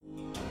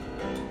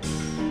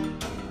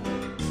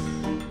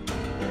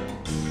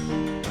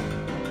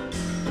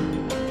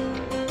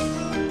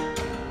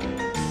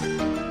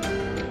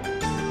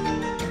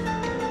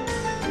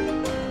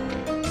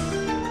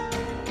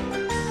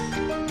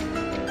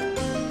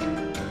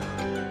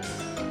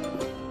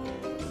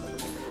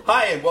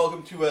Hi, and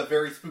welcome to a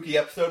very spooky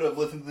episode of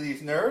Listen to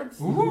These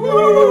Nerds.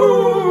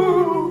 Ooh.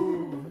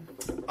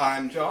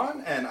 I'm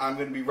John, and I'm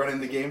going to be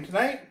running the game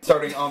tonight,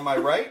 starting on my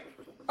right.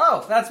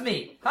 Oh, that's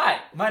me.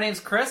 Hi, my name's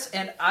Chris,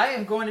 and I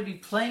am going to be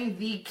playing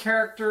the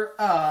character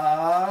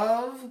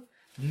of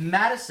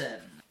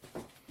Madison.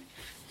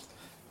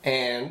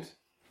 And...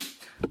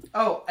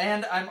 Oh,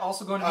 and I'm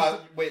also going to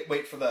be...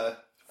 Wait for the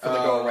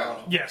go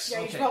around. Yes. Yeah,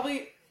 you Okay. should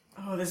probably...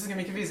 Oh, this is going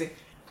to be confusing.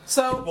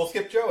 So We'll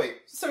skip Joey.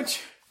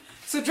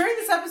 during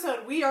this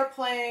episode, we are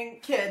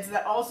playing kids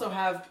that also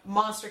have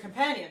monster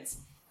companions.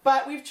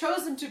 But we've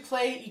chosen to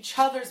play each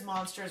other's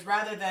monsters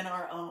rather than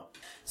our own.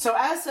 So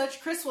as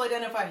such, Chris will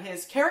identify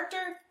his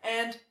character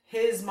and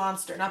his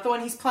monster. Not the one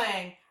he's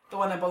playing, the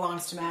one that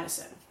belongs to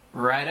Madison.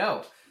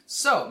 Righto.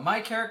 So, my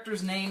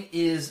character's name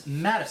is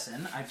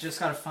Madison. I've just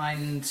got to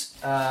find...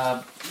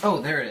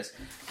 oh, there it is.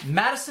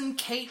 Madison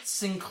Kate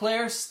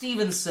Sinclair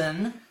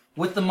Stevenson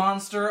with the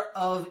monster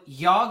of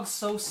Yogg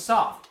So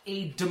Soft,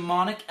 a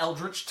demonic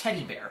eldritch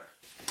teddy bear.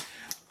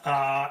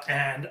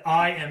 And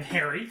I am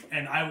Harry,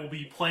 and I will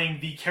be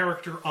playing the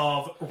character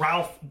of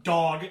Ralph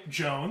Dog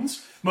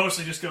Jones,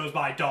 mostly just goes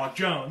by Dog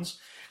Jones,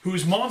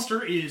 whose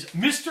monster is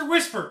Mr.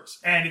 Whispers,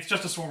 and it's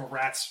just a swarm of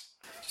rats.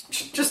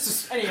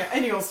 Just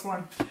any old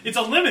one. It's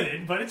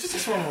unlimited, but it's just a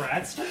swarm of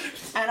rats.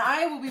 And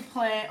I will be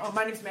playing... Oh,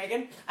 my name's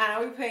Megan. And I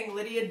will be playing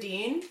Lydia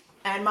Dean.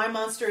 And my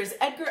monster is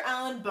Edgar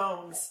Allan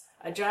Bones,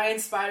 a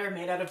giant spider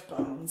made out of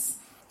bones.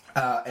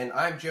 and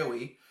I'm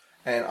Joey,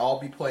 and I'll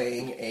be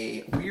playing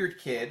a weird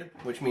kid,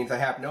 which means I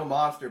have no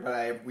monster, but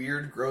I have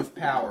weird, gross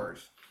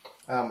powers.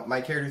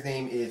 My character's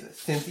name is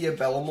Cynthia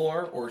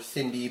Bellamore, or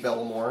Cindy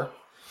Bellamore,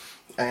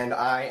 and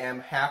I am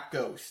half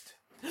ghost.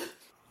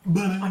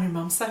 On your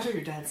mom's side or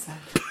your dad's side?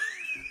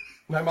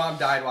 My mom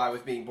died while I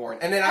was being born,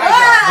 and then I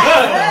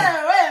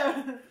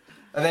died. Whoa!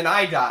 And then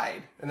I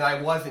died, and then I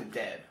wasn't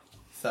dead.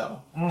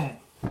 So,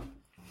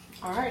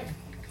 Alright.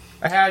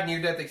 I had a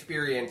near-death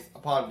experience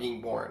upon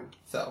being born,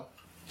 so.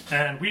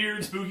 And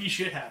weird, spooky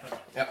shit happened.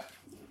 Yep.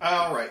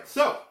 Alright,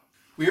 so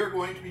we are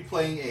going to be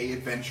playing a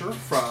adventure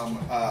from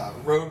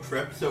Road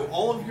Trip. So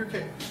all of your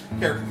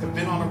characters have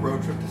been on a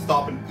road trip to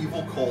stop an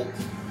evil cult.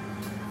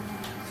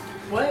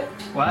 What?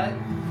 What?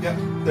 Yep,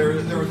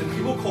 there was an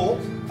evil cult.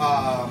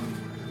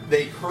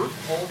 They cursed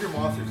all of your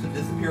monsters to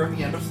disappear at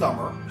the end of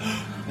summer,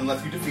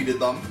 unless you defeated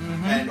them,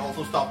 and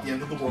also stop the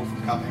end of the world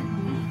from coming.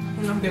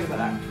 I'm good with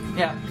that.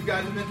 Yeah. You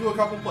guys have been to a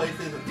couple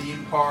places, a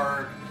theme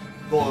park,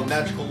 the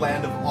magical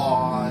land of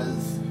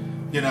Oz,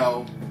 you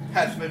know,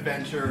 had some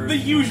adventures. The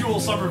usual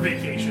summer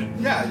vacation.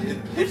 Yeah,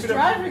 Who's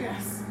driving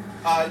us?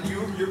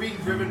 You're being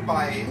driven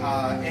by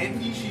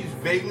Auntie. She's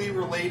vaguely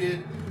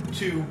related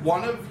to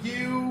one of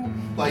you,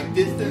 like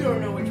distant. You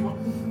don't know which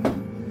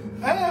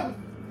one.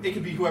 It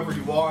could be whoever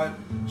you want.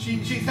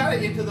 She's kind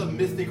of into the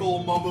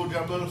mystical mumbo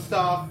jumbo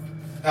stuff.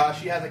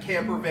 She has a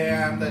camper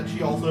van that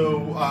she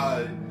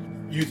also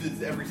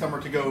uses every summer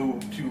to go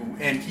to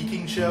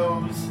antiquing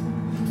shows.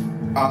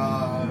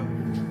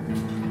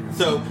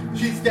 So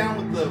she's down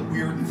with the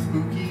weird and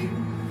spooky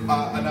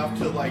enough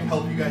to like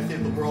help you guys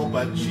save the world,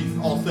 but she's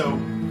also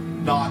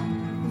not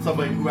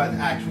somebody who has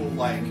actual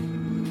like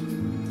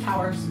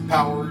Powers.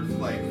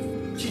 like.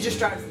 She just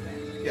drives the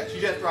van. Yeah, she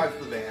just drives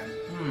the van.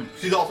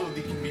 She's also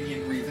the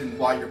convenient reason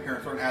why your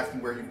parents aren't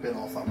asking where you've been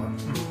all summer.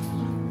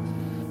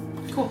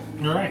 Cool.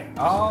 Alright.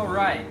 All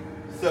right.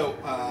 So,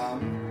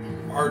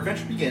 our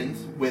adventure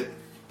begins with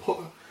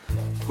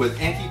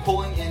Auntie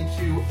pulling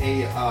into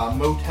a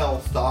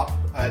motel stop.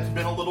 It's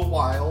been a little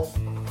while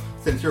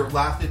since your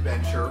last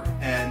adventure,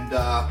 and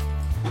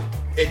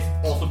it's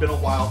also been a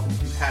while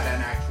since you've had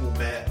an actual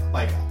bed,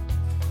 like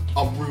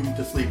a room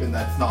to sleep in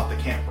that's not the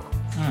camper,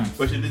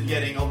 which has been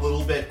getting a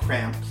little bit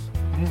cramped.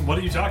 What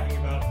are you talking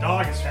about?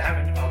 Dog is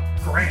having a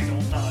grand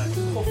old time.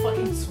 Whole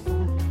fucking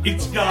swarm.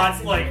 It's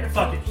got, like,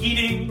 fucking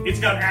heating. It's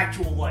got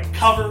actual, like,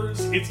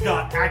 covers. It's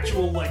got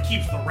actual, like,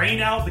 keeps the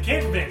rain out. The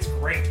camper van's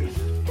great.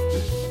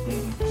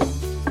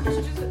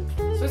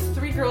 So it's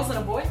 3 girls and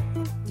a boy?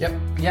 Yep.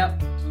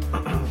 Yep.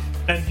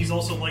 And he's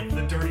also, like,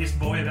 the dirtiest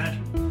boy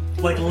imaginable.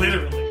 Like,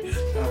 literally.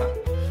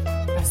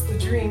 That's the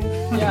dream.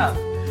 Yeah.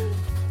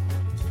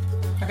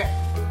 Okay.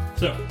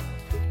 So,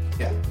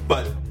 Yeah,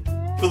 but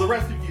for the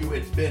rest of you,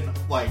 it's been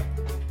like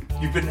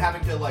you've been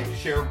having to like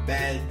share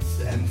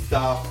beds and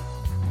stuff.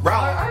 Are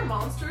Ralph, our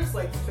monsters,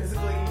 like,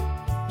 physically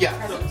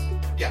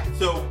present?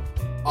 So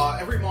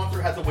every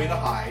monster has a way to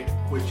hide,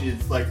 which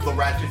is like the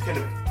rats just kind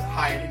of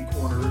hide in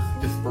corners,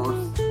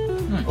 disperse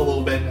a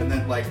little bit, and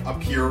then like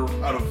appear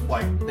out of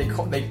like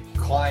They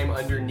climb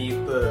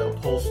underneath the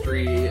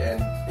upholstery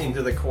and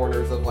into the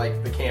corners of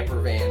like the camper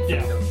van so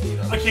Yeah. you don't see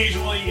them.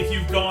 occasionally, if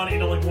you've gone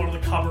into, like, one of the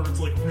cupboards,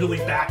 like, really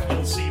back,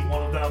 you'll see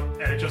one of them,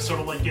 and it just sort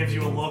of, like, gives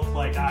you a look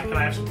like, can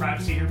I have some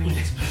privacy here,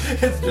 please?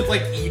 It's just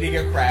like eating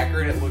a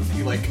cracker and it looks at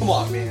you like, come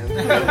on, man.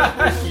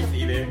 Keep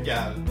eating.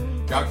 yeah.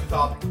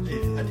 Yogg-Sothoth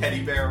is a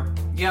teddy bear.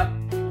 Yep.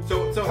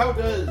 So how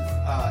does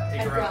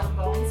Edgar Allan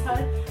Bones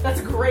hide?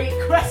 That's a great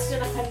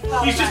question. I hadn't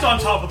thought He's of just that. on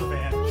top of the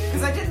van.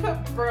 Because I did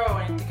put bro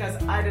in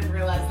because I didn't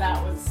realize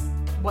that was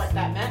what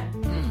that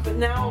meant. But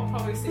now we'll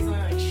probably see something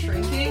like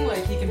shrinking,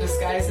 like he can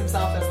disguise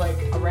himself as like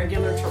a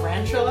regular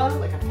tarantula,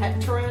 like a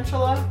pet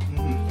tarantula.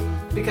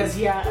 Because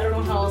I don't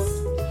know how else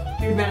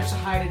he would manage to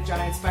hide a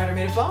giant spider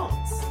made of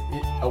bones.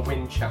 A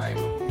wind chime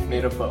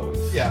made of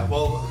bones. Yeah,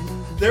 well,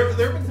 there have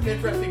been some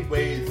interesting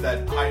ways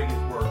that hiding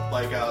has worked.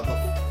 Like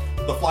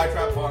the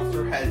flytrap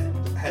monster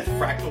has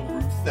fractal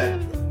roots that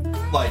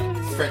like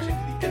stretch into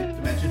the nth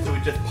dimension, so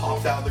it just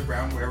pops out of the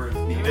ground wherever it's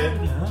needed.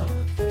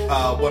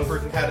 One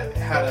person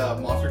had a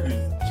monster whose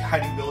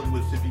hiding ability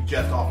was to be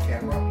just off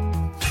camera.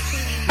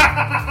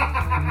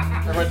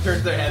 Everyone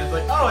turns their head and is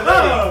like, oh,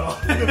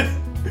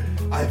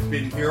 no! I've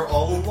been here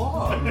all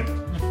along.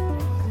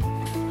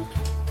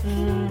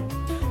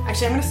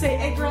 Actually, I'm going to say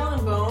Eggroll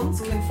and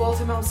Bones can fold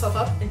himself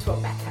up into a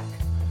backpack.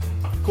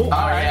 Cool. Oh,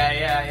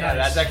 yeah. Nice.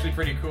 That's actually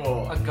pretty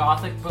cool. A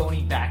gothic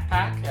bony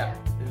backpack. Yeah.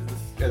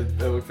 It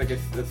looks like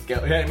it's a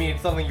scale. I mean,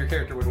 it's something your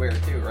character would wear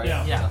too, right?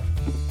 Yeah. Yeah.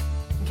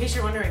 In case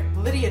you're wondering,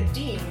 Lydia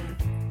Dean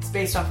is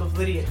based off of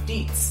Lydia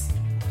Dietz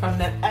from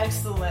that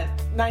excellent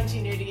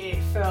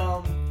 1988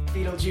 film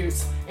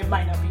Beetlejuice. It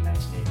might not be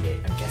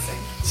 1988, I'm guessing.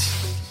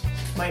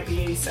 Might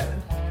be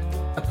 87.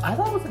 I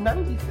thought it was the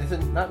 90s. Is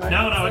it not 90s?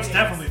 No, it's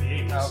definitely the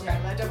 80s. Oh.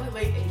 Yeah,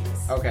 definitely late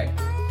 80s. Okay.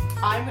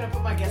 I'm going to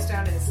put my guess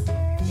down as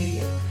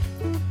idiot.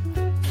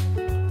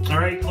 All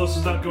right,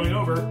 closest up going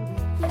over.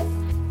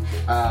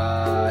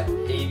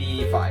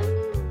 85.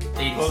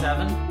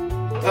 87.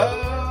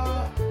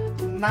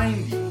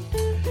 90.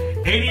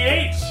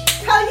 88.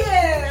 Hell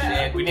yeah!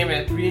 Shit, we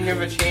didn't even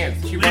have a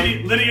chance. She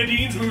won. Lydia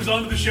Deans moves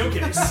on to the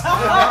showcase.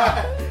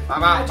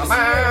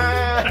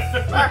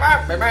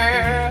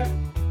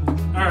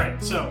 All right,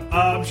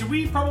 so should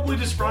we probably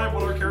describe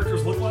what our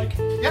characters look like?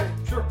 Yeah,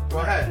 sure. Go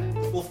ahead.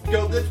 We'll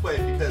go this way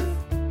because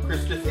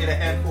Chris just ate a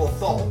handful of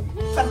salt.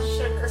 Some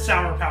sugar.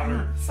 Sour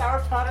powder.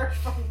 Sour powder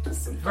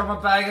From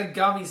a bag of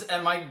gummies,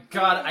 and my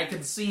god, I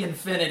can see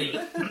infinity.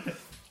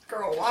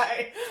 Girl,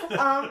 why?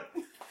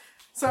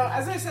 So,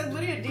 as I said,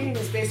 Lydia Dean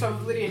is based off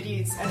of Lydia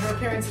Dietz, and her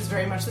appearance is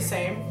very much the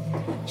same.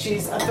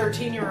 She's a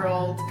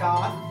 13-year-old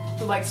goth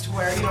who likes to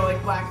wear,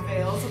 like black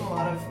veils and a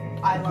lot of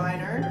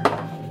eyeliner.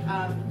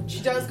 She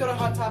does go to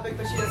Hot Topic,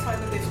 but she does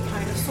find that they've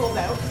kind of sold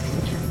out.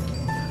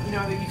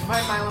 That you can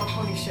find My Little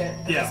Pony shit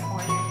at this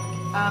point.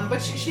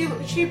 But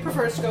she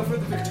prefers to go for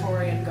the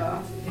Victorian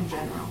goth in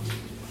general.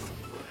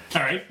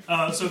 All right,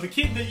 so the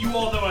kid that you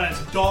all know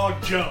as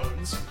Dog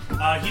Jones,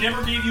 he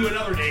never gave you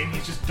another name,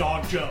 he's just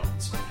Dog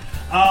Jones.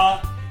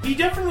 He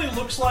definitely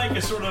looks like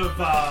a sort of,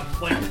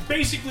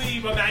 basically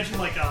imagine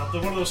like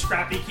one of those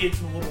scrappy kids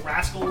from the Little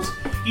Rascals.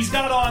 He's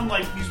got on,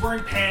 he's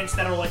wearing pants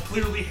that are,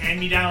 clearly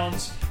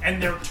hand-me-downs,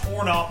 and they're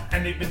torn up,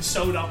 and they've been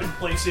sewed up in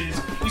places.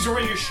 He's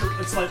wearing a shirt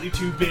that's slightly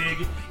too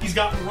big. He's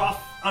got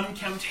rough,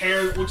 unkempt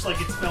hair that looks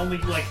like it's only,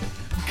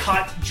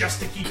 cut just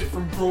to keep it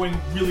from growing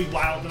really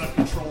wild and out of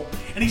control.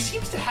 And he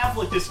seems to have,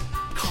 this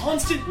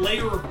constant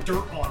layer of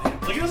dirt on him.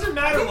 It doesn't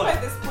matter, I think by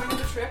this point of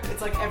the trip,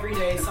 it's every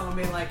day someone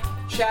being like,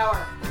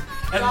 shower.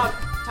 Dog,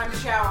 time to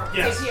shower.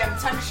 Yes. 8 p.m.,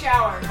 time to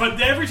shower. But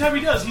every time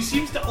he does, he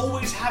seems to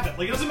always have it.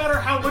 It doesn't matter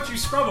how much you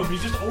scrub him, he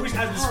just always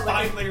has this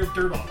fine layer of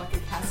dirt on him. Like a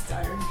cast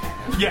iron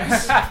pan.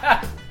 Yes.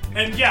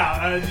 And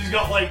he's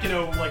got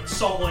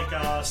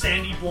salt,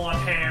 sandy blonde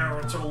hair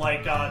and sort of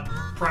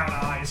brown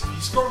eyes.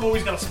 He's sort of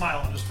always got a smile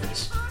on his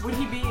face. Would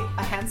he be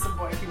a handsome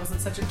boy if he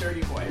wasn't such a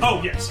dirty boy?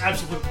 Oh yes,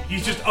 absolutely.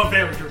 He's just a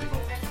very dirty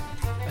boy.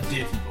 A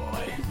dirty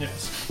boy.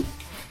 Yes.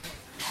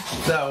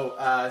 So,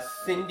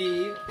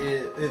 Cindy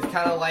is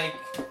kind of like,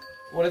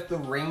 what if the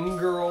Ring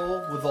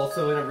Girl was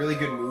also in a really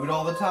good mood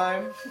all the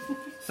time?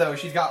 So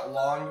she's got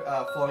long,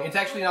 flowing, it's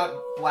actually not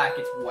black,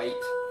 it's white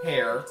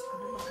hair.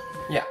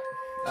 Yeah.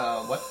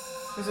 What?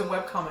 There's a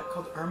webcomic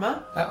called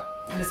Irma, Oh.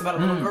 and it's about a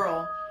little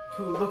girl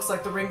who looks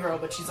like the Ring Girl,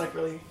 but she's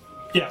really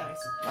Yeah. nice.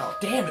 Oh,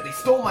 damn it, they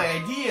stole my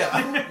idea!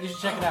 You should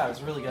check it out.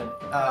 It's really good.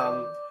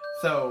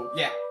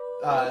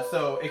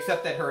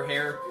 Except that her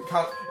hair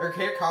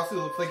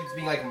constantly looks like it's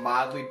being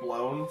mildly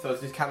blown, so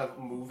it's just kind of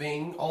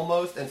moving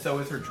almost, and so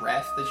is her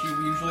dress that she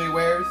usually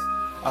wears.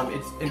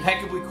 It's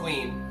impeccably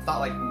clean. It's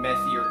not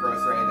messy or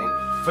gross or anything.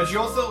 But she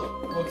also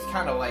looks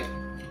kind of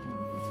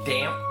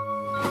damp,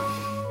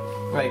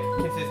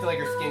 consistent.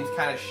 Her skin's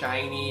kind of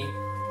shiny,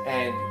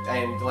 and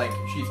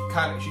she's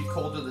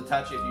cold to the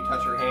touch if you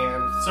touch her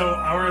hands. So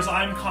whereas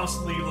I'm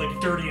constantly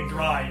dirty and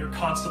dry, you're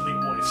constantly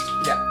moist.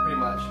 Yeah, pretty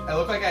much.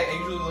 I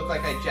usually look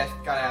like I just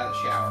got out of the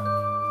shower.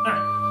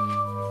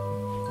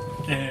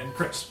 Alright. And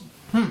Chris.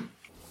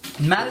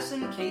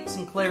 Madison Kate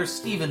Sinclair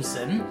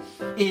Stevenson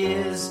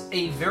is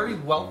a very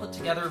well put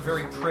together,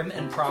 very prim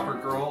and proper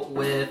girl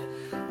with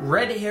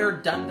red hair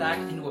done back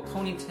into a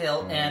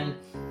ponytail, and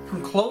her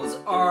clothes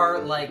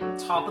are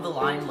top of the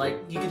line.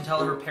 You can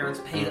tell her parents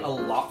paid a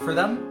lot for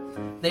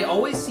them. They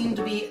always seem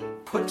to be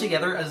put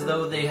together as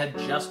though they had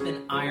just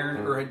been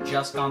ironed or had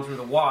just gone through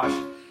the wash.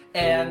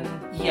 And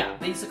yeah,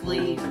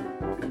 basically,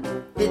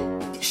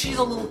 she's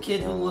a little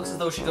kid who looks as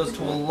though she goes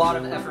to a lot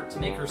of effort to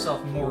make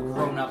herself more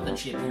grown up than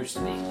she appears to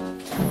be.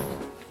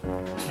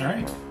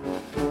 Alright.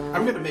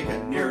 I'm going to make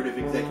a narrative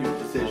executive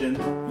decision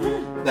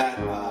that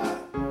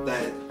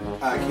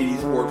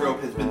Katie's wardrobe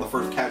has been the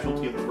first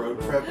casualty of the road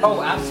trip.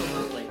 Oh,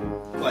 absolutely.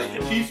 Like,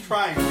 she's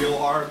trying real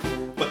hard,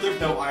 but there's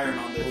no iron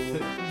on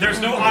this. There's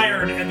no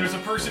iron, and there's a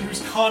person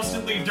who's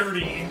constantly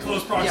dirty in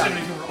close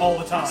proximity to her all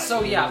the time.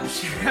 So yeah,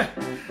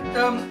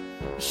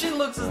 she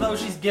looks as though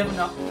she's given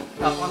up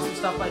on some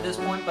stuff by this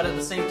point, but at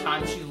the same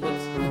time she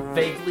looks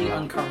vaguely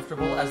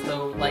uncomfortable, as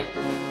though like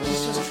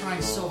she's just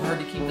trying so hard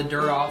to keep the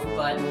dirt off,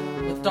 but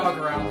with Dog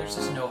around, there's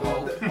just no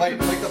hope. Like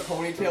the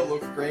ponytail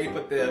looks great,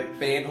 but the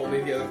band holding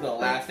together is an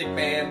elastic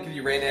band because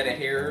you ran out of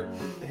hair,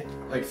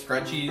 like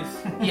scrunchies.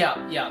 Yeah.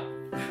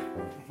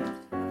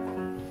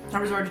 I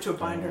resorted to a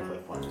binder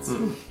clip once.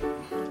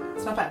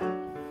 It's not bad.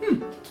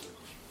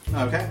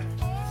 Okay.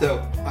 So,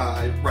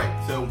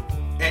 right. So,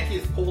 Auntie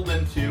is pulled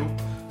into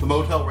the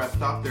motel rest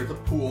stop. There's a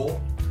pool.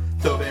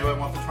 So, if anyone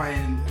wants to try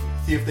and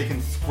see if they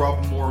can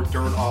scrub more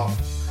dirt off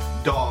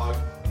Dog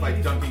by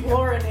dunking him,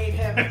 Chlorinate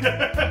him.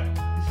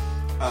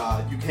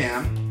 you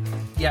can.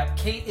 Yeah,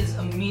 Kate is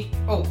a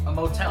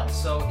motel.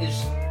 So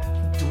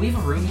do we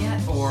have a room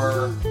yet,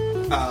 or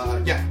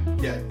Yeah.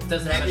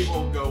 Does it have Auntie a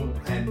will go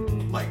and,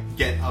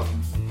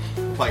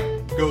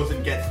 goes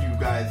and gets you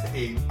guys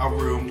a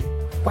room.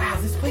 Wow,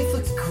 this place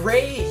looks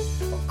great.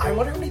 I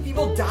wonder how many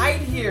people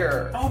died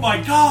here. Oh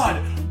my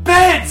god!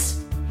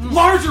 Beds!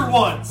 Larger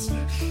ones!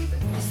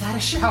 is that a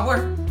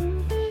shower?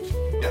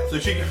 Yeah, so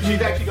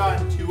she's actually got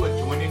 2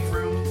 adjoining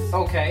rooms.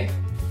 Okay.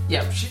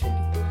 Yeah.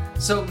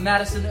 So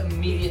Madison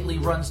immediately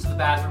runs to the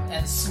bathroom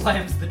and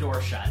slams the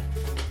door shut.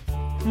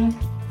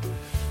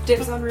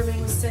 Dibs on rooming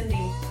with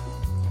Cindy.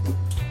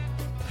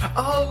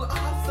 Oh,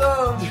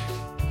 awesome!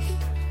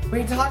 We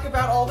can talk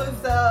about all those,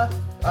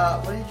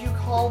 what did you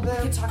call We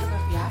them? could talk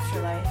about the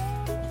afterlife.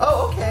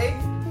 Oh, okay.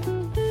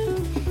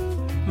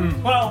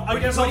 Well, I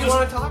guess What I'll do you just...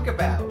 want to talk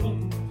about?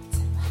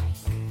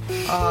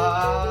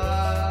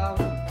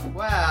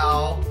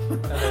 Well...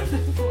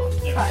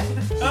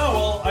 Oh,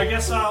 well, I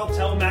guess I'll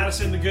tell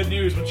Madison the good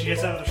news when she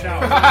gets out of the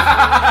shower.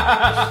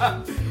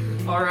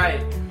 All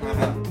right.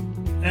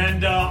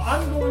 And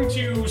I'm going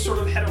to sort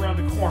of head around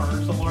the corner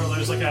to where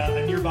there's like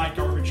a nearby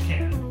garbage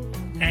can.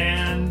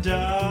 And,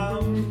 How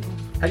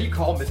do you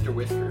call Mr.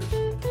 Whiskers?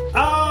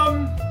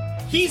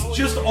 he's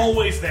just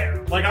always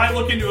there. Like, I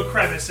look into a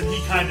crevice and he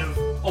kind of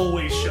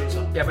always shows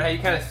up. Yeah, but how you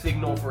kind of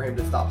signal for him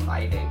to stop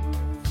hiding?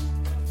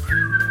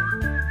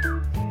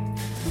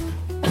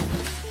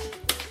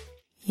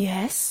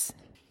 Yes?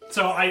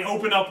 So I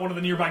open up one of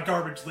the nearby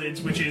garbage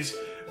lids, which is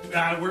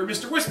where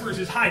Mr. Whispers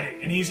is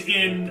hiding. And he's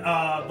in,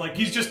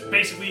 he's just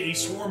basically a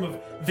swarm of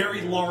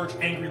very large,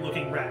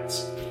 angry-looking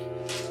rats.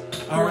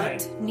 All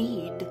right. What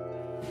need?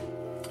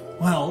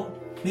 Well,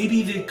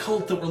 maybe the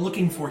cult that we're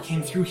looking for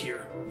came through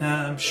here.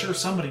 I'm sure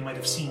somebody might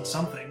have seen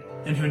something.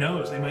 And who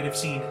knows, they might have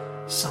seen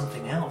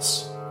something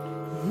else.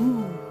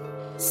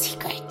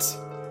 Secret.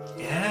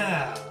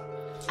 Yeah.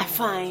 I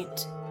find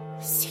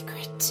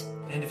secret.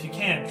 And if you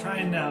can, try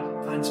and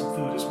find some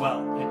food as well.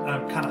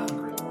 I'm kind of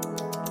hungry.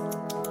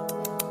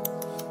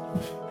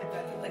 I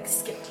bet they like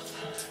skipped.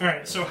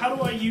 Alright, so how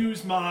do I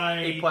use my...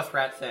 8 plus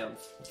rat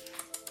sounds.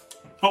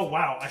 Oh,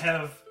 wow, I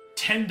have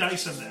 10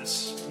 dice in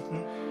this.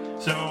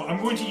 So I'm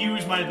going to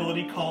use my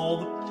ability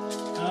called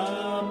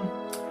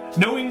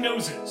Knowing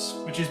Noses,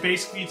 which is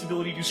basically its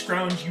ability to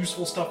scrounge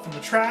useful stuff from the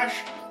trash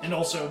and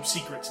also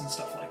secrets and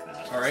stuff like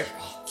that. Alright.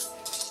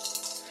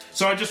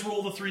 So I just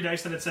roll the 3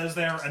 dice that it says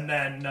there and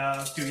then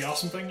do the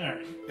awesome thing.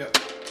 Alright. Yep.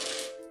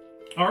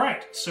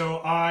 Alright, so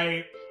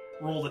I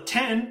rolled a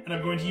 10, and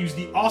I'm going to use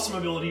the awesome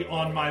ability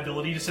on my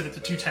ability to set it to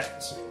 2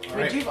 10s.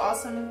 Wait, do you have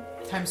awesome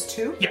times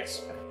 2?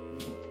 Yes.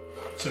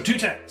 So 2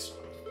 10s.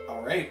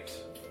 Alright.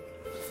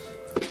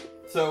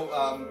 So,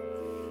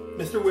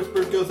 Mr.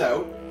 Whispers goes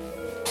out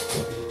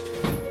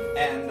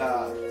and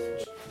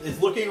is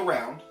looking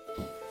around.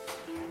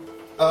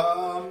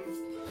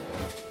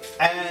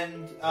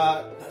 And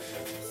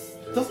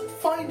doesn't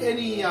find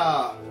any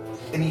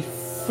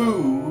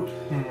food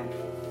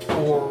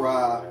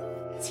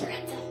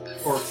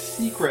or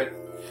secret,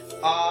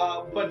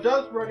 but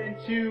does run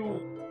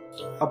into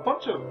a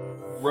bunch of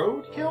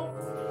roadkill.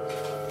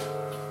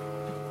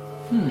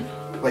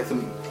 Like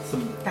some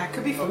That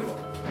could be food.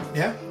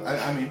 yeah.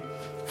 I mean,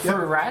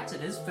 For rats,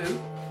 it is food.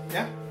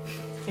 yeah.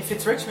 If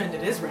it's Richmond,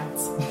 it is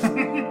rats.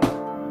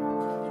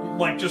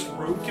 Like just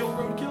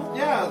roadkill?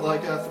 Yeah,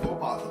 like snow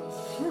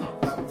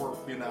opossums. That were,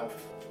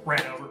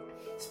 Ran over.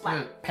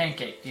 Splat.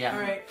 Pancake, yeah.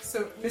 Alright,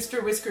 so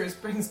Mr. Whiskers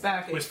brings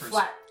back a Whispers.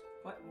 flat...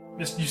 What?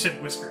 You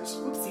said whiskers.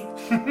 Oopsie.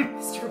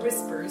 Mr.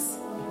 Whispers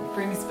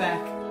brings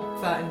back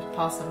flattened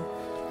possum.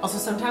 Also,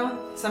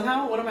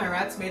 somehow one of my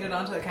rats made it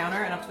onto the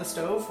counter and up to the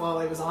stove while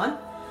it was on.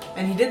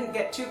 And he didn't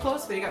get too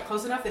close, but he got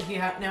close enough that he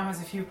now has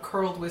a few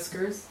curled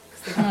whiskers.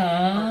 'Cause they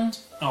got burnt.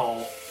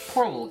 Oh.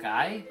 Poor little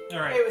guy.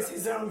 Alright. It was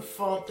his own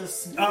fault, the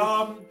snake.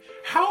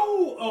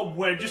 How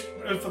aware, just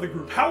for the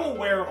group, how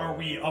aware are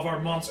we of our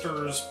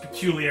monster's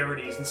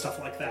peculiarities and stuff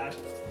like that?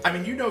 I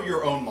mean, you know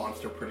your own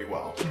monster pretty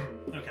well.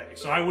 Okay,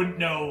 so I wouldn't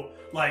know,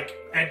 like,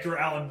 Edgar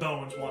Allan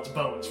Bones wants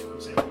bones, for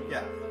example.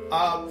 Yeah.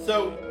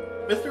 So,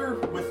 Mr.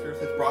 Whiskers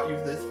has brought you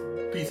this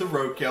piece of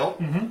roadkill.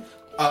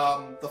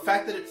 The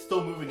fact that it's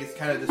still moving is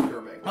kind of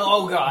disturbing.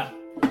 Oh god.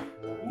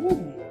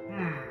 Ooh.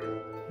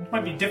 It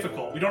might be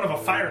difficult. We don't have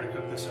a fire to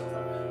cook this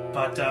over.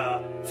 But,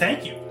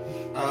 thank you.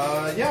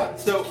 Yeah,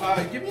 so,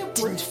 give me a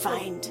Didn't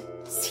find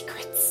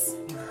secrets.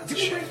 Give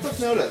me a brains plus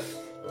notice.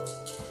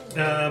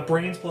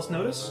 Brains plus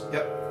notice?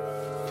 Yep.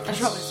 I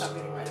should probably stop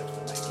getting right up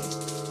to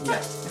the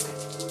mic.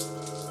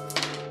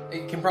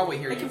 It can probably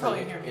hear you. I can from probably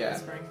it. hear me Yeah.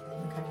 whispering.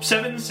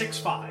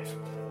 765.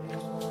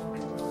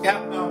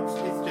 Yeah, no,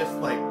 it's just,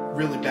 like,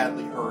 really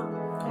badly hurt.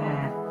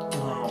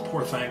 Oh,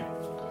 poor thing.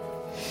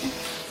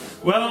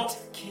 Well,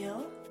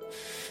 Kill?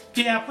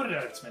 yeah, put it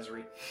out of its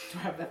misery. Do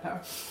I have that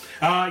power?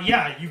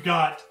 Yeah, you've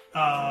got,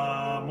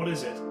 what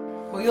is it?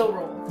 Well, you'll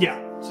roll. Yeah,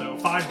 so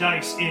 5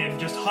 dice in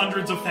just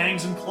hundreds of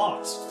fangs and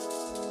claws.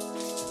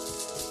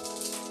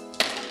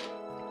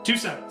 2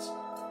 sevens.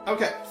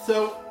 Okay,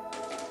 so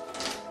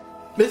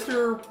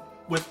Mr.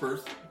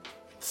 Whispers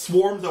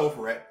swarms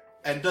over it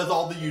and does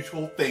all the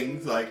usual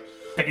things like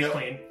Pick it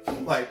clean.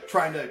 like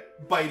trying to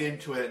bite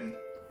into it and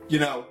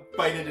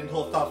bite it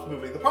until it stops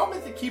moving. The problem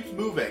is it keeps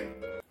moving.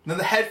 And then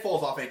the head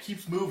falls off and it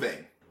keeps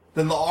moving.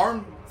 Then the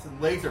arms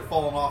and legs are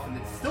falling off and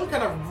it's still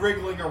kind of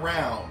wriggling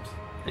around.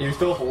 And you're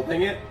still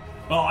holding it?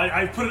 Well,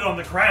 I put it on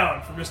the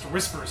ground for Mr.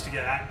 Whispers to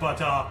get at, but,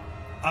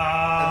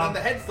 And then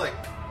the head's like,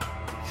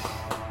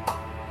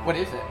 What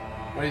is it?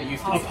 What did it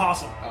used to a be?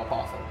 possum. Oh,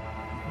 possum.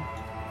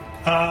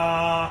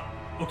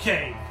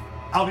 Okay.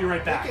 I'll be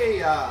right back. okay,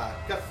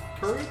 got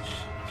courage?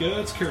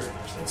 Good courage.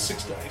 That's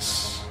 6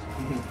 dice.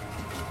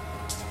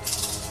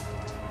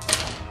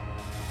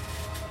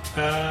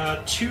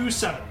 2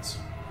 sevens.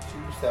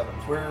 2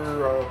 sevens. Where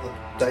are the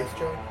dice,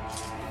 Joey?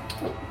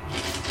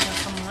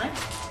 That's on the line?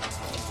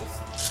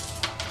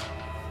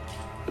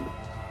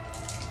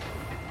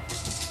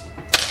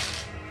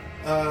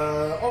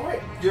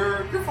 Alright.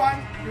 You're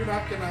fine. You're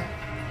not gonna...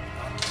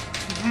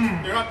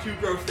 You're not too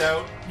grossed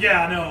out.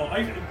 Yeah, no.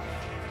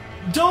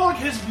 Dog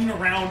has been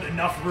around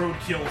enough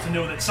roadkill to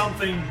know that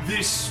something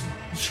this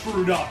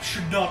screwed up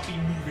should not be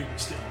moving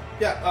still.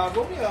 Yeah,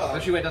 roll me a...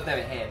 Especially when it doesn't have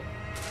a head.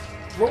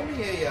 Roll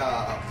me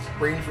a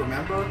brains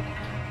remember.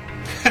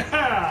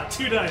 Haha,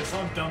 2 dice.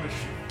 I'm dumb as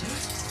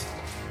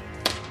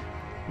shit.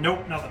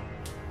 Nope, nothing.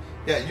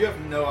 Yeah, you have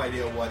no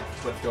idea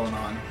what's going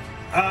on.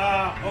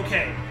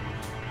 Okay.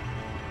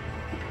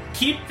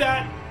 Keep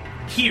that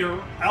here.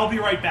 I'll be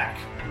right back.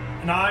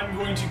 And I'm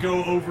going to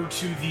go over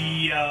to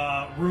the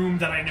room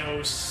that I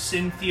know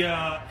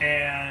Cynthia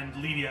and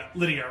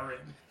Lydia are in.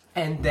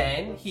 And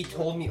then he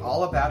told me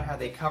all about how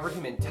they covered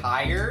him in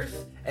tires,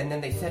 and then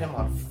they set him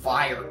on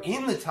fire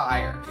in the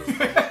tires. Then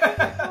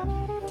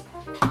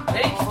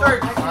he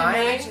started I can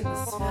crying. imagine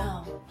the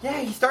smell.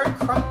 Yeah, he started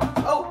crying.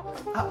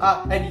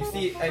 Oh, and you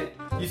see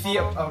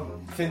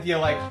Cynthia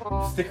like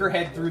stick her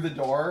head through the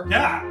door,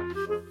 Yeah.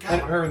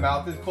 and her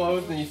mouth is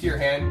closed, and you see her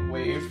hand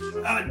wave.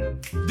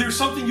 There's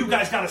something you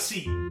guys gotta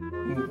see.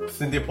 And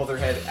Cynthia pulls her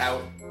head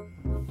out.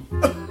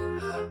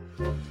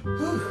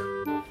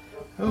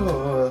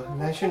 Oh,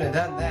 I shouldn't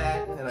have done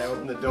that. And I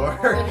open the door.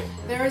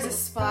 There is a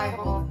spy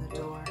hole in the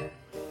door.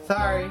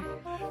 Sorry.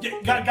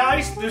 Yeah,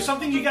 guys, there's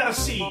something you gotta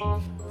see.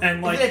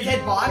 And like, Is it a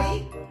dead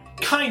body?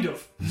 kind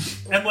of.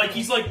 And like,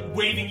 he's like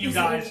waving you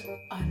guys.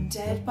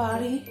 Undead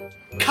body?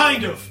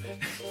 Kind of.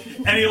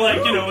 And he like,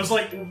 is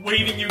like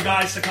waving you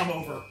guys to come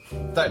over.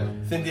 So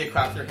Cynthia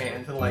claps her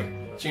hands and like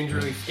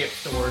gingerly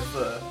skips towards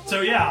the.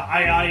 So yeah,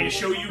 I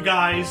show you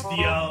guys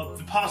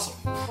the possum.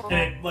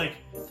 And it like,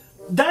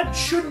 that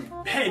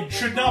head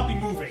should not be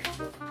moving.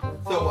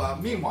 So,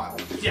 meanwhile,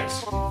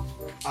 Yes.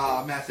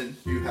 Masson,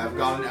 you have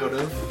gotten out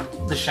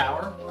of The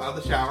shower?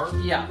 the shower.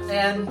 Yeah,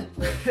 and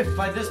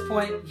by this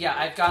point, yeah,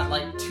 I've got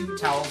like 2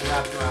 towels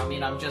wrapped around me,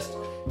 and I'm just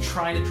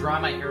trying to dry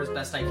my hair as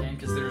best I can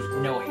because there's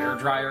no hair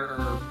dryer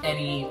or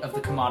any of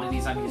the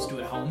commodities I'm used to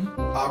at home.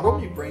 Roll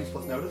me brains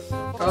plus notice.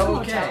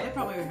 Oh, they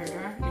probably have hair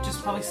dryer. It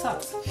just probably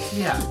sucks.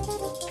 Yeah.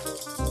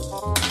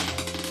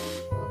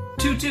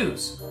 2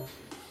 2s.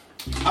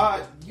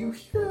 You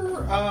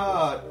hear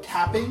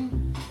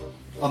tapping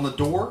on the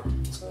door.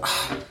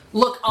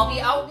 Look, I'll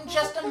be out in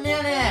just a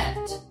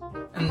minute.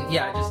 And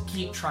yeah, I just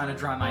keep trying to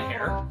dry my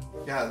hair.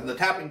 Yeah, the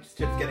tapping just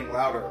keeps getting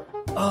louder.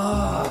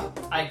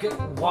 I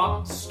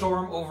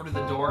storm over to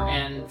the door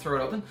and throw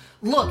it open.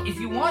 Look, if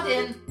you want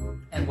in,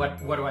 and what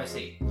do I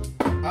see?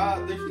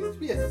 There seems to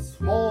be a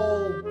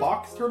small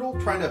box turtle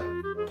trying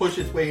to push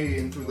its way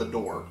in through the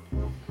door.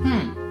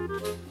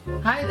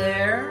 Hi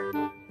there.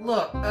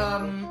 Look,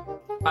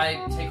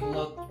 I take a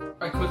look.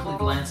 I quickly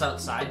glance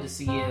outside to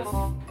see if,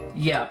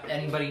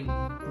 anybody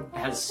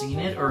has seen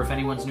it or if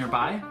anyone's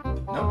nearby.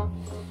 No.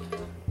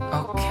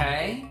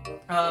 Okay.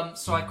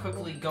 So I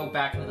quickly go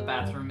back into the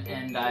bathroom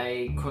and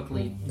I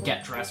quickly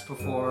get dressed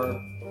before,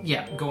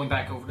 going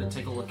back over to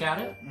take a look at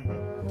it.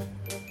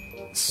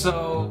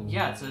 So,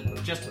 it's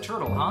just a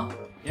turtle, huh?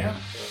 Yeah.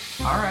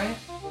 Alright.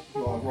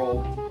 You want to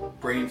roll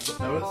brains plus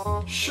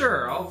notice?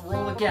 Sure, I'll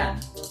roll again.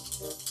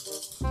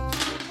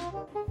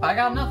 I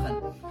got nothing.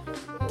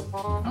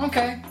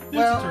 Okay, It's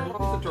well... a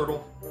turtle. It's a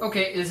turtle.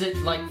 Okay, is it,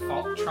 like,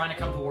 trying to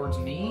come towards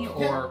me,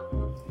 or...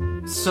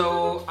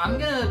 So I'm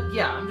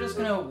just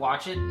gonna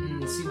watch it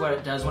and see what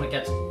it does when it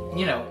gets,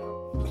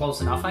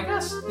 close enough, I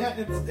guess. Yeah,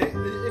 it's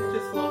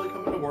just slowly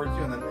coming towards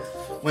you, and then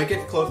when it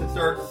gets close, it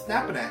starts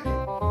snapping at you.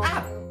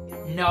 Ah,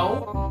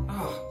 no.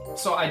 Ugh.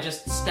 So I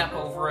just step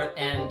over it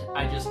and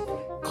I just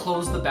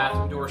close the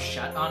bathroom door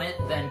shut on it,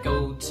 then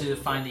go to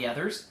find the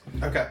others.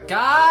 Okay.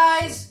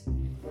 Guys!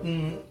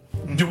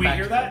 Do we Back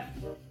hear to that?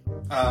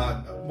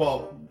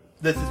 Well,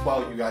 this is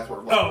while you guys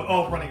were.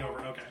 Running over.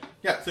 Okay.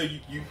 Yeah, so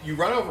you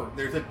run over.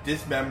 There's a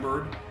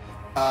dismembered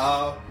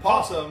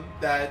possum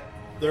that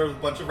there's a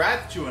bunch of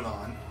rats chewing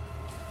on.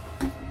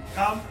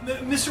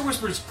 Mr.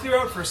 Whispers, clear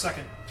out for a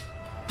second.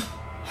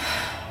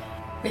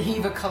 They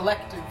heave a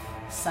collective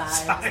sigh of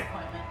Sigh.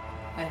 disappointment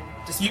and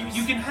disperse.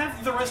 You can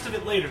have the rest of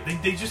it later.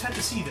 They just have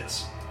to see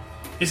this.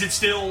 Is it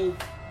still?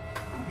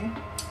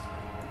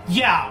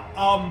 Yeah.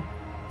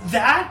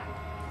 That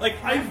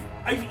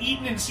I've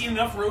eaten and seen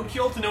enough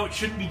roadkill to know it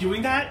shouldn't be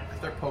doing that. I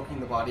start poking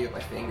the body with my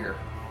finger.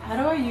 How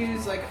do I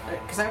use,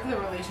 because I have the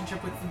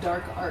relationship with the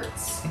dark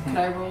arts. Can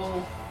I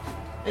roll...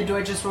 Do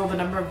I just roll the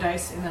number of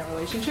dice in that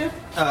relationship?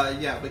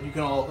 Yeah, but you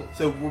can all...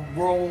 So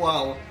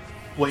roll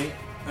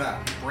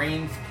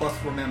brains plus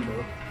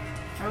remember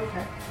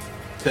Okay.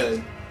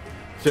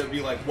 to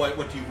be like, what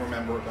do you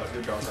remember about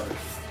your dark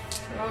arts?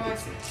 Oh, I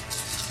see.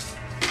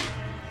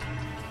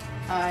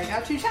 I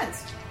got 2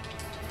 10s.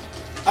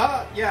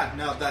 Yeah,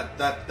 no,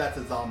 that's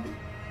a zombie.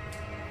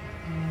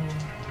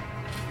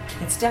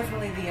 It's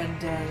definitely the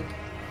undead.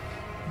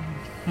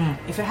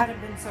 If it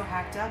hadn't been so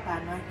hacked up, I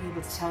might be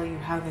able to tell you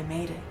how they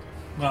made it.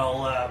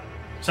 Well,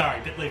 sorry,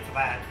 a bit late for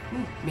that.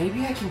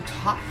 Maybe I can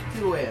talk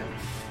to him.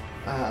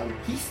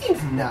 He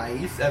seems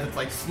nice as it's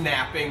like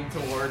snapping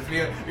towards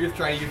me. I'm just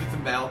trying to use its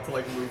mouth to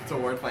like move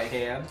towards my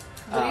hand.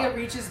 Lydia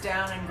reaches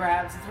down and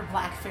grabs with her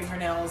black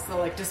fingernails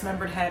the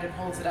dismembered head and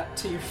holds it up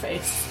to your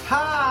face.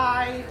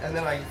 Hi! And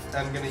then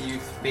I'm gonna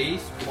use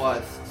space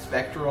plus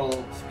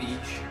spectral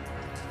speech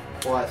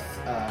plus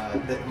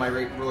my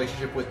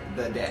relationship with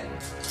the dead.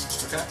 Okay.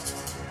 So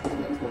that's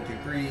 1, 2,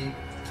 3,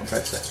 4,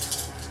 5,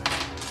 6.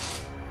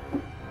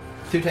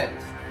 2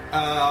 10s.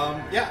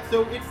 Yeah,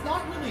 so it's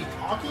not really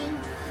talking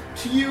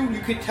to you.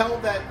 You can tell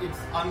that it's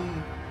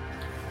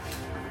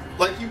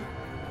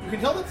you can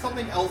tell that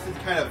something else is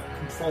kind of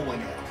controlling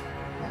it.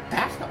 Well,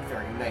 that's not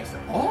very nice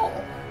at all.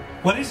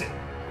 What is it?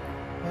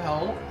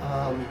 Well,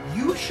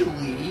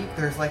 usually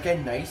there's like a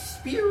nice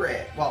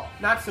spirit. Well,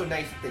 not so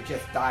nice if they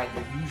just died,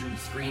 they're usually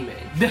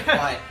screaming.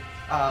 But,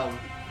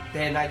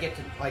 then I get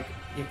to,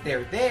 if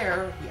they're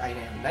there, I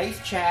have a nice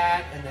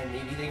chat, and then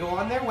maybe they go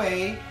on their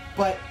way.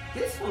 But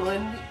this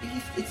one,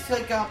 it's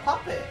like a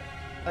puppet.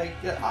 But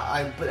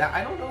I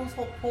don't know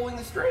who's pulling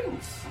the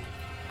strings.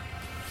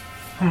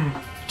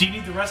 Do you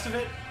need the rest of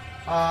it?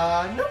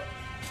 No.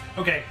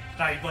 Okay.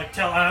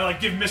 I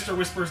give Mr.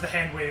 Whispers the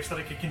hand wave so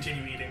that I can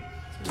continue eating.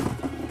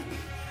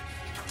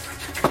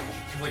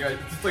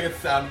 It's like a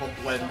sound of a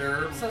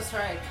blender. I'm so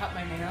sorry I cut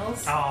my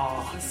nails.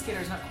 Oh. The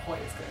skitter's not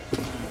quite as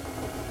good.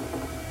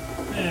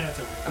 It's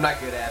okay. I'm not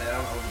good at it. I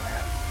don't own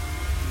that.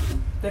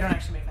 They don't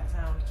actually make that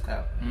sound.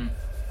 Oh.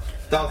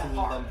 Thousands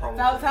of them probably.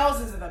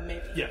 Thousands of them,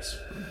 maybe. Yes.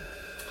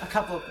 A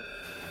couple of them.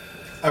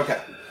 Okay.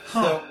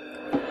 So,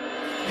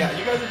 yeah,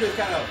 you guys are just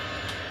kind of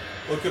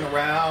looking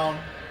around,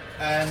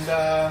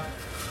 and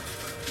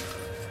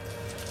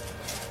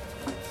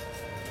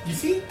you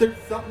see there's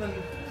something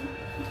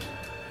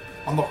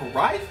on the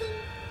horizon,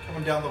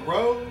 coming down the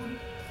road,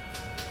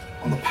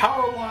 on the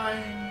power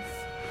lines.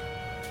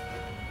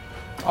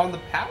 On the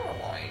power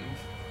lines?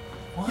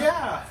 What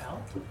Yeah.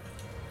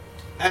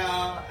 the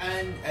hell?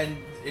 And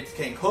it's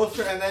getting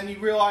closer, and then you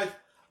realize,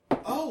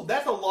 oh,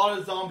 that's a lot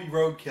of zombie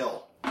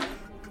roadkill.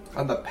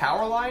 On the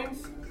power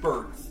lines?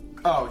 Birds.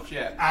 Oh,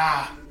 shit.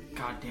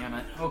 God damn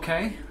it.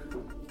 Okay.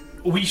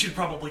 We should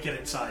probably get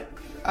inside.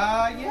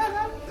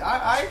 Yeah,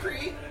 I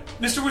agree.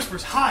 Mr.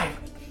 Whispers, hide!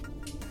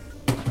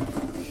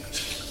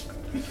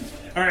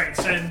 Alright,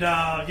 and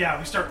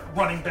we start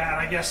running back.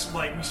 I guess,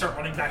 we start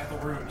running back to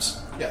the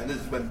rooms. Yeah, this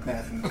is when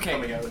Madison's Okay.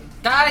 coming out.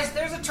 Guys,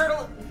 there's a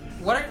turtle.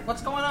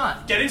 What's going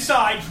on? Get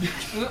inside!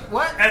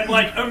 What? And,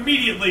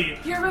 immediately.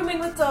 You're rooming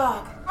with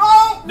dog.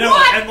 Oh, No,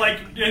 what?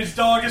 and, his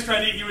dog is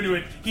trying to get you into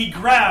it. He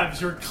grabs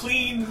your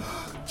clean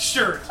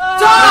shirt.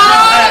 Dog!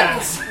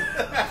 Hands.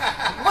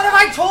 What have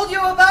I told you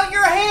about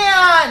your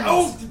hands?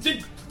 Oh,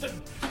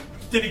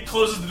 then he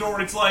closes the door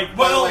and it's like,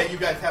 By the well, way, you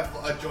guys have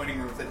adjoining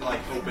rooms that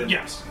open.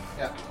 yes.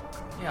 Yeah.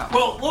 Yeah.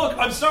 Well, look,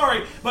 I'm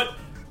sorry, but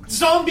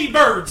zombie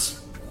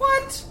birds.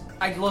 What?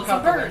 I look Some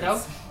out the birds.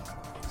 window.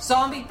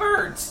 Zombie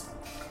birds.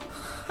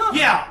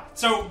 Yeah,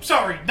 so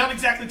sorry, not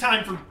exactly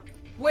time for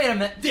Wait a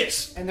minute.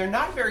 this. And they're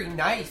not very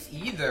nice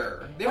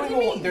either. What do you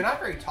mean? They're not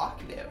very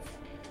talkative.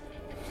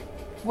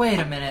 Wait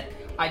a minute.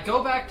 I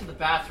go back to the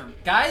bathroom.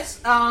 Guys,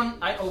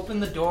 I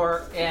open the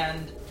door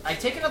and I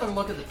take another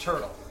look at the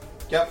turtle.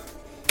 Yep.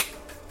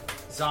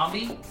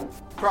 Zombie?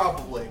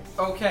 Probably.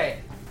 Okay.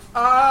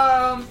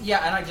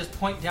 Yeah, and I just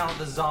point down at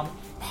the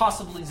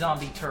possibly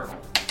zombie turtle.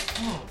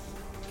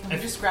 Can we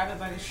just grab it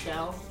by the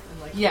shell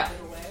and Yeah. flip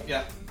it away?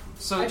 Yeah.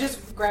 So I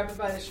just grab it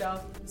by the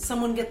shelf.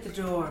 Someone get the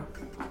door.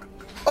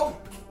 Oh!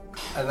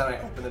 And then I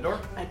open the door.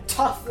 I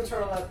toss the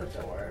turtle out the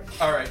door.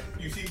 All right,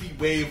 you see the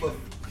wave of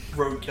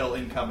roadkill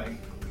incoming.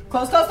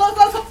 Close, close, close,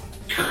 close,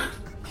 close.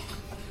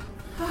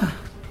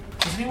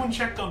 Has anyone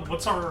checked on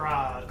what's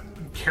our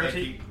caretaker?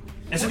 Auntie.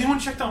 Has anyone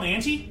checked on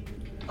Auntie?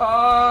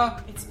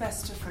 It's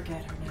best to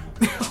forget her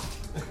now.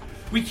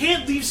 We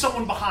can't leave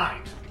someone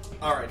behind.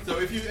 All right, so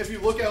if you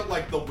look out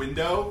like the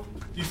window,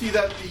 you see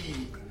that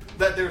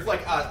there's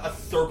like a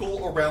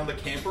circle around the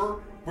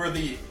camper where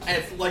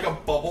it's like a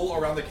bubble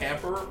around the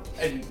camper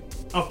and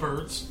Of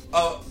birds.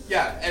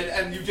 yeah,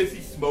 and you just see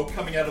smoke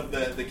coming out of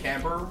the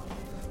camper,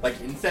 like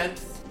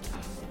incense.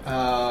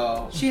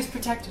 Oh. She has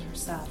protected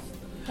herself.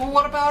 well,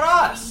 what about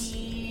us?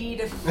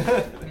 Weed.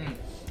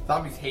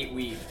 Zombies hate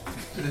weed.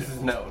 This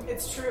is known.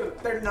 It's true.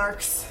 They're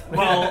narcs.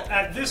 Well,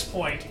 at this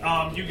point, you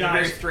You're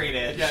very guys. straight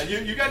edge. Yeah,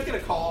 you guys get a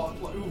call.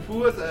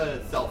 Who has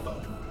a cell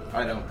phone?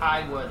 I know.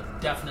 I would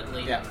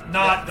definitely. Yeah.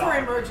 Not For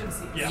dog.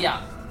 emergencies. Yeah.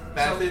 Yeah.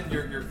 Madison,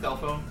 your cell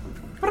phone.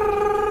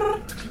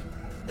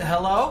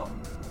 Hello.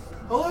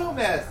 Hello,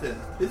 Madison.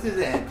 This is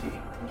Auntie.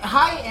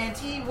 Hi,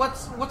 Auntie.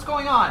 What's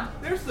going on?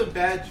 There's some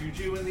bad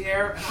juju in the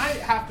air, and I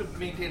have to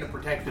maintain a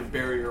protective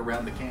barrier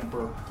around the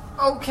camper.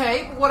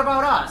 Okay. What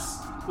about us?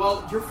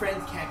 Well, your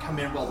friends can't come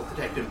in while the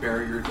protective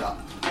barrier's up.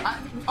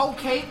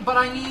 Okay, but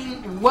I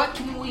mean, what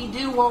can we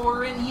do while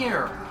we're in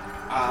here?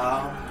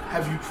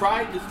 Have you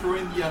tried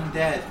destroying the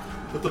undead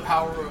with the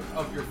power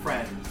of your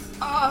friends?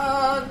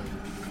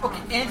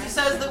 Okay. Auntie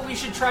says that we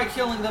should try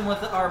killing them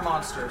with our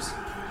monsters.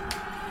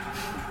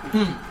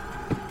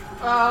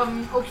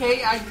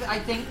 Okay, I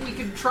think we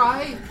could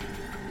try.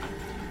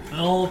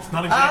 Well, it's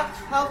not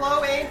exactly.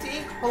 Hello,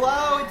 Auntie.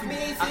 Hello, it's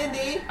me,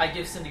 Cindy. I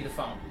give Cindy the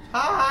phone.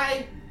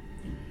 Hi.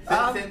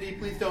 Cindy,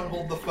 please don't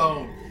hold the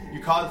phone. You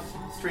cause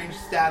strange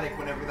static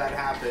whenever that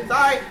happens.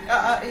 Sorry.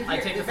 I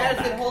take the phone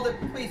Madison, back. hold it,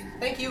 please.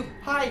 Thank you.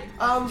 Hi.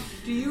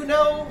 Do you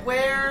know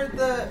where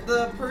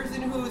the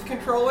person who's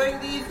controlling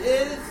these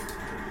is?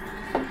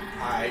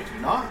 I do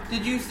not.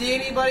 Did you see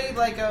anybody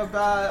like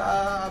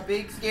a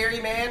big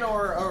scary man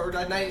or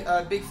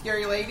a big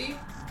scary lady?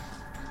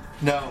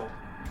 No.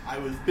 I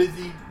was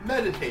busy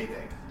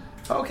meditating.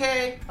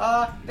 Okay.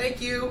 Thank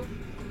you.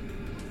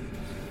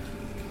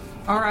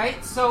 All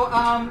right, so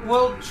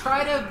we'll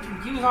try to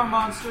use our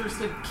monsters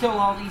to kill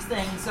all these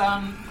things.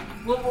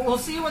 We'll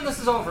see you when this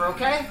is over,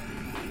 okay?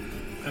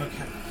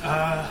 Okay.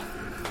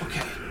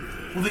 Okay.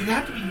 Well, they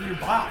have to be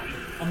nearby,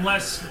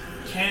 unless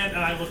and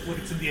I look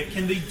at Cynthia.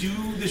 Can they do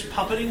this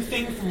puppeting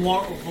thing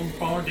from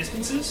far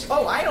distances?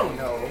 Oh, I don't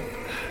know.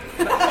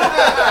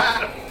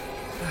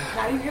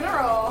 Not even gonna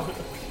roll.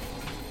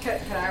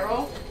 Can I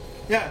roll?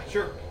 Yeah,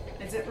 sure.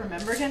 Is it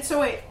remember again? So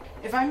wait,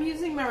 if I'm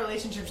using my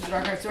relationship to the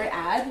dark arts, do I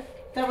add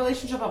that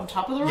relationship on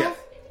top of the roll? Yes.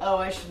 Oh,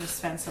 I shouldn't have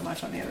spent so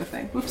much on the other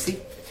thing. Whoopsie.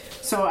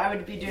 So I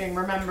would be doing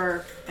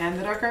remember and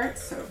the dark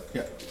arts. So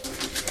Yeah.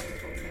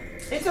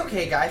 It's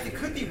okay, guys. It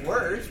could be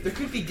worse. There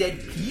could be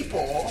dead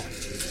people.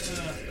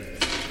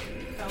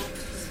 don't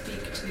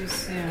speak too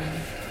soon.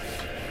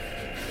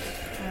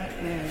 That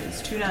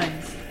is 2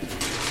 9s.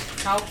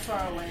 How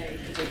far away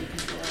could they be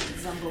controlling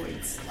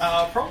zomboids?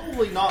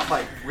 Probably not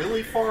like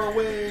really far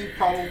away.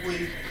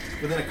 Probably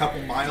within a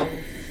couple miles.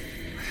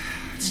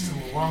 It's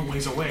still a long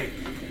ways away.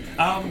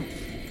 And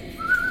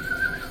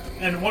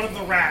a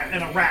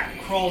rat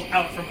crawls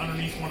out from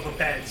underneath one of the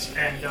beds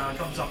and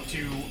comes up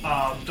to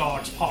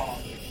Dog's paw.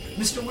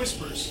 Mr.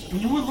 Whispers,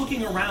 when you were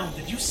looking around,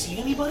 did you see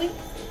anybody?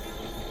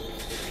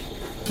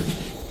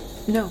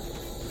 No.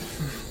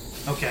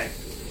 Okay.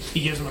 He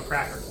gives him a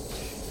cracker.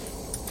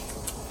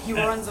 He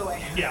runs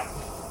away. Yeah.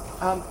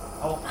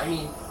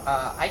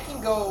 I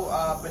can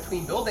go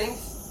between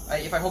buildings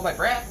if I hold my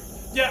breath.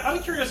 Yeah, out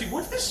of curiosity,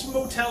 what's this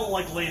motel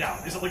like laid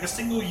out? Is it like a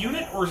single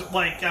unit, or is it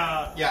like,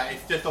 Yeah,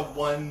 it's just a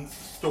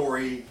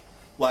one-story,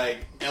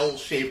 like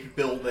L-shaped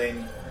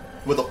building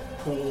with a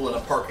pool and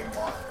a parking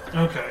lot.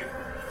 Okay.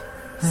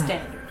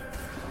 Standard.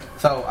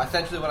 So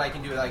essentially, what I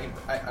can do is I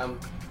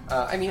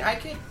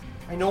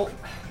know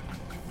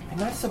I'm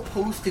not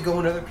supposed to go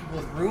in other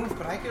people's rooms,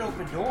 but I could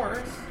open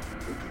doors.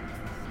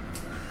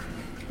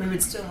 We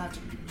would still have to.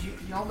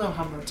 Y'all know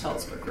how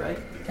motels work, right?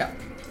 Yeah.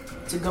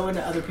 To go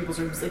into other people's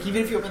rooms, like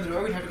even if you open the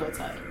door, we'd have to go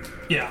outside.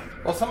 Yeah.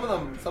 Well, some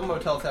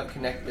motels have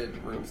connected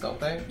rooms, don't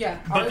they? Yeah,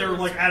 But they're,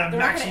 like, at a they're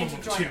not maximum gonna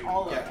of interjoin 2.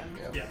 all of Yeah. them.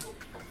 Yeah.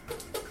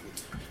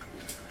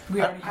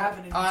 We already have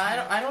an.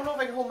 I don't know if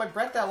I can hold my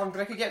breath that long,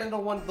 but I could get into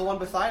the one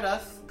beside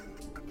us.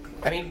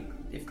 I mean,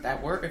 if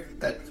that's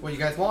what you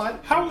guys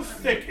want. How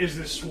thick is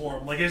this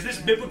swarm? Like, is this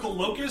biblical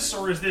locusts,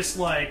 or is this,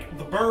 like,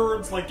 the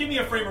birds? Like, give me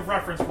a frame of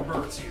reference for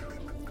birds here.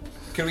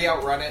 Can we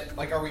outrun it?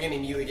 Like, are we going to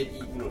immediately get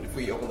eaten if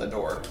we open the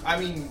door? I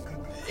mean,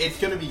 it's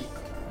gonna be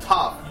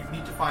tough. You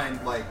need to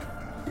find like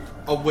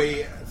a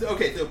way. So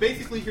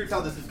basically, here's how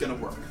this is gonna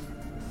work.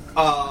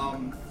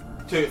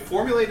 To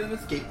formulate an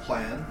escape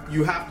plan,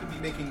 you have to be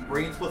making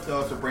brains plus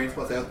us or brains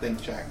plus out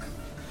think checks,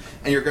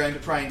 and you're going to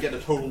try and get a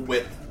total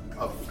width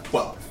of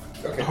 12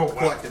 Okay. Oh, wow.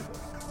 collectively.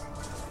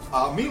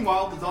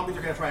 Meanwhile, the zombies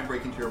are going to try and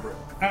break into your room.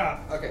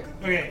 Okay.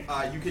 Okay.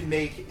 You can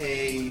make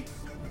a.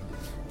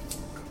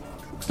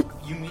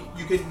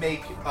 You can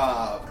make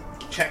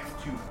checks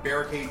to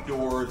barricade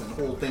doors and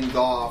hold things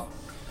off.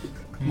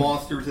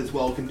 Monsters as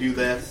well can do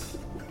this.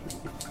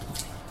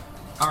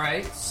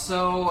 Alright,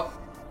 so...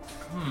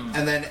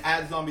 And then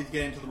as zombies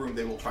get into the room,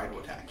 they will try to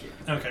attack you.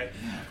 Okay.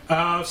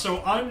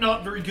 So I'm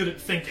not very good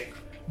at thinking,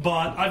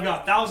 but I've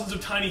got thousands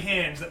of tiny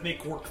hands that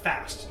make work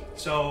fast.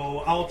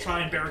 So I'll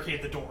try and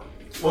barricade the door.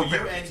 Well,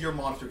 you and your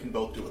monster can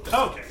both do it.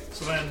 Okay.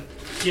 So then,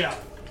 yeah.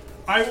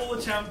 I will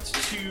attempt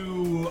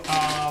to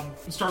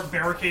start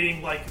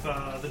barricading like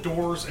the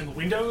doors and the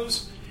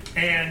windows,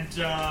 and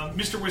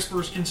Mr.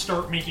 Whispers can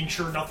start making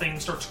sure nothing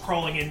starts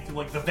crawling in through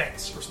like the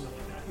vents or something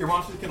like that. Your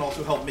monsters can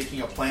also help making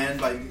a plan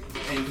by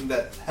anything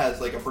that has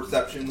like a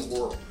perception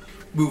or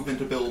movement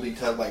ability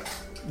to like,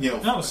 see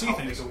help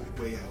things. make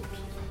a way out.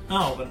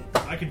 Oh, then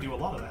I can do a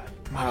lot of that.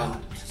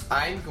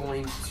 I'm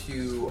going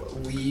to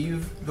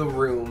leave the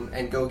room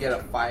and go get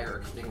a fire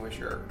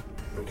extinguisher.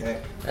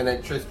 Okay. And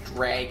then just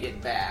drag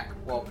it back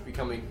while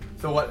becoming.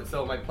 So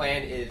my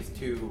plan is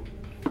to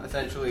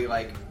essentially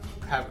like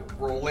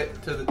roll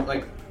it to the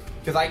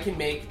because I can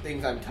make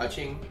things I'm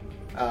touching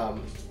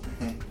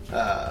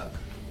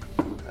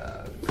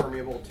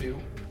permeable too.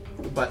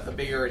 But the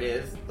bigger it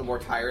is, the more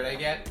tired I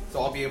get.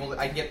 So I'll be able to.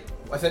 I can get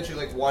essentially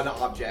like one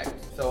object.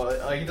 So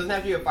it doesn't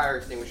have to be a fire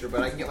extinguisher,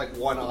 but I can get like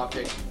one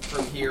object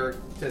from here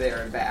to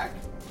there and back.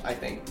 I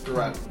think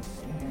throughout.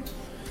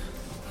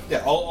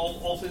 Yeah,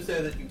 I'll also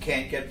say that you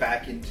can't get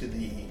back into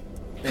the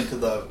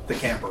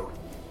camper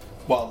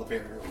while the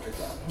barrier is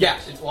up. Yeah,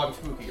 I'm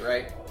spooky,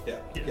 right? Yeah,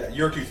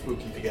 you're too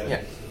spooky to get Yeah.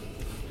 in.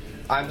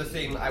 I'm the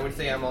same. I would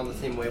say I'm on the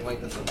same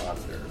wavelength as the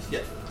monsters. Yeah.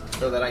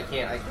 So that I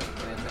can't get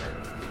in there.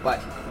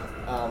 But,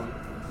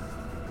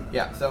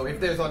 yeah. So if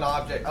there's an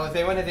object, if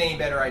anyone has any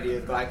better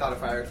ideas, but I thought a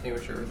fire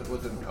extinguisher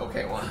was an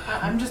okay one.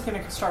 I'm just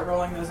gonna start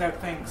rolling those out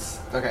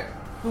things. Okay.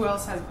 Who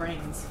else has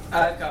brains?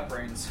 I've got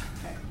brains.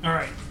 Okay. All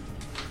right.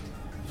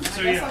 And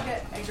So, I guess yeah. I'll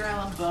get Edgar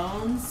Allan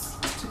Bones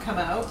to come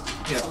out.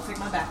 Yeah. I'll take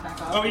my backpack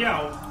off. Oh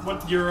yeah.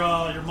 What your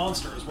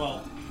monster as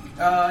well?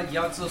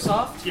 Yatso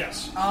Soft?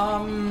 Yes.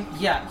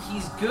 Yeah,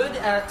 he's good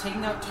at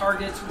taking out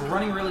targets,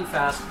 running really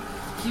fast.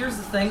 Here's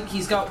the thing,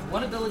 he's got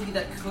one ability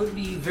that could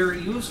be very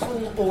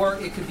useful, or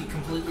it could be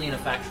completely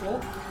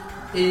ineffectual.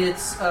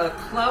 It's a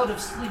cloud of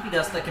sleepy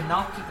dust that can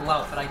knock people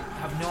out, but I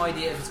have no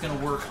idea if it's going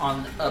to work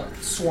on a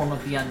swarm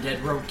of the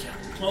undead roadkill.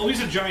 Well,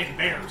 he's a giant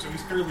bear, so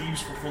he's fairly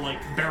useful for like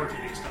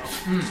barricading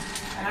stuff.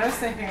 And I was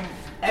thinking,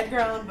 Edgar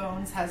Allan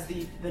Bones has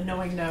the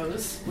knowing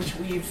nose, which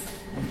we've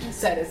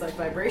said is like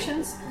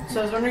vibrations. So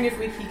I was wondering if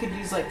he could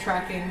use like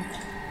tracking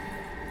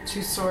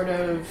to sort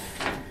of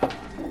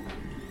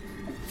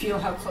feel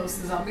how close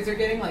the zombies are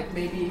getting. Like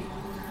maybe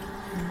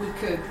we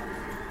could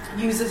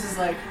use this as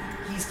like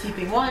he's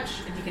keeping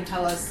watch, and he can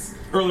tell us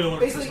Early alert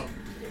basically system.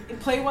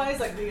 play-wise,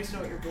 like we just know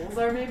what your goals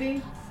are,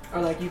 maybe,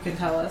 or like you can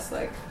tell us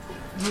like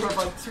you have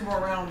like 2 more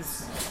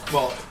rounds.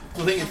 Well,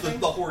 the thing is,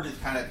 the horde is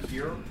kind of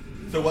here.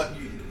 So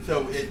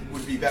it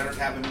would be better to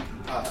have him.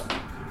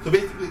 So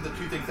basically, the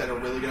two things that are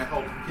really going to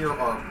help here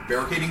are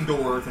barricading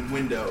doors and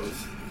windows,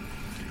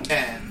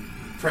 and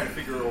trying to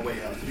figure a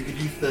way out. So you could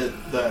use the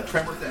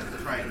tremor sense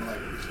to try and like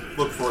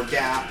look for a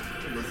gap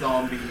in the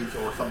zombies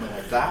or something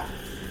like that.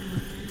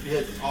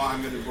 Because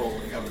I'm going to be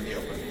rolling out in the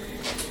open.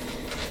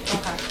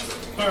 Okay.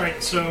 All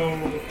right. So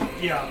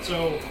yeah.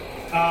 So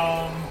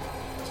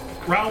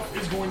Ralph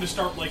is going to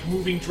start like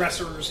moving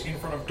dressers in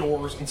front of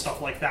doors and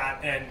stuff like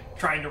that, and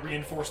trying to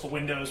reinforce the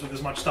windows with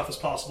as much stuff as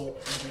possible.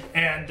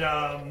 And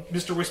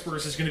Mr.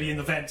 Whispers is going to be in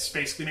the vents,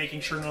 basically making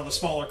sure none of the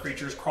smaller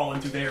creatures crawl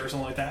in through there or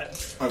something like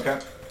that. Okay.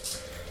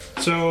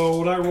 So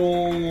would I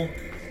roll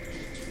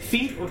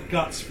feet or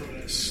guts for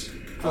this?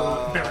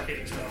 For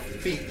barricading stuff.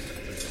 Feet.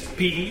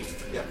 PE?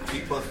 Yeah,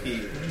 feet plus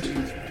P.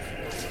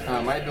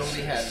 My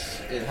ability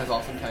has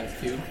awesome times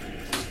 2.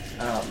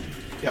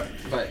 Yep.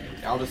 But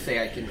I'll just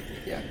say I can.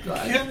 Yeah.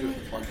 I just do it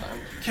this one time.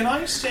 Can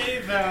I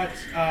say that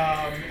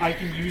I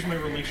can use my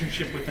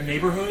relationship with the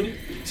neighborhood?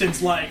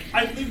 Since, like,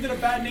 I've lived in a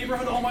bad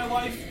neighborhood all my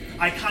life,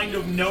 I kind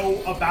of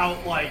know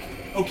about, like,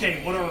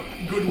 okay, what are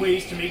good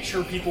ways to make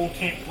sure people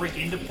can't break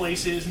into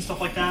places and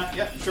stuff like that?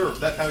 Yeah, sure.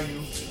 That's how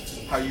you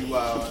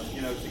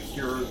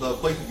secure the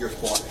places you're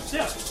spawning.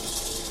 Yeah.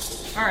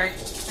 Alright,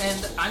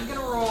 and I'm going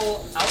to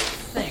roll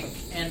Outthink,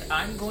 and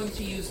I'm going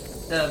to use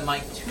my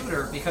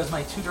tutor, because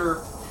my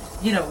tutor,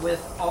 with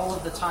all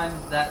of the time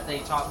that they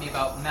taught me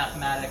about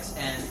mathematics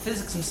and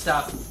physics and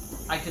stuff,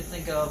 I could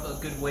think of a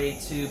good way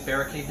to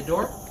barricade the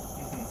door.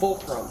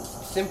 Fulcrum.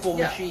 Simple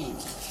Yeah. machine.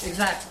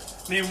 Exactly.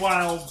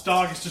 Meanwhile,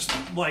 Dog is just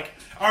like,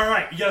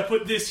 alright, you gotta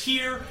put this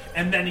here,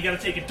 and then you gotta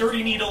take a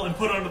dirty needle and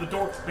put it under the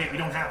door. Wait, we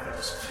don't have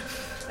those.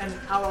 And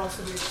I'll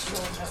also be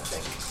rolling that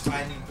thing.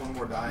 I need one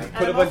more die.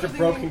 Put a I'm bunch also of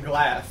broken thinking,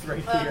 glass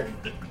right here.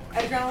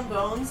 Edgar Allan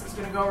Bones is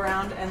going to go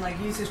around and like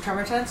use his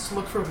tremor sense to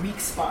look for weak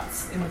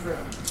spots in the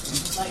room,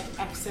 like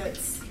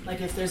exits,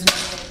 Like if there's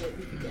another way that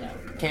we can get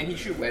out. Can he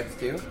shoot webs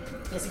too?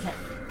 Yes, he can.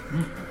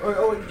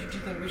 Or do you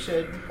think we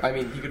should? I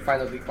mean, he could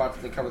find those weak spots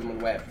and cover them in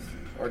webs,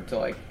 or to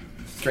like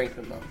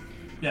strengthen them.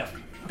 Yeah.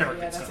 Yeah,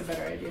 that's a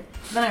better idea.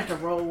 Then I have to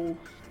roll.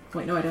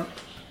 Wait, no, I don't.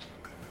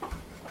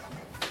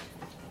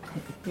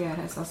 Yeah, it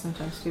has less than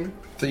times 2.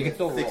 So you can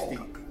still roll. 60.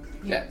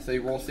 Yeah. So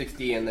you roll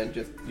 60 and then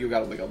just you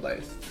got a wiggle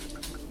dice.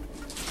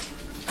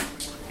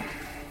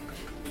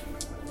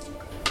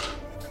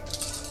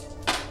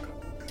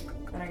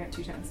 And I got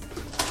 2 tens.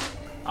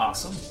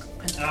 Awesome.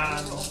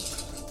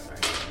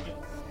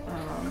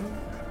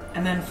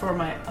 And then for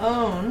my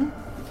own.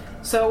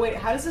 So wait,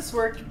 how does this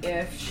work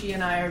if she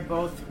and I are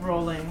both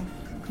rolling?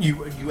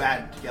 You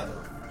add together.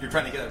 You're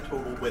trying to get a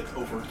total width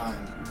over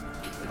time.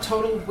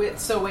 Total width.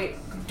 So wait,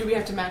 do we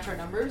have to match our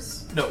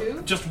numbers? No.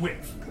 Too? Just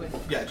width.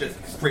 Width. Yeah,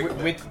 just straight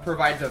width. Width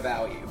provides a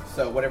value,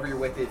 so whatever your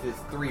width is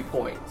 3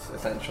 points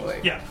essentially.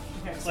 Yeah.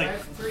 Okay, so Like- I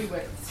have 3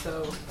 widths.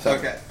 So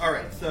Okay,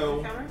 alright,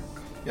 so... counter.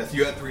 Yes,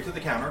 you add 3 to the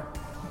counter.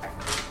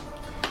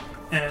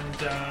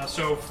 And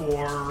so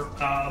for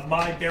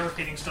my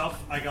barricading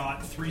stuff, I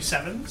got 3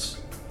 7s.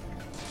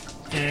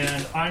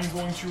 And I'm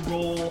going to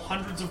roll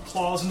hundreds of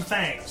claws and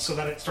fangs so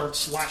that it starts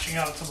slashing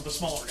out at some of the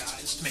smaller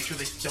guys to make sure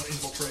they don't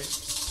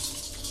infiltrate.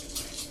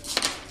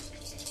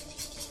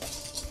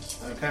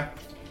 Okay.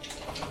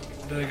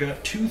 I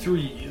got 2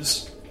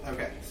 3s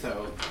Okay,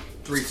 so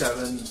 3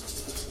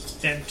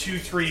 7s. and 2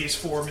 3s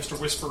for Mr.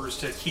 Whispers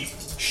to keep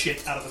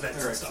shit out of the vents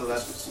and Alright, stuff. so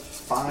that's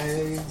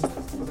 5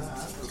 for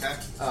that. Okay.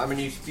 I'm gonna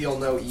use Feel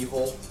No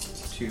Evil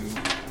to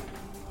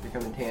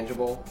become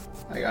intangible.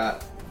 I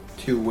got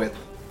 2 width.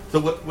 So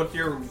what's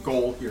your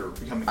goal here?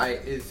 Becoming...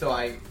 So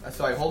I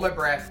hold my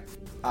breath.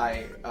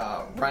 I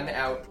run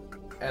out,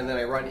 and then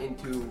I run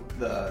into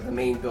the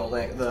main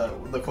building,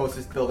 the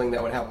closest building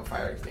that would have a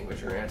fire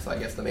extinguisher in it. So I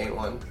guess the main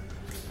one,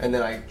 and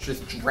then I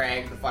just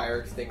drag the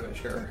fire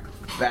extinguisher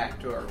back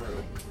to our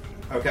room.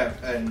 Okay,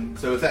 and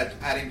so is that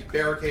adding to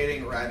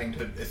barricading or adding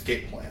to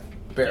escape plan?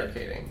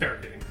 Barricading.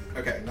 Barricading.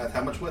 Okay, and that's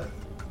how much width?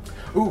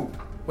 Ooh,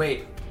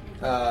 wait.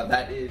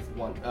 That is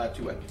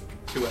 2 width.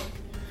 2 width.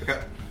 Okay.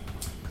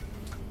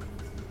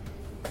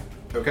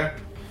 Okay.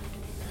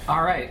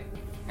 All right.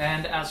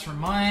 And as for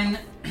mine,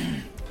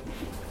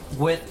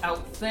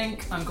 without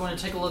think, I'm going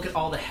to take a look at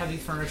all the heavy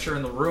furniture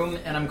in the room,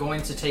 and I'm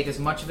going to take as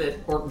much of it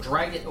or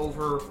drag it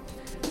over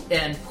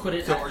and put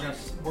it. So are you going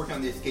to work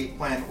on the escape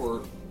plan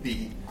or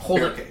the hold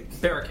barricades?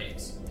 it.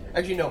 Barricades.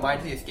 Actually, no.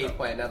 Mine's the escape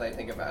plan. Now that I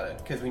think about it,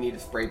 because we need to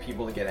spray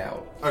people to get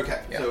out. Okay,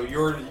 Yeah. so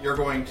you're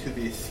going to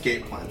the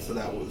escape plan. So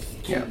that was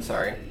 2 Yeah.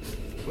 Sorry.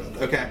 width.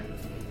 Okay.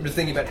 I'm just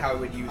thinking about how I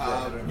would use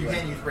it. You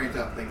can use brains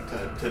out thing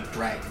to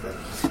drag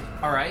things.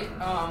 All right.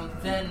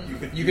 Then.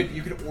 You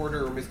could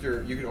order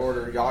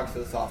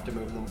Yogg-Sothoth to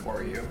move them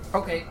for you.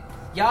 Okay.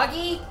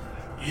 Yagi.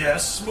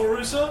 Yes,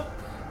 Marissa?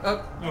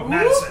 Uh, Oh,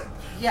 Madison.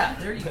 yeah.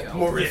 There you go.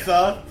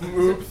 Marissa,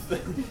 oops. Yeah.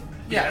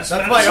 Yes,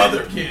 That's my Madison.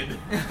 other kid.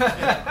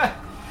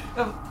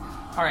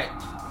 All right.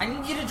 I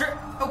need you to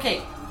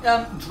okay.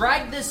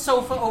 Drag this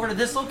sofa over to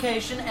this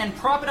location and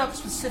prop it up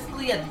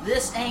specifically at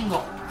this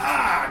angle.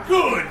 Ah,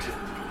 good.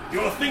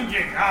 You're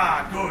thinking.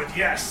 Ah, good.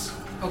 Yes.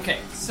 Okay.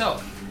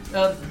 So,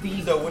 the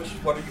So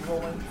what are you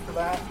rolling for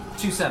that?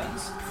 2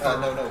 7s.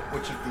 No,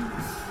 which of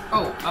these?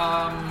 Oh,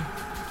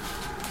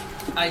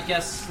 I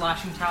guess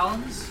slashing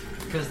talons,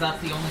 because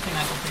that's the only thing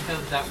I can think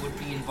of that would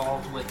be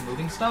involved with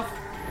moving stuff.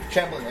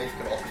 Shambling Ice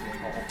could also be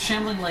involved.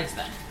 Shambling legs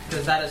then,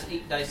 because that is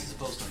 8 dice as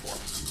opposed to 4.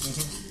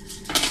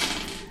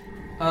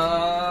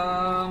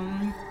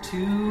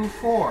 2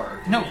 4.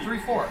 No, 3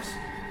 4s.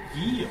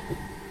 Yeah.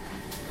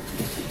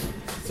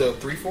 So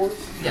 3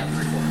 4s? Yeah,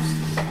 3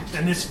 4s.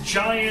 And this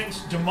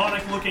giant,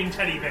 demonic-looking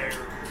teddy bear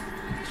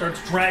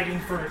starts dragging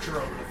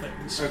furniture over the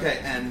things. Okay,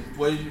 and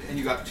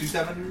you got 2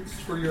 7s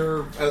for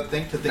your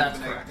thing to think That's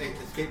of an correct.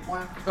 escape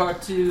plan? Or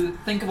to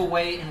think of a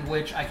way in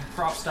which I can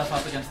prop stuff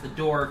up against the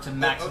door to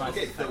maximize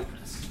okay, its so-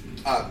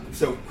 effectiveness.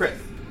 So Chris,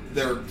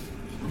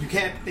 you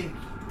can't think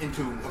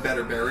into a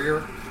better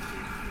barrier,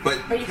 but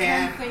But you you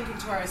can. can think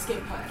into our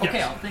escape plan. Okay,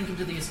 Yes. I'll think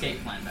into the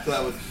escape plan then. So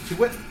that was 2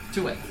 width.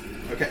 2 width.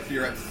 Okay, so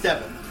you're at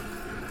 7.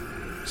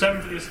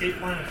 7 for the escape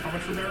plan, and how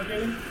much for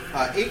barricading?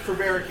 8 for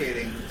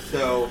barricading.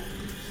 So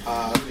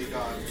we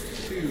got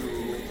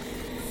 2,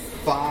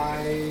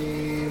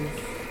 5,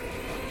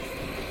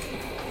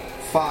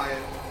 5.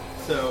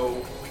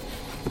 So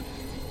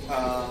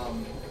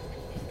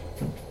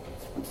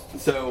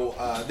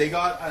they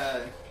got.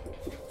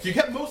 So you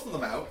kept most of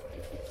them out,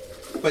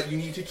 but you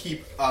need to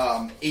keep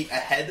 8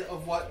 ahead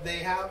of what they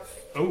have.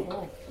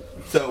 Oh.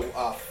 So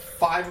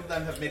 5 of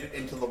them have made it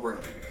into the room.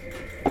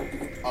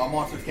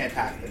 Monsters can't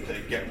attack them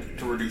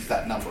to reduce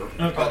that number.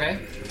 But Okay.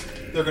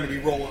 they're going to be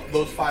rolling.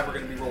 Those 5 are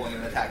going to be rolling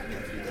an attack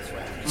against you this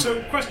round.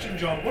 So, question,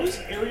 John. What does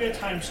area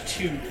times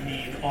 2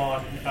 mean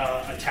on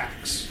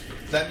attacks?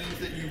 That means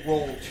that you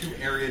roll 2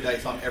 area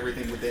dice on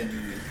everything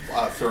within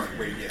a certain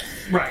radius.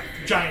 Right.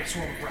 Giant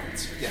swarm of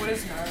rats. Yeah. What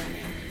does Nara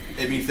mean?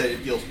 It means that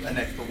it deals an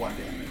extra 1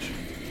 damage.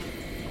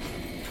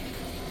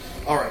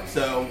 Alright,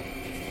 so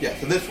Yeah,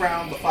 so this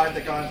round, the 5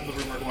 that got into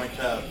the room are going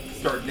to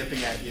start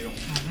nipping at you.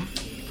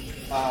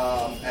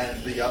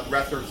 And the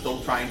rest are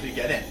still trying to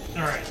get in.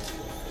 Alright.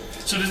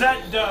 So does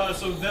that,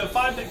 so the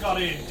 5 that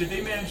got in, did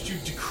they manage to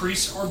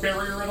decrease our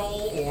barrier at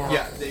all, or?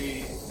 Yeah,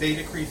 they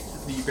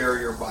decreased the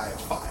barrier by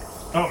 5.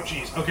 Oh,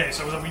 geez. Okay,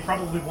 so then we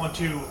probably want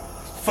to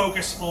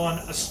focus on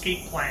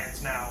escape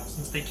plans now,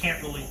 since they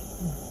can't really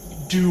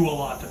do a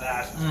lot to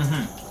that.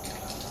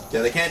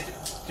 Yeah, they can't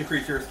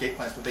decrease your escape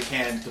plans, but they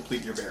can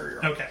deplete your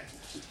barrier. Okay.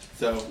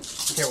 So,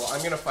 Okay, well,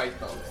 I'm gonna fight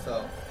them,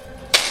 so.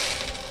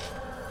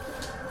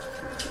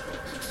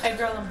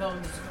 Edgar Allan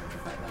Bones is going to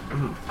fight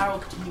them. I will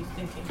continue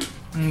thinking.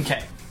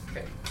 Okay.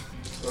 Okay.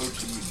 oh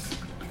jeez.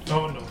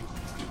 Oh, no.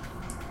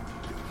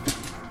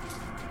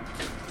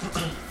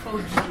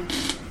 Oh,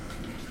 geez.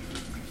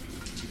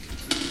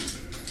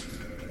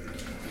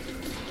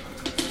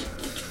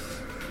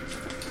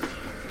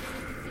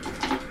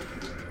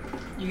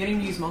 You getting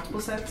to use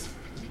multiple sets?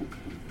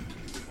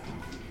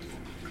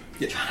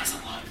 Yeah. John has a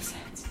lot of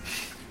sets.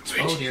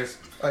 Oh dear.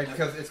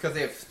 Because it's because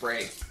they have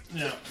spray.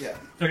 Yeah. Yeah.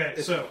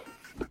 Okay, so.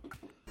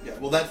 Yeah,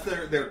 well that's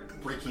their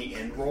breaking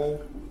in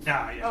roll.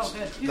 Ah, yes. Oh,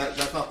 good.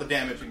 That's not the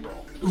damaging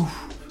roll.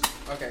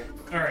 Okay.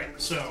 Alright,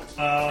 so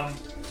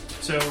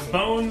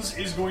Bones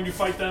is going to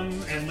fight them,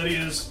 and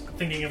Lydia's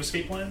thinking of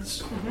escape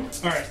plans.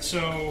 Alright,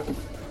 so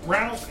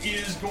Ralph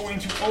is going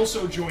to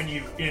also join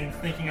you in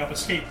thinking up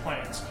escape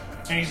plans.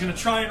 And he's going to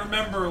try and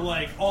remember,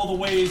 like, all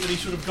the ways that he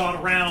sort of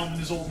got around in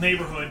his old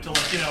neighborhood to,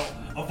 like,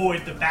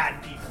 avoid the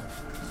bad people.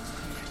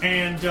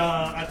 And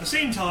at the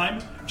same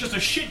time, just a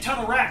shit ton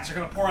of rats are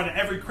going to pour out of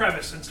every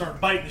crevice and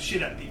start biting the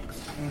shit out of people.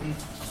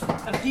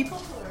 Of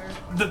people or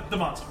The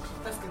monsters.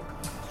 that's good.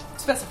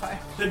 Specify.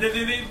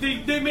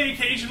 They may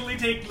occasionally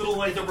take little,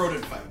 like, It's a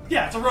rodent fight.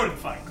 yeah, it's a rodent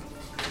fight.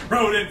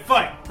 Rodent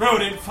fight!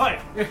 Rodent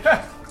fight!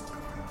 Our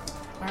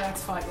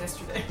rats fought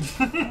yesterday.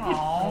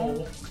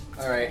 Aww.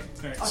 Alright.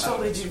 I'll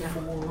totally do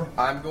now.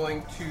 I'm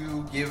going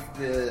to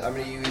I'm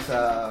going to use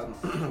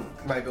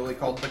my ability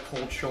called the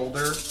Cold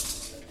Shoulder.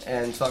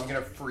 And so I'm going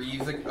to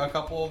freeze a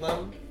couple of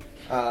them.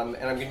 And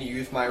I'm going to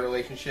use my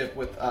relationship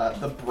with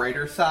the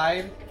brighter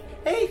side.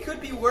 Hey, could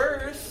be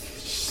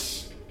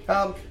worse.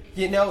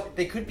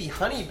 They could be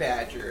honey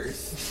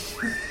badgers.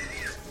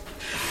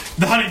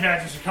 The honey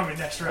badgers are coming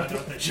next round,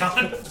 don't they,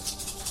 John?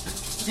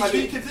 I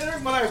mean,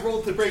 considering when I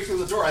rolled to break through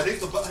the door, I think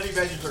the honey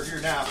badgers are here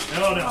now.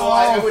 No, no. Well,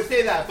 I would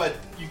say that, but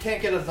you can't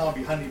get a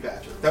zombie honey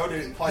badger. That would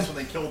imply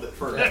something killed it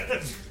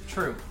first.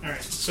 True.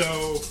 Alright,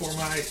 so for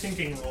my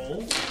thinking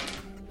roll.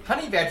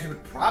 Honey badgers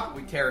would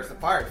probably tear us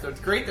apart, so it's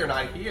great they're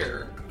not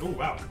here. Oh,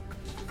 wow.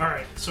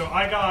 Alright, so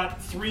I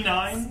got 3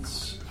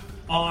 9s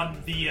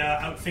on the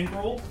outthink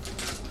roll.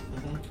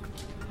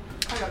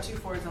 I got 2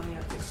 4s on the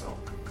epic roll.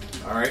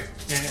 All right.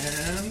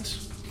 And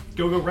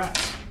go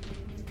rats.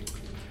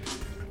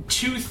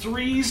 2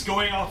 3s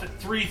going off at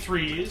 3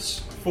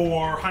 3s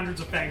for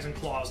hundreds of fangs and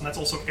claws, and that's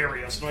also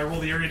area. So do I roll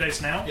the area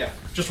dice now? Yeah.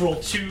 Just roll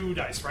 2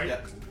 dice, right? Yeah.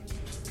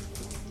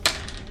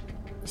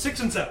 6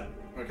 and 7.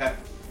 Okay.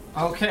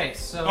 Okay,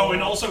 so. Oh,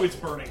 and also it's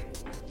burning.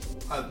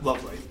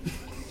 Lovely.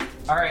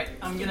 Alright,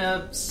 I'm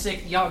gonna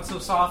sick Yogg So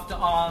Soft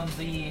on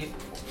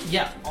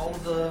all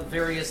of the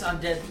various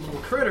undead little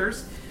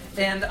critters,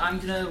 and I'm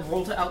gonna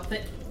roll to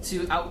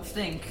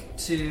outthink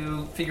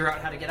to figure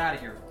out how to get out of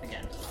here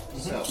again.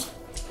 So.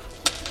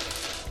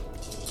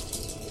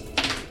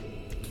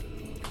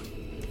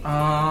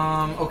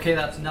 Okay,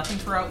 that's nothing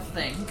for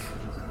outthink.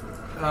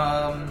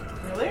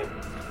 Really?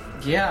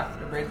 Yeah.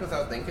 The brains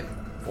without thinking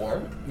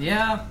form?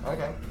 Yeah.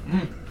 Okay.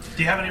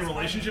 Do you have any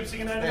relationships you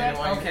can add to Yeah, that?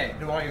 why don't you- Okay.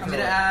 why don't you I'm throw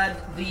gonna it?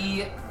 add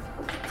the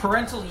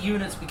parental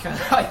units because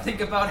I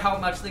think about how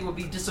much they would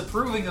be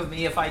disapproving of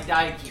me if I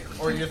died here.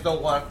 Or you just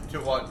don't want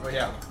to watch. Well,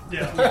 yeah.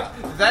 Yeah.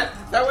 Is that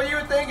what you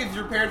would think? Is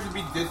your parents would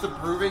be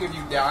disapproving of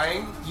you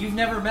dying? You've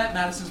never met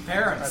Madison's That's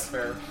parents.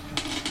 fair.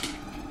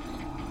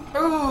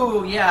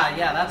 Oh, yeah,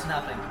 that's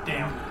nothing.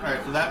 Damn. All right.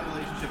 So that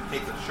relationship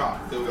takes a shock.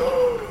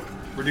 So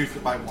reduce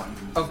it by 1.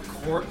 Of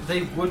course,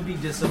 they would be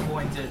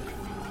disappointed.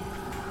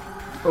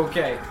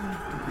 Okay.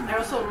 I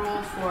also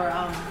rolled for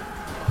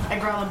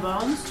Edgar Allan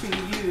Bones to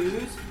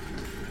use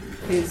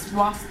his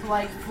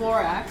wasp-like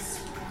Florax,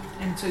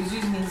 and so he's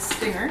using his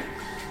stinger.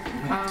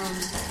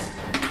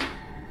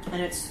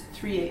 And it's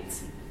 3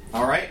 8s.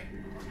 All right.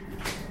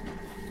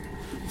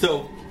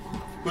 So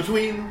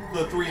between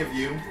the 3 of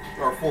you,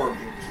 or 4 of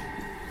you,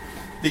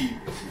 the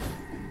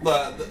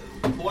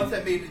ones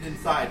that made it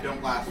inside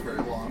don't last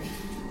very long.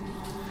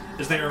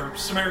 As they are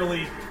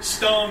summarily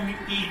stung,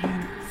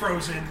 eaten,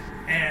 frozen,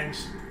 and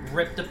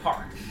Ripped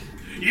apart.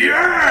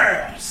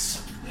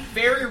 yes!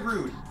 Very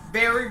rude.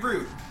 Very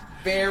rude.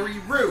 Very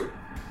rude.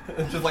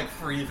 It's just like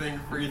freezing.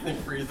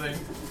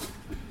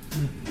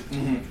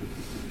 And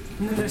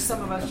then there's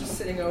some of us just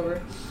sitting over.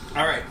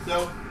 All right.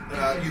 So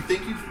you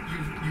think you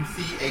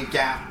see a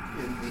gap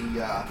in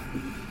the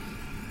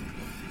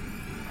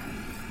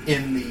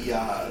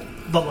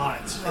The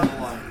lines.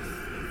 line.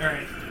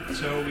 Alright.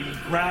 So we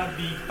grab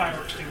the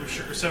fire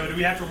extinguisher. So do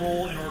we have to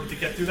roll in order to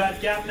get through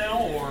that gap now,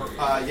 or?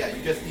 Yeah,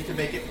 you just need to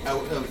make it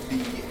out of the.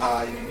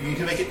 You need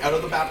to make it out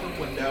of the bathroom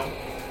window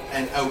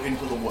and out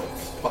into the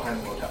woods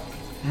behind the motel.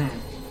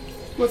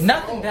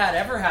 Nothing bad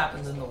ever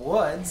happens in the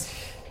woods.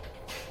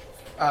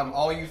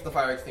 I'll use the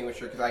fire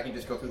extinguisher because I can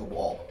just go through the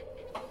wall.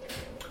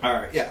 All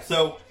right. Yeah.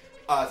 So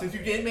since you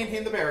didn't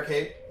maintain the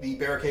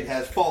barricade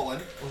has fallen,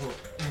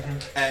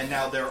 and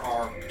now there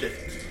are just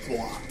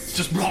slots.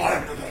 Just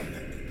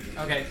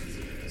Okay,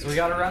 so we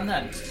gotta run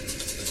then.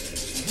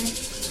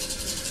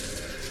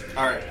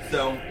 All right.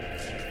 So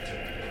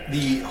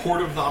the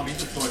horde of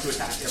zombies is going to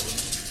attack everyone.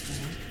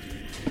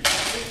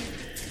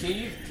 Can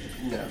you?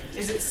 No.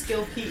 Is it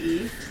skill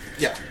PE?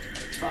 Yeah.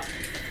 Fuck.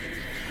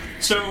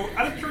 So,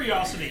 out of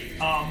curiosity,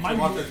 my I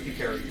want this to be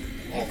carried.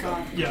 Thank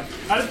God. yeah,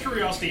 out of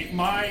curiosity,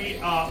 my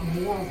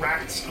more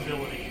rats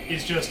ability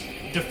is just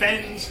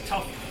defends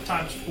tough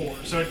times 4.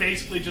 So it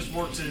basically just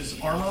works as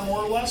armor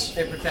more or less.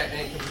 It can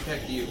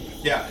protect you.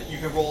 Yeah, you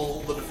can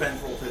roll the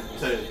defense roll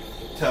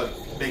to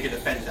make a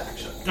defense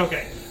action.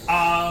 Okay.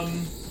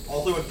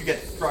 Also, if you get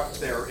struck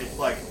there, it's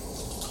like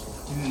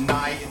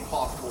nigh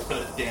impossible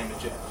to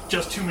damage it.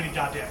 Just too many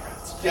goddamn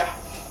rats. Yeah.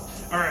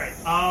 All right.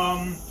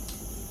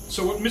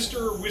 So what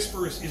Mr.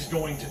 Whispers is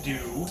going to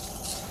do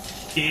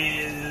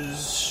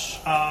is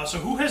so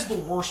who has the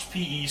worst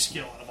PE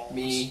skill out of all of us?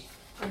 Me.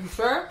 Are you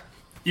sure?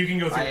 You can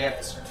go through. I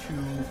have 2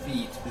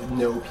 feet with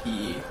no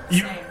PE.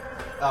 You, Same.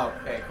 Oh,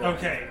 okay, cool.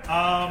 okay.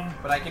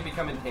 But I can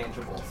become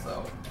intangible,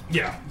 so.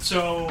 Yeah.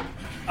 So. Wait,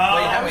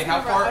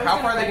 how far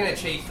are they gonna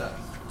chase us?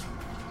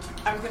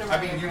 I was gonna.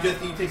 I mean, you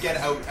just need to get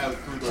out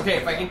through the. Okay,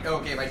 if I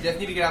just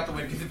need to get out the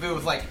window, because if it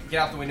was like get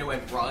out the window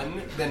and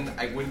run, then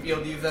I wouldn't be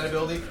able to use that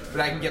ability.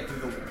 But I can get through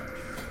the window.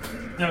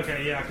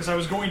 Okay, yeah, because I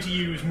was going to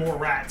use more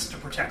rats to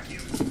protect you.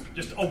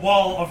 Just a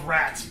wall of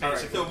rats, All right,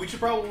 basically. so we should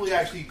probably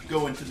actually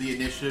go into the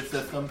initiative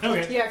system.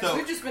 Okay. Yeah, because So-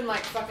 we've just been like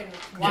fucking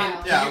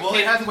wild. Yeah, well,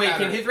 it hasn't Wait,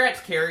 mattered. can his rats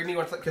carry me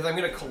once? Because I'm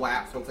gonna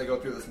collapse once I go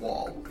through this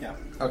wall. Yeah.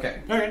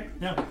 Okay. Okay.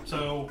 Yeah.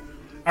 So.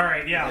 All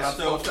right. Yeah. I'm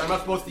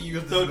not supposed to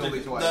use this So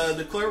ability twice. the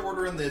declare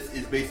order in this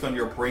is based on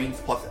your brains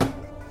plus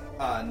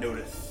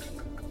notice.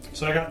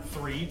 So I got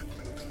 3.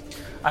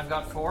 I've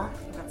got 4.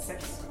 I got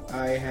 6.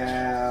 I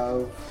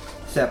have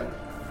 7.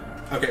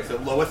 Okay, so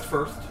lowest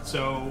first.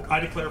 So I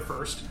declare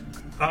first.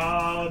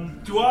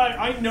 Do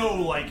I know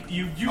like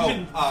you've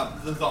been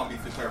The zombies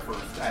declare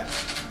first.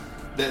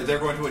 They're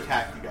going to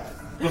attack you guys.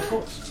 of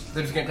course.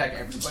 They're just gonna attack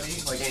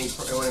everybody, like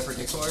anyone in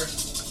particular.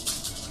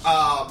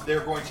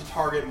 They're going to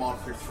target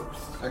monsters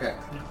first. Okay.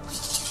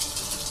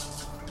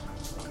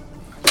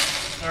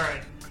 All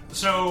right.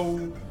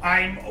 So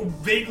I'm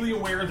vaguely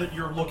aware that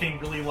you're looking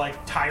really like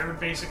tired,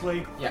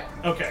 basically. Yeah.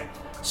 Okay.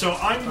 So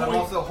I'm But I'm going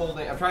also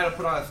holding. I'm trying to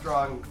put on a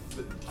strong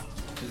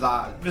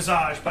visage.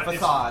 visage, but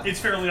Facade. it's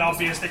fairly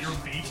obvious that you're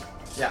beat.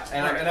 Yeah,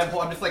 and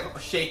I'm just like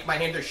shake. My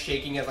hands are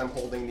shaking as I'm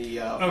holding the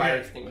fire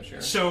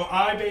extinguisher. So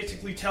I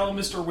basically tell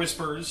Mr.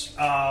 Whispers,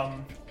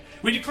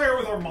 we declare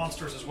with our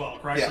monsters as well,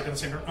 correct? Yeah. Like in the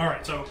same. All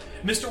right. So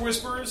Mr.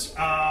 Whispers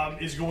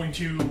is going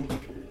to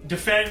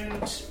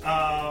defend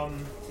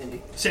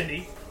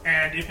Cindy,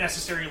 and if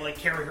necessary, like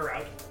carry her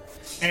out.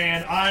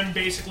 And I'm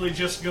basically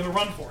just going to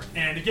run for it.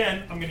 And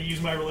again, I'm going to use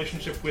my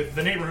relationship with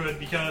the neighborhood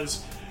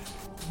because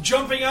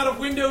jumping out of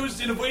windows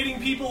and avoiding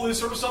people is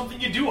sort of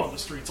something you do on the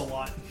streets a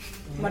lot.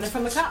 Running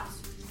from the cops.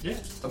 Yeah.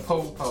 The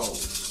po-po.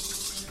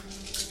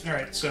 All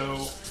right.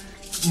 So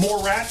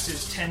more rats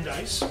is 10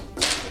 dice.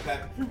 Okay.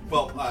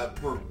 Well,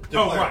 we're Oh,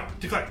 declaring. right.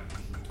 Declare.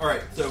 All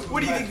right. So What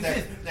do you who think has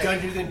this is? next?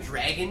 Dungeons and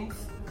Dragons?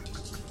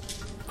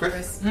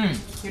 Chris?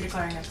 You're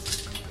declaring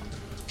next.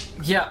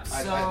 Yeah,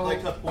 I'd so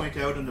like to point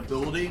out an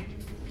ability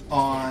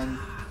on.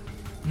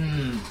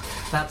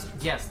 that's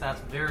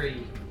very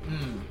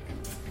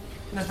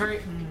That's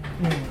very.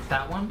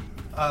 that one.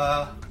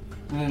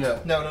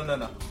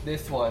 No.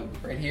 This one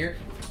right here.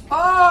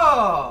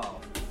 Oh,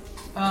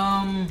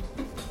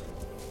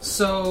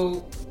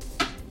 so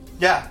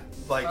Yeah,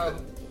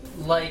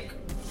 like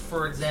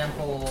for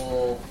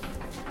example,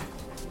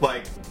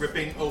 like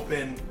ripping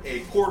open a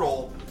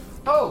portal.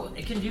 oh,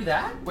 it can do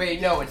that.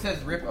 Wait, no. It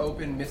says rip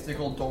open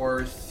mystical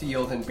doors,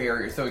 seals, and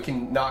barriers, so it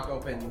can knock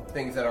open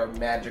things that are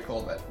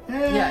magical. That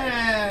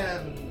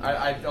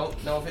I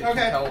don't know if it Okay.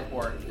 can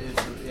teleport. Is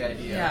the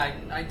idea? Yeah,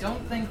 I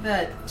don't think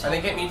that. I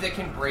think it means it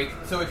can break.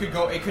 So it could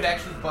go. It could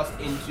actually bust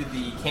into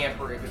the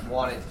camper if it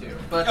wanted to.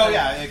 But Oh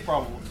yeah, it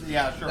probably.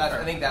 Yeah, sure. That's,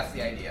 fair. I think that's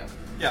the idea.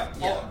 Yeah.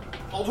 Yeah.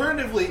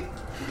 Alternatively,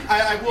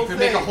 I will It could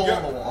say make a hole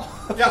in the wall.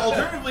 Yeah.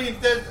 Alternatively,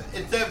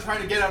 instead of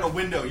trying to get out a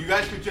window, you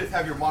guys could just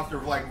have your monster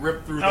like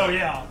rip through. Oh the...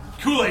 yeah,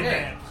 Kool-Aid Okay.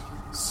 Man.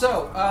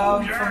 So,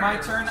 yeah. for my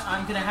turn,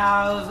 I'm gonna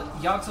have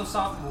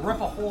Yogg-Sothoth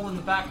rip a hole in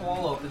the back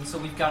wall open, so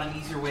we've got an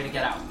easier way to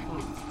get out.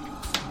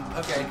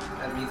 Okay,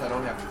 that means I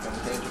don't have to become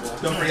intangible.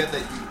 Don't forget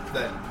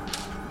that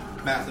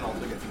Madison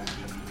also gets an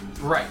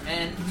action. Right,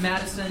 and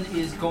Madison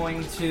is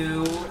going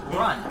to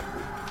run.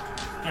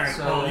 All right.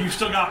 So- Well, you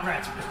still got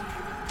rats.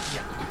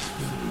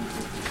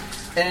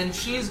 And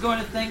she's going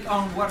to think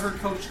on what her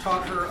coach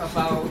taught her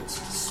about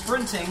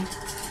sprinting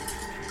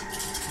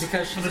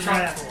Because For she's the a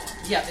member-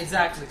 triathlon. Yeah,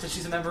 exactly. Because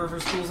she's a member of her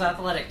school's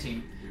athletic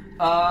team.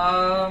 2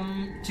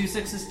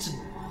 6s to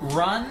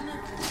run,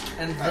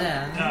 and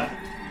then.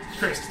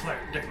 Chris, declare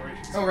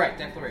declaration. Oh right,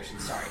 declaration.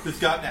 Sorry. Who's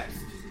got next?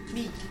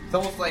 It's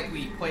almost like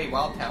we play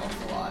Wild Talents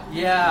a lot.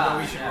 Yeah. So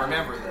we should yeah.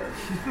 remember this.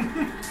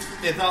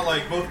 It's not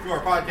like most of our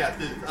podcast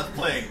is us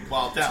playing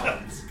Wild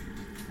Talents.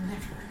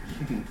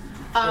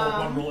 Or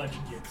one roll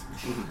engine games.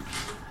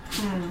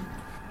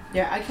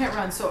 Yeah, I can't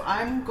run, so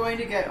I'm going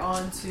to get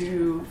on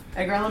to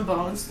Edgar Allan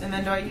Bones, and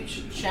then do I use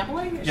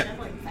shambling? Is Yep.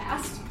 shambling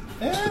fast?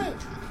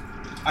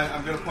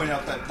 I'm going to point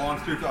out that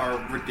monsters are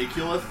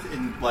ridiculous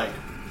in, like,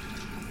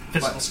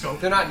 Physical But scope.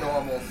 they're not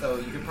normal, so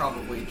you could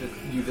probably just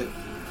use it.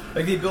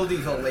 Like the ability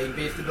is a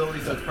leg-based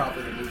ability, so it's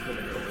probably the movement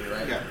ability,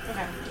 right? yeah.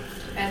 Okay.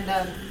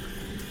 And,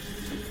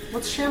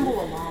 what's shamble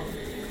along?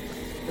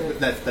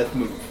 That's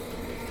move.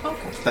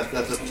 Okay. That's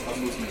a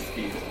movement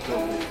speed. So,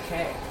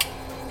 Okay.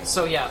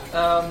 So yeah,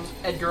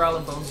 Edgar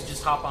Allan Bones, you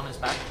just hop on his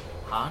back.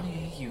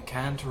 Honey, you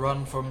can't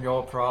run from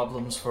your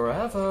problems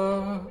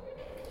forever.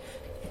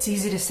 It's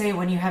easy to say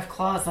when you have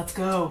claws. Let's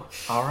go.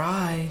 All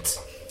right.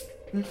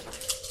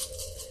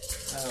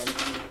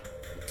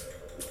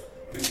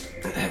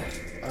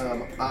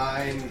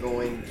 I'm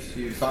going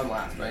to. So I'm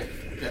last, right?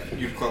 yeah,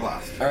 you go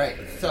last. Alright,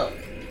 so,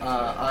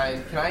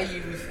 can I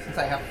use, since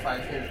I have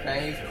 5 hands, can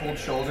I use Cold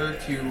Shoulder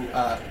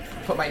to,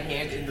 put my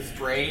hand in the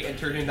spray and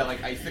turn it into,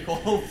 like,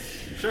 icicles?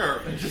 Sure.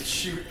 And just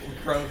shoot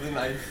frozen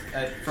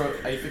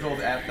icicles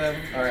at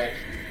them? Alright,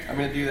 I'm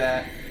gonna do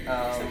that.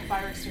 So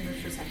fire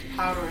extinguishers have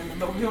powder in them,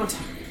 but we won't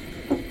talk.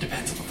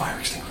 Depends on the fire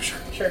extinguisher.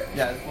 Sure.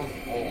 Yeah, this one's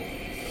old.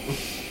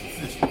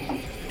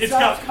 It's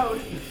Self got.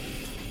 code.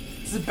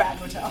 This is a bad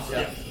motel.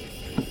 Yeah.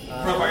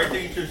 Fire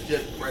extinguishers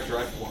just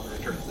pressurized water,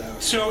 it turns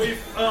out. So if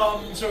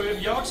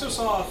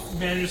Yaxosoft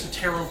manages to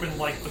tear open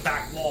like the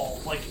back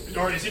wall, like,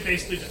 or is it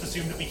basically just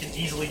assumed that we can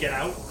easily get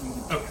out?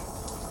 Okay.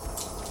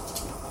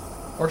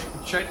 Or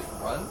should I just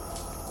run?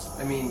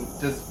 I mean,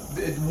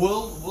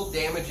 will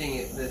damaging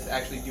this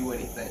actually do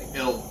anything?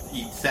 It'll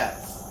eat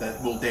sets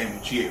that will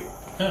damage you.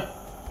 Huh.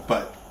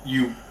 But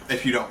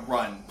if you don't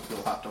run,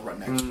 you'll have to run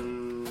next to it.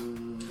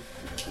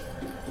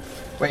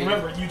 Wait,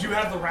 Remember, you do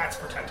have the rats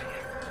protecting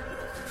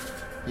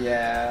you.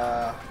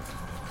 yeah,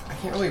 I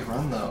can't really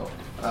run though.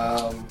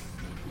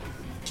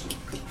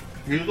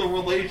 Use a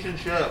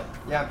relationship.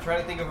 Yeah, I'm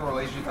trying to think of a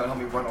relationship that will help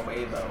me run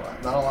away though.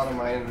 Not a lot of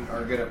mine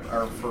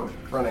are for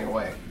running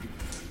away.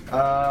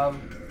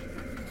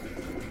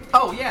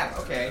 Oh yeah,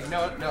 okay.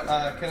 No.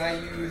 Can I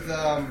use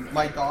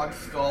my dog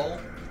skull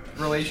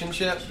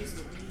relationship?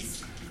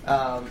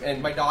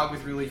 And my dog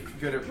was really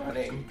good at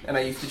running, and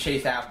I used to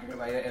chase after him,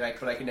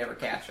 but I could never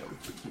catch him.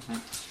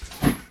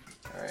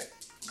 All right.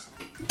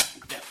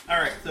 Yeah.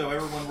 Alright, so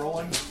everyone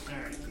rolling?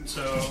 Alright,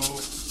 so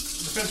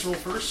defense roll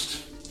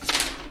first.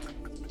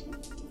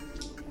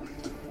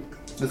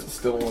 This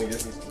still only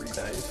gives me 3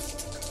 dice.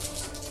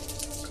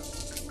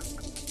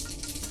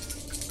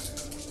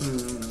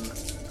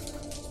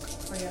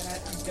 Oh yeah,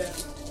 I'm good.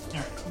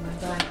 Alright. I'm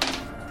gonna die.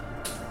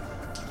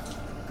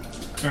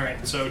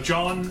 Alright, so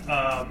John,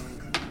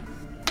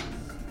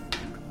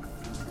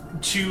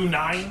 2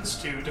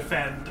 9s to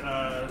defend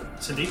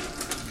Cindy.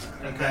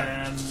 And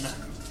then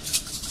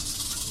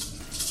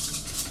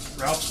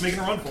Ralph's making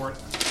a run for it.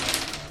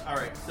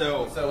 Alright,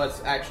 so So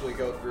let's actually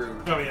go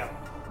through. Oh yeah.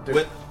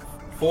 with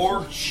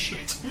 4,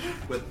 Shit.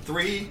 with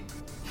 3,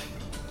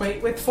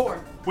 Wait, with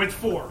 4. With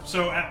 4.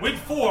 So with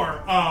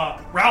 4,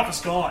 Ralph is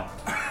gone.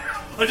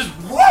 I just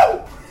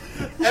whoa!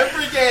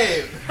 every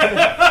game!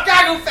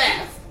 Gotta go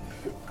fast!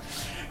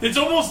 It's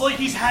almost like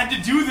he's had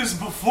to do this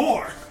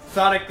before.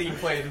 Sonic theme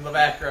plays in the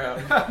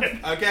background.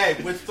 Okay,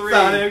 with 3.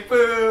 Sonic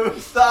boom!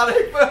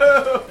 Sonic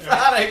boom!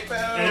 Sonic boom!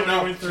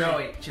 Anyway, with 3.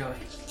 Joey,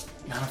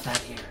 none of that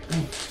here.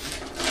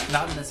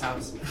 Not in this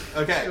house.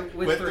 Okay,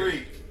 With with three.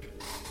 3.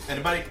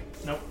 Anybody?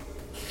 Nope.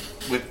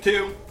 With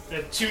 2.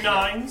 2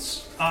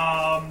 9s.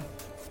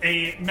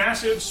 A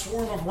massive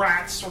swarm of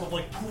rats sort of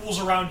like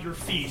pools around your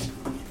feet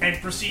and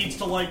proceeds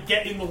to like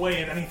get in the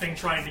way of anything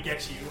trying to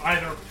get to you.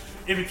 Either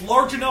if it's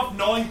large enough,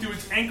 gnawing through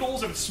its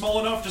ankles, if it's small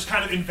enough, just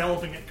kind of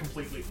enveloping it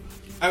completely.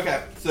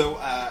 Okay, so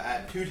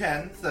at 2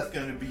 10s, that's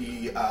going to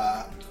be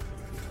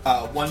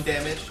 1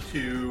 damage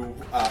to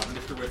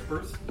Mr.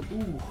 Whispers.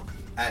 Ooh.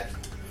 At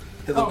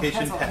his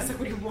location Pencil. I was 10. like,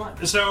 what do you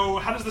want? So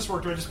how does this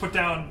work? Do I just put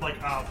down like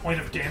a point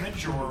of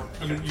damage, or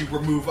You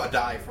remove a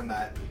die from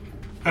that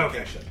okay?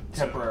 location.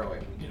 Temporarily.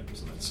 Yeah,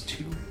 so that's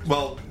 2.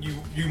 Well,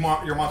 your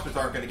monsters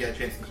aren't going to get a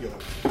chance to heal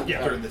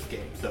Yeah. during this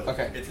game, so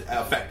Okay. it's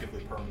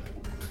effectively permanent.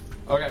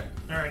 Okay.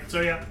 All right.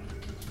 So yeah.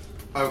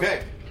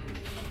 Okay.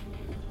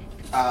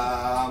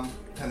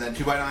 And then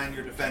 2 by 9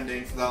 you're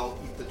defending, so that'll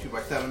eat the 2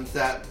 by 7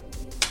 set.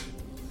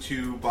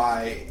 2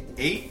 by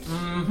 8.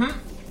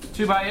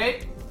 2 by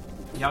 8.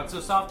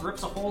 Yaxosoft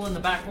rips a hole in the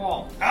back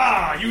wall.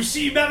 Ah, you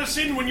see,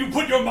 Madison, when you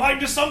put your mind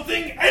to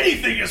something,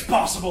 anything is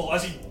possible.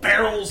 As he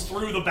barrels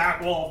through the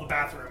back wall of the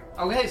bathroom.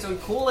 Okay, so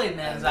Kool-Aid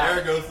Man's out.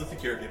 There goes the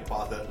security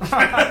deposit.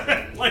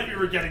 Like we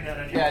were getting that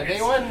anyway. Yeah, is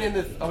anyone in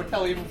this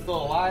hotel even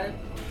still alive?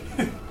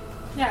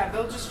 Yeah,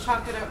 they'll just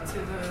chalk it up to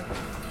the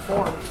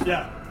form.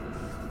 Yeah.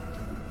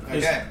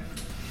 Okay.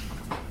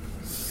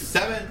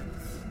 7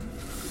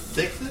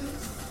 6s?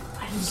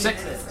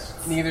 Sixes.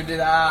 Neither did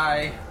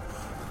I.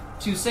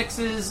 2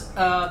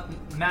 6s.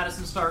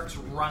 Madison starts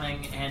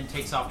running and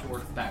takes off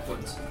towards the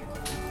backwoods.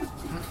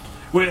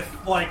 With,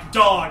 like,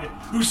 Dog,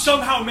 who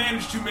somehow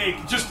managed to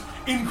make just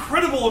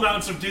incredible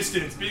amounts of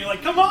distance, being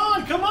like, come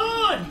on, come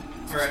on!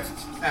 Alright,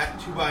 at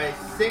 2 by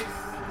 6,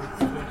 it's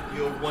going to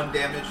deal 1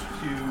 damage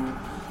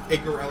to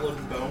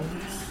Icarellan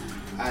Bones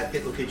at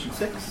hit location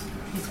 6.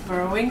 He's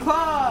burrowing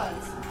claws.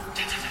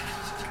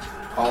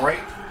 Alright.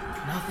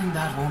 Nothing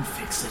that won't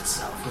fix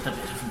itself with a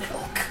bit of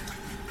milk.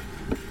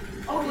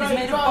 Oh, He's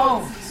made of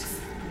bones.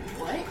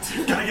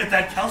 What? Gotta get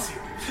that calcium.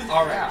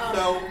 Alright,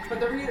 so But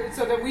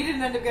that we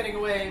didn't end up getting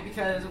away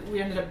because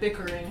we ended up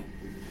bickering.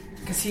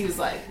 Because he was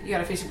like, "You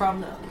gotta face your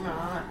problem." No.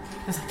 I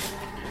was like,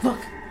 "Look,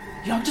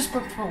 y'all just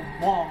broke through a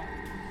wall.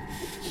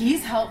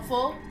 He's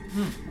helpful."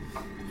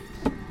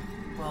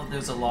 Well,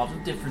 there's a lot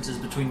of differences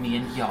between me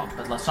and Yob,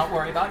 but let's not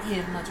worry about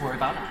him, let's worry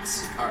about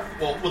us. alright.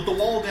 Well, with the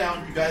wall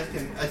down, you guys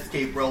can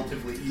escape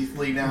relatively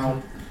easily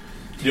now.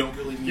 You don't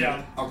really need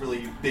Yeah. a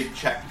really big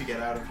check to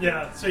get out of here.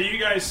 Yeah, so you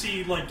guys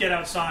see, like, get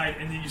outside,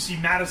 and then you see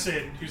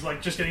Madison, who's,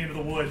 like, just getting into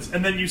the woods,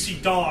 and then you see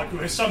Dog, who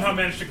has somehow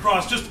managed to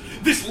cross just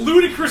this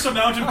ludicrous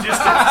amount of distance.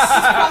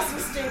 Across the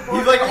skateboard.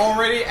 He's like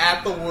already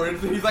at the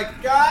woods, and he's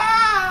like,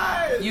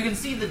 guys! You can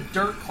see the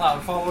dirt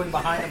cloud following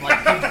behind him like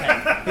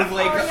Pigpen. He's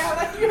like, Oh yeah,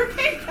 that's your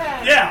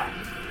Pigpen. Yeah!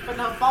 But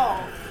not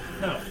bald.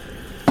 No.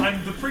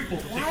 I'm the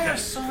prequel to Why are Pigpen.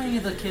 so many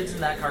of the kids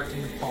in that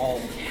cartoon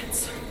bald?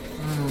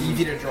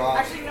 easy to draw.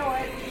 Actually, you know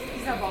what?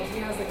 He's not bald. He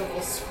has like a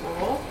little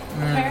scroll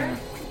hair.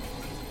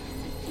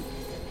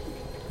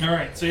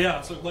 Alright, so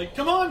yeah, so, like,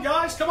 come on,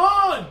 guys, come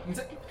on!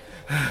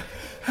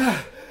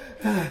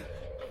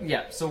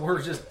 Yeah, so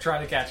we're just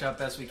trying to catch up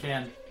best we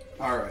can.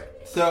 Alright,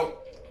 so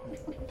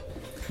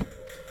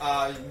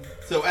as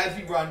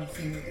you run,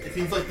 it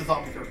seems like the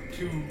zombies are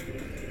too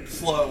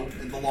slow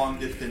in the long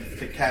distance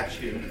to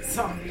catch you.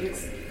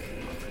 Zombies.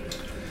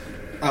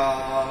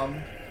 But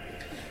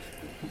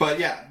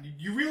yeah,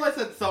 you realize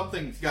that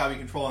something's gotta be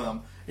controlling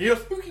them. And, you know,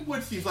 Spooky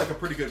Woods seems like a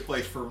pretty good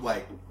place for,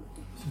 like,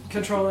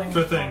 Controlling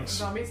For things.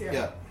 zombies.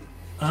 yeah.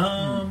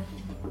 So,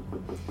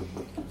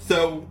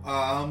 So,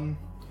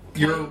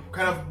 you're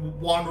kind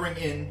of wandering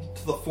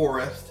into the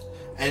forest,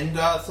 and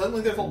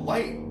suddenly there's a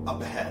light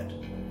up ahead.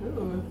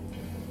 Ooh.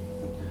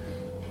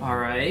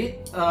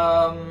 Alright,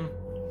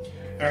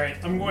 alright,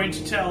 I'm going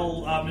to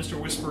tell Mr.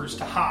 Whispers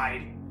to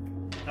hide.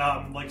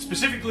 Like,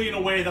 specifically in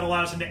a way that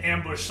allows him to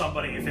ambush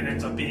somebody if it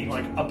ends up being,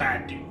 like, a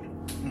bad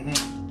dude.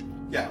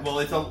 Yeah, well,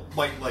 it's a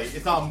light.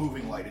 It's not a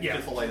moving light. It's Yeah.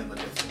 just a light in the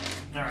distance.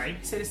 Alright.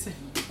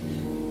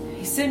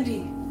 Hey,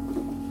 Cindy,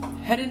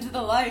 head into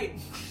the light.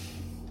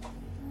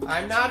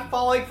 I'm not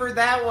falling for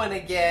that one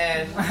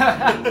again.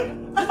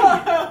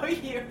 Oh,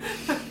 you.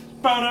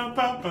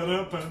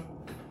 Ba-da-ba-ba-da-ba.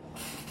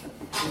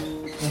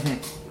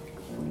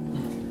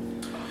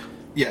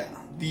 Yeah,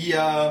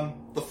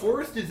 the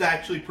forest is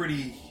actually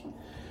pretty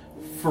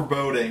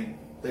foreboding.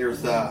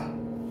 There's the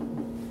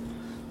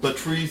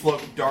trees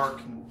look dark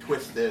and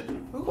twisted.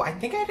 Ooh, I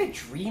think I had a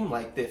dream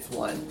like this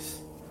once.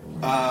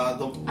 The I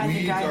think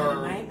weeds I had a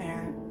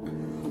nightmare.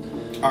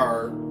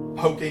 are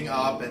poking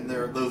up, and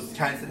they're those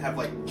kinds that have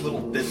like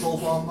little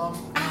thistles on them.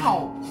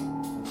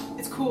 Ow!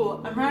 It's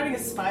cool. I'm riding a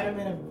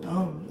Spider-Man of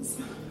bones.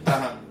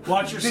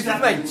 Watch your This step.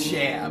 is my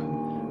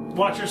jam.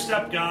 Watch your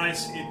step,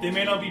 guys. They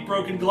may not be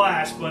broken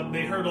glass, but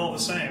they hurt all the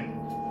same.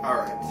 All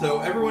right, so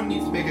everyone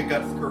needs to make a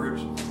guts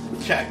courage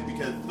check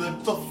because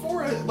the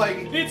forest, like,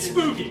 It's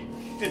spooky.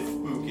 It's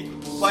spooky,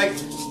 like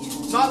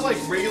not like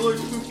regular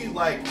spooky,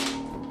 like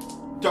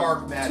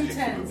dark magic. 2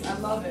 10s. Spooky. I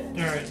love it.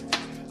 Alright.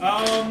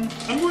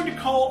 I'm going to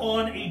call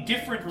on a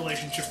different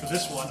relationship for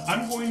this one.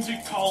 I'm going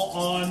to call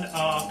on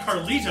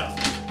Carlita,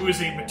 who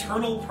is a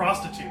maternal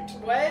prostitute.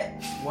 What?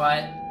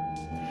 what?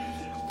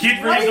 Get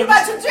What are rid you of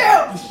about to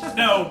do?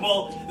 No,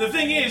 well, the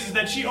thing is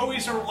that she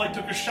always sort of like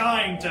took a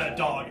shine to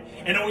Dog,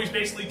 and always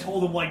basically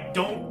told him like,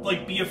 don't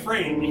like be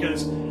afraid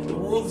because the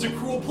world is a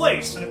cruel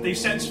place, and if they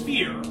sense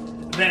fear,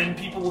 then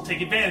people will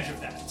take advantage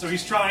of that. So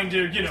he's trying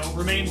to,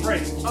 remain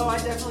brave. Oh, I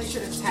definitely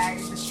should have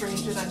tagged the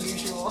strange and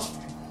unusual.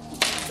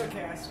 It's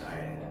okay, I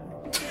started.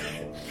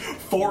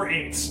 4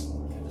 8s.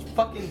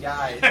 Fucking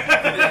guys. Did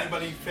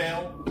anybody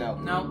fail? No.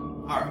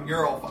 No. All right,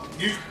 you're all fine.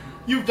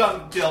 You've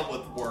dealt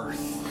with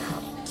worse.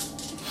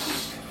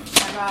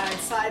 I ride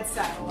side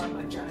saddle on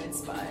my giant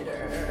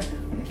spider.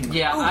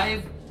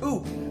 Yeah,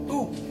 Ooh.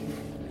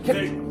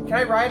 Can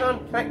I ride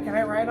on? Can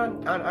I ride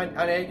on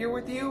Edgar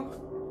with you?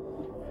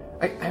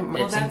 I'm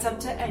Well, It's that's up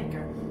to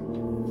Edgar.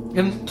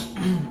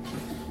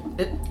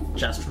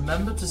 just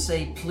remember to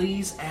say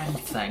please and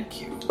thank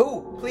you.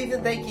 Ooh, please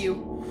and thank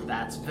you.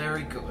 That's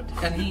very good.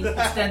 And he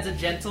extends a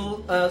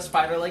gentle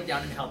spider leg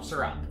down and helps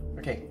her up.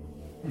 Okay.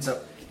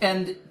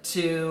 And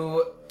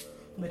to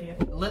Lydia.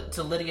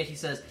 Lydia, he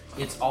says,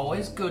 it's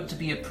always good to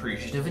be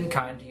appreciative and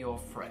kind to your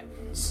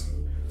friends,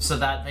 so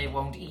that they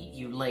won't eat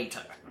you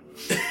later.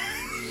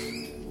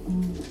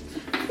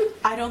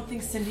 I don't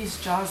think Cindy's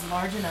jaw's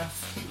large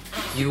enough.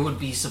 You would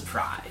be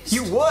surprised.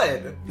 You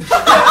would.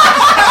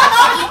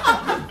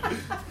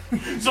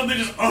 Something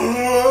just.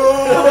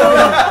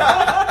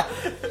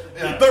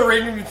 The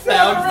ringing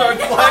sound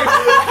starts like.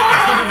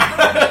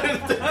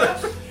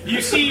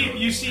 You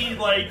see,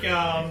 like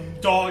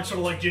dogs sort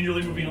of like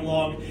gingerly moving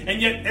along,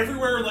 and yet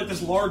everywhere like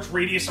this large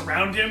radius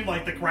around him,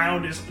 like the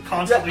ground is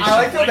constantly. I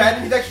like to shuffling.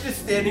 imagine he's actually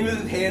just standing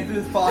with his hands in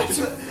his pockets,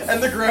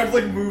 and the ground's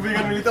like moving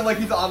underneath him, like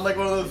he's on like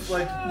one of those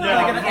like Yeah,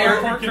 Like an the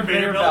airport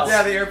conveyor belt.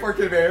 yeah, the airport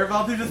conveyor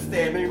belt. He's just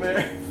standing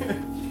there.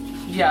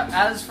 Yeah,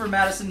 as for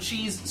Madison,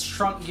 she's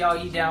shrunk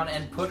Yagi down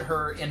and put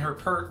Yagi in her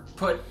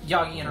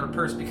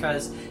purse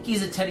because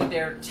he's a teddy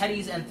bear.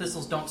 Teddies and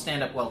thistles don't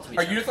stand up well to each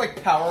Are other. you just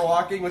like power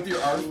walking with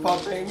your arms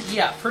pumping?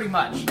 Yeah, pretty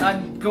much.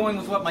 I'm going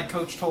with what my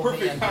coach told me.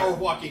 Perfect And power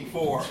walking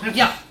form.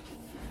 yeah,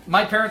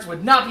 my parents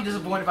would not be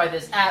disappointed by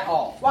this at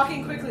all.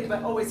 Walking quickly,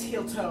 but always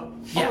heel toe.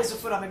 Yes. Always a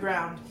foot on the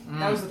ground.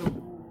 Those are the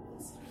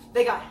rules.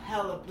 They got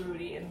hella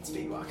booty in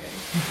speed walking.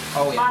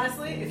 Oh yeah.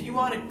 Honestly, if you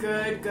want a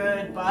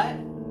good butt,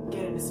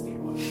 get into speed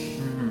walking.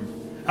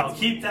 I'll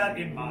keep that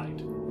in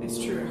mind. It's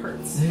true, it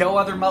hurts. No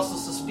other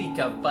muscles to speak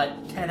of,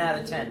 but 10 out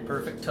of 10,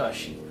 perfect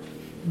tush.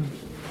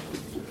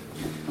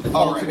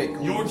 Ultimate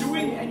glue. You're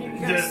doing And you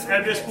gotta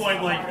at this swing point,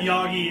 it like hard.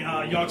 Yagi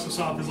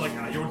Yogg-Sothoth is like,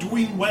 you're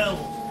doing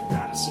well,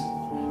 Madison.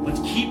 Let's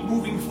keep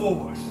moving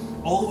forward,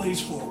 always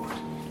forward.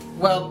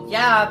 Well,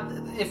 yeah,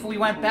 if we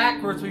went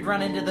backwards, we'd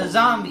run into the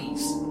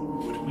zombies.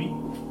 Would we?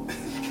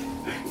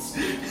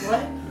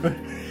 What?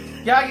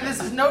 Yagi, this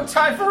is no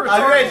time for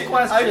I'm rhetorical ready. I'm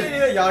questions. thinking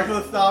that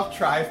Yogg-Sothoth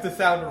tries to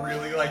sound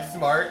really like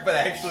smart, but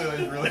actually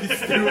is really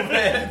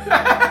stupid.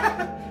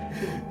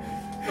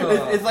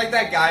 It's like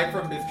that guy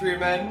from Mystery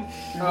Men.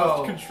 You Oh.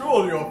 must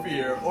control your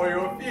fear, or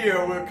your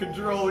fear will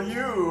control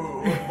you.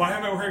 Why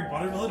am I wearing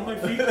watermelon on my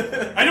feet?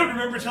 I don't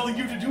remember telling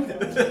you to do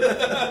that.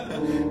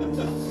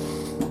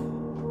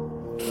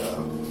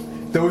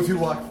 Those who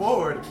walk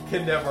forward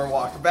can never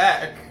walk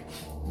back.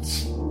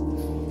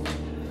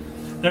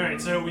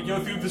 Alright, so we go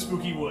through the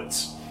spooky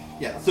woods.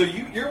 Yeah, so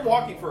you're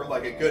walking for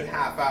like a good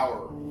half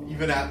hour,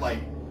 even at like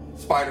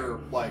spider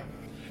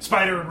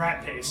Spider and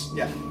rat pace.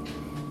 yeah.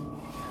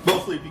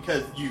 Mostly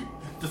because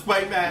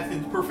despite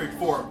Madison's perfect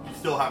form, you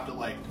still have to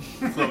like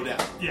slow down.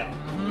 Yeah.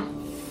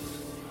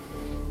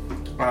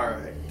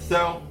 Alright,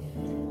 so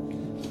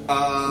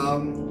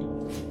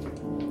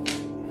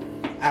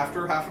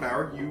after half an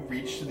hour you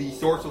reach the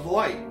source of the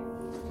light.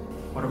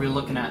 What are we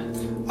looking at?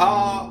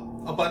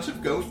 A bunch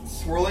of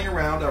ghosts swirling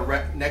around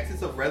a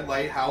nexus of red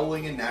light,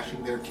 howling and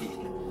gnashing their teeth.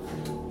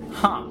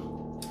 Huh.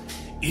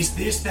 Is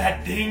this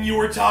that thing you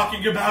were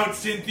talking about,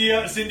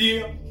 Cynthia?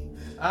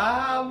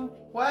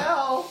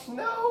 Well,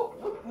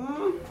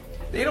 no.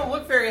 They don't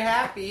look very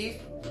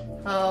happy.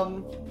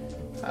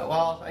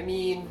 Well, I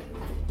mean,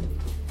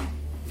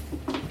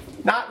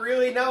 not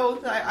really,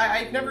 no.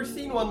 I've never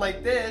seen one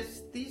like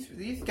this.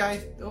 These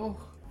guys, oh.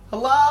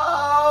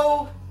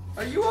 Hello?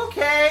 Are you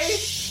okay?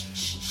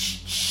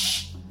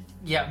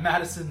 Yeah,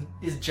 Madison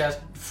is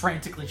just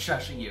frantically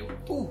shushing you.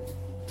 Ooh,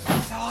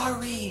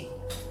 sorry.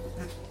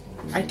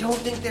 I don't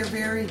think they're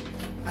very,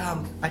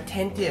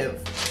 attentive. I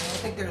don't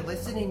think they're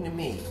listening to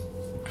me.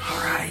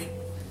 Alright.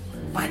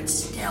 But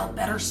still,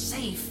 better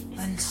safe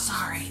than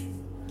sorry.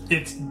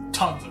 It's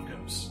tons of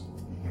ghosts.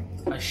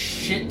 A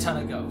shit ton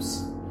of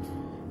ghosts.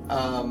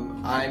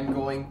 I'm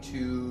going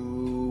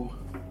to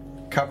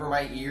cover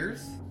my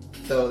ears,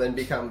 so then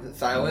become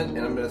silent,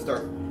 and I'm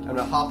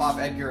gonna hop off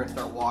Edgar and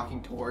start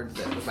walking towards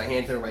it with my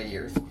hands over my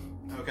ears.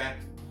 Okay?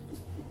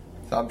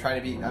 So I'm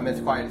trying to be, I'm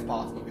as quiet as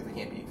possible because you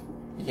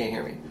can't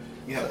hear me.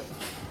 Yeah.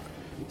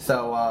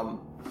 So,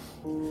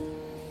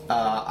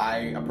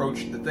 I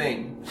approach the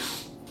thing.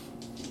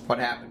 What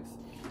happens?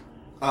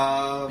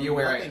 Be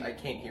aware nothing, I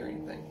can't hear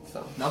anything,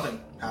 so. nothing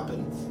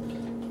happens.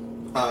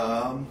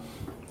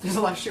 There's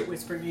a lot of shit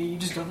whispering you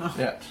just don't know.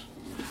 Yeah.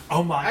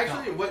 Oh my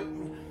Actually, what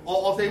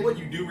I'll say what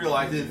you do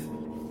realize is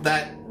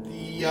that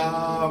these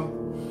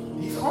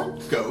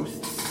aren't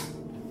ghosts,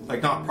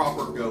 like not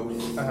proper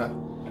ghosts. Uh-huh.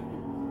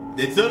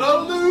 It's an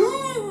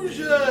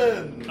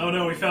illusion. god. Oh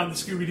no, we found the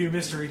Scooby-Doo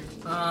mystery.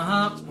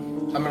 Uh-huh.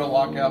 I'm gonna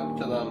walk up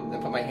to them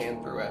and put my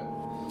hand through it.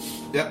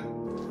 Yep.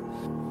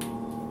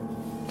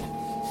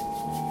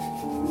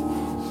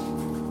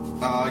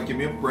 Give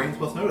me a brains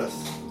plus notice.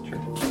 Sure.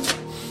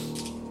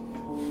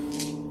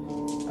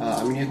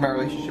 I'm gonna use my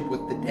relationship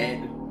with the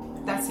dead.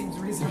 That seems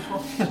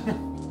reasonable.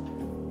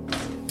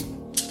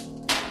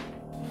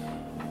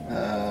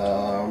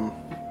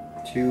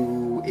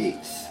 2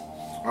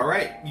 8s. All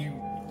right, you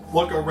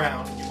look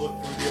around, you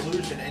look through the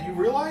illusion, and you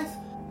realize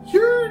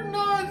you're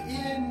not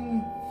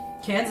in.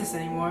 Kansas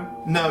anymore.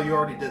 No, you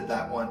already did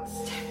that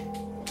once.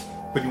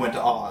 When you went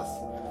to Oz.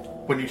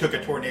 When you took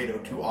a tornado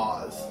to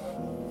Oz.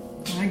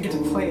 I get to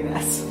play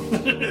this.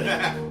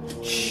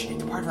 Shh,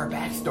 it's part of our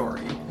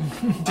backstory.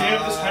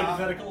 Damn, this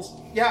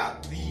hypotheticals. Yeah,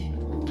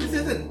 this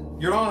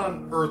isn't. You're not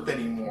on Earth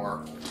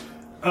anymore.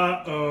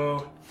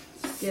 Uh-oh.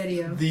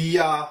 Scadio. The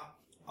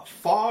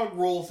fog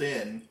rolls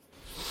in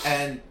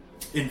and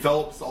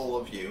envelops all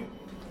of you.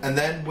 And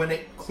then when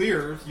it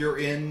clears, you're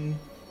in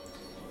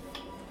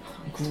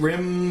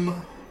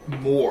Grim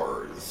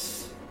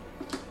Moors.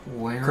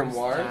 Where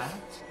Grimoires? is that?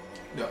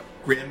 No,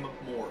 Grim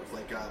Moors,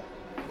 like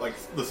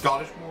the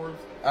Scottish Moors.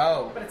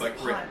 Oh. But it's Like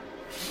a Rick. pun.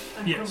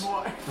 And Yes.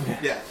 Grimoire.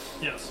 Yes.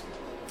 Yes.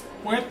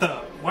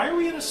 Why are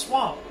we in a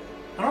swamp?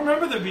 I don't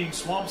remember there being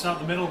swamps out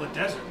in the middle of the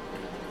desert.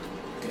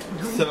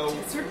 So,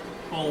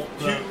 Well,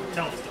 the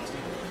Tells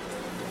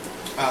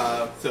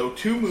doesn't. so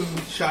two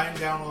moons shine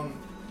down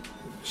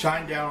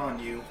on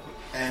you,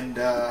 and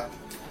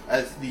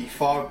as the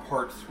fog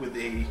parts with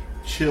a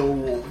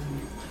chill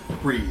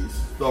breeze,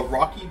 the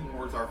rocky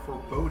moors are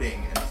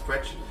foreboding and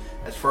stretch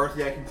as far as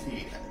the eye can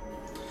see.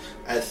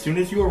 As soon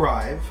as you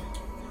arrive,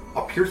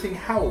 a piercing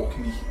howl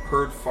can be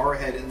heard far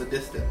ahead in the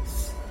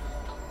distance.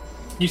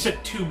 You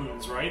said 2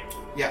 moons, right?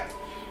 Yeah.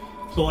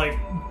 So, like,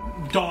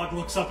 Dog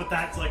looks up at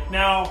that. It's like,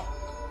 now,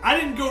 I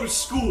didn't go to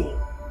school,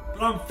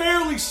 but I'm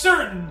fairly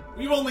certain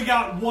we've only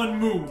got 1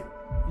 moon.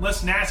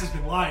 Unless NASA's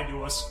been lying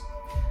to us.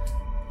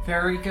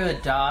 Very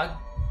good, dog.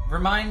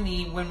 Remind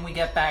me when we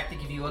get back to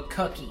give you a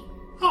cookie.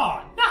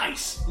 Aw,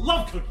 nice!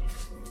 Love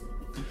cookies.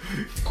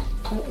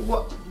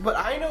 What? But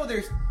I know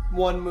there's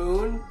 1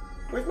 moon.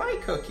 Where's my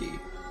cookie?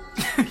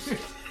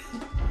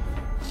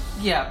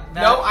 Yeah.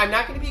 No, I'm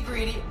not going to be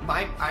greedy.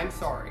 I'm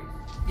sorry.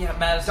 Yeah,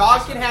 Madison.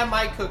 Dog can have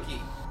my cookie.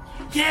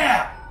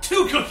 Yeah!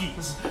 2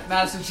 cookies!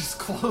 Madison just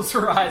closed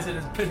her eyes and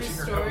is True pinching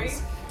her story.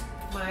 nose.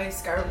 My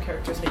Skyrim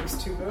character's name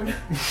is Two Moon.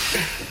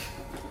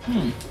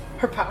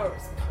 Her power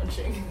is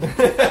punching.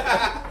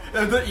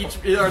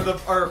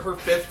 Are her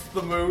fists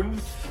the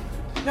moons?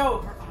 No,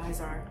 her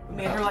eyes are. We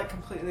made her like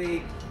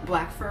completely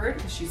black furred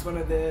because she's one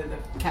of the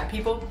cat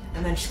people,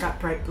 and then she's got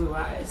bright blue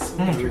eyes. So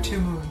we named her Two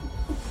Moon.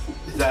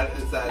 Is that?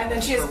 And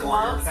then she has her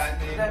warrior gloves.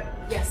 cat name?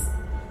 Yes.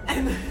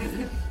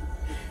 And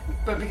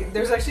but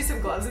there's actually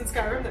some gloves in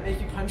Skyrim that make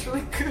you punch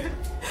really good.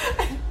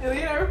 And Ilya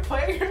and I were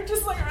playing her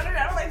just like running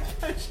around like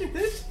punching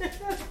this shit.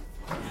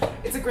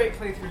 It's a great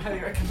playthrough. Highly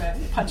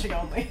recommend. Punching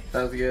only.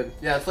 That was good.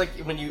 Yeah, it's like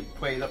when you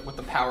play with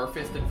the power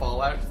fist in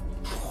Fallout.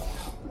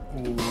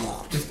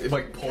 Just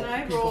like pull Can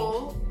I people.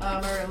 roll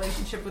our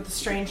relationship with the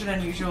strange and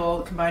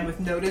unusual combined with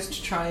notice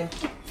to try and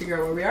figure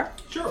out where we are?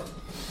 Sure.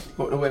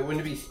 Wait, wouldn't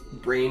it be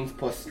brains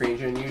plus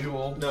strange and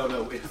unusual?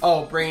 No. It's,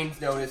 Oh, brains,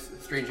 notice,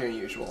 strange and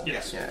unusual.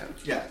 Yes. Yeah,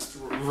 yeah.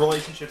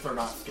 Relationships are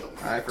not skills.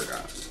 I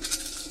forgot.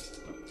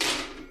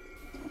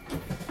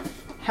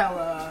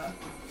 Hella.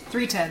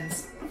 3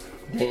 10s.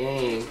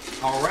 Dang.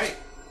 All right.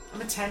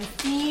 I'm a 10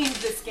 fiend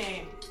this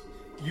game.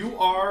 You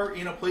are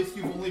in a place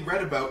you've only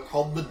read about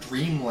called the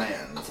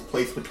Dreamlands, a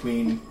place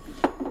between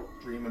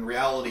dream and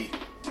reality.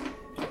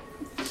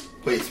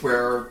 Place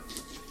where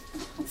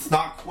it's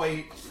not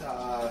quite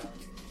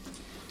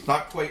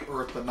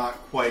Earth, but not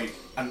quite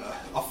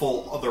a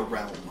full other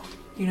realm.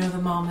 You know the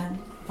moment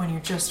when you're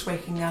just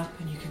waking up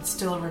and you can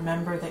still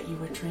remember that you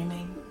were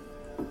dreaming?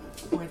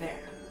 We're there.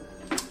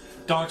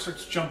 Dog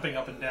starts jumping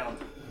up and down.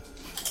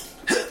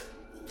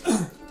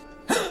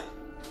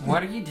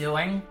 What are you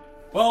doing?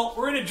 Well,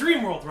 we're in a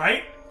dream world,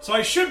 right? So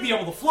I should be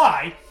able to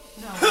fly,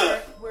 No,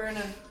 we're in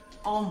an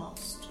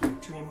almost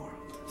dream world.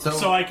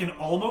 so I can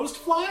almost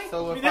fly?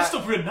 So I mean, if that's I-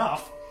 still good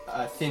enough.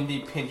 Cindy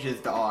pinches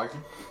dog.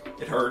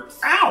 It hurts.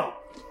 Ow!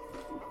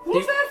 What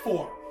was that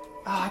for?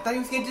 Oh, I thought he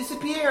was gonna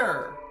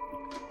disappear.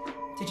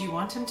 Did you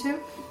want him to?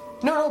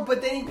 No,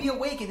 but then he'd be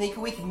awake, and then he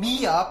could wake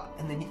me up,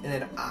 and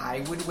then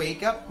I would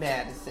wake up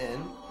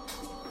Madison,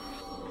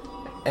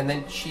 and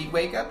then she'd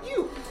wake up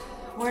you.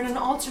 We're in an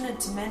alternate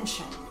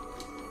dimension.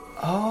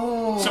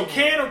 Oh. So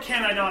can or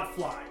can I not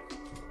fly?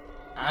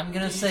 I'm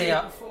gonna Did you say do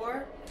it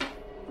before?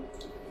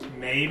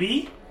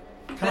 Maybe?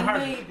 Kind Then of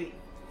hard. maybe.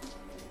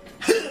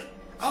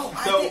 Oh,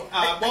 So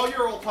while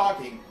you're all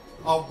talking,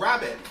 a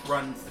rabbit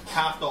runs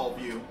past all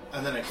of you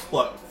and then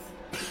explodes.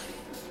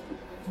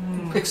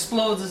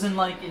 explodes as in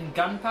like in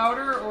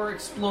gunpowder, or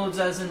explodes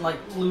as in like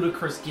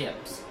Ludicrous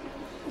Gibbs.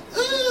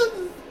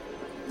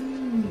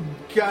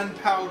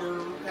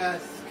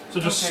 Gunpowder-esque. So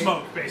just Okay.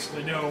 smoke,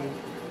 basically. No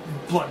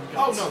blood and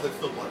Oh guts. no, there's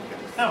still blood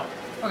guns. Oh.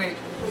 Okay,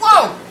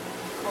 Whoa!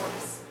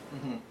 Corpse.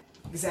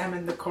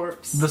 Examine the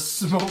corpse. the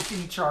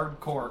smoking charred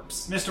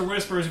corpse. Mr.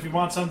 Whispers, if you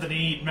want something to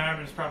eat,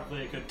 Marathon is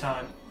probably a good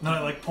time. Then I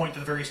like point to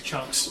the various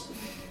chunks.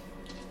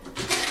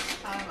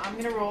 I'm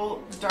gonna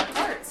roll dark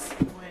arts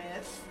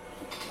with.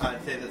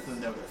 I'd say this is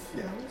notice.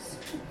 Yeah.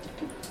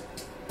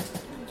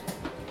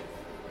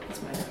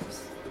 What's my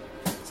nose?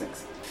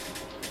 6.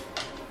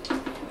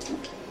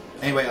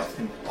 Anybody else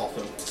can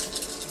also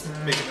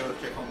make a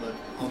notice check on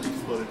the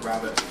exploded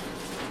rabbit.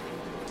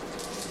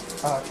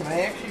 Can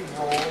I actually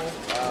roll,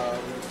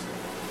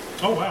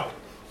 Oh, wow.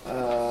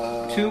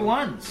 2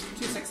 1s.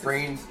 2 6.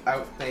 brains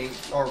outthink,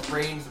 or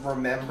brains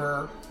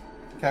remember?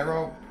 Can I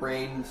roll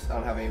brains? I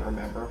don't have any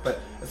remember, but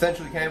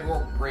essentially, can I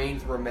roll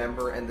brains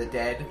remember and the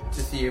dead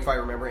to see if I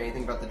remember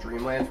anything about the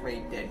Dreamlands from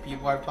any dead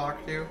people I've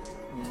talked to?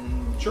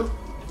 Sure.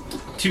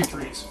 2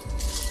 3s.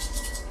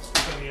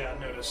 So yeah,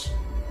 notice.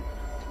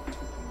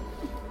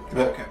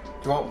 Okay.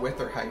 Do you want width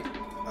or height?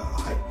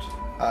 Height.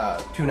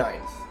 2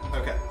 9s.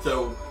 Okay.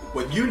 So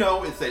what you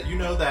know is that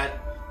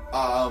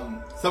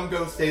some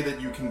ghosts say that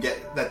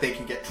they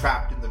can get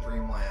trapped in the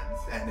Dreamlands,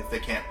 and if they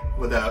can't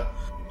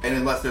and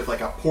unless there's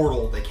like a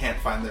portal, they can't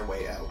find their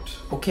way out.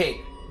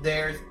 Okay,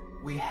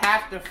 we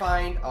have to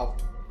find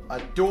a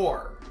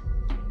door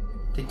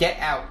to get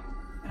out.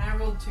 And I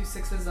rolled 2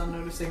 6s on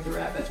noticing the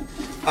rabbit.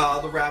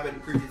 The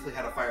rabbit previously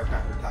had a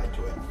firecracker tied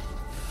to it.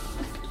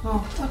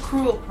 Oh, a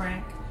cruel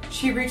prank.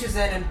 She reaches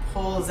in and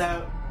pulls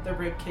out the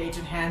rib cage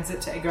and hands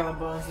it to Edgar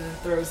Bones and then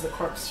throws the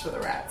corpse for the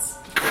rats.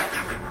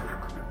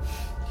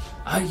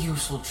 A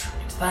useful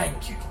treat,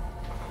 thank you.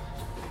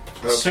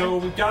 Okay. So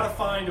we've got to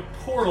find a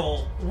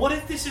portal. What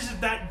if this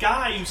isn't that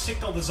guy who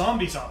sicked all the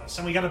zombies on us,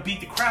 and we got to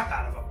beat the crap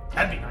out of him?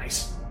 That'd be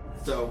nice.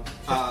 So,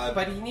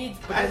 But he needs.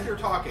 But as you're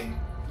talking,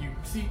 you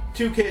see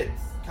 2 kids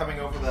coming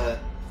over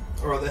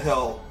the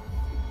hill,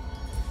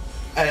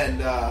 and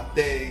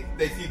they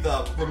see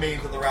the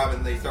remains of the rabbit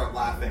and they start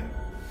laughing.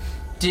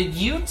 Did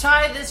you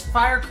tie this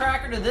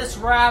firecracker to this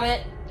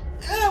rabbit?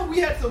 Yeah, we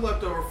had some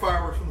leftover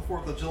fireworks from the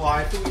 4th of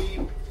July, so we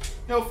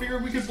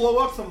figured we could blow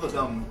up some of the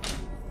dumb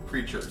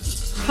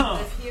creatures. Huh.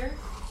 Live here?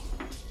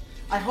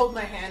 I hold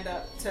my hand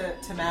up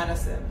to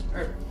Madison.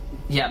 Or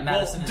Yeah,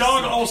 Madison Well,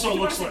 is... Doug also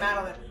you looks want to say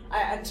like...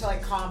 Madeline, until I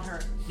calm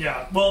her.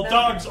 Yeah, well, No.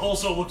 Doug's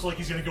also looks like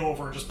he's going to go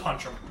over and just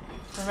punch him.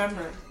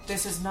 Remember,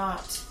 this is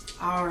not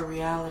our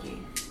reality.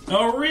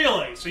 Oh,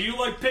 really? So you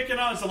like picking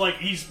on... So, like,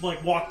 he's,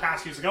 like, walked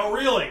past you. He's like, oh,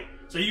 really?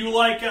 So you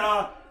like,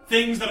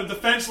 things that are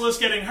defenseless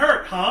getting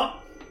hurt, huh?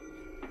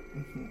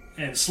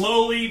 And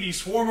slowly, the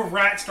swarm of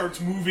rats starts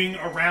moving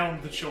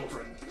around the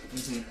children.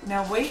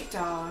 Now wait,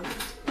 dog.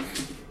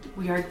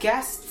 We are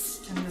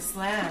guests in this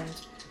land.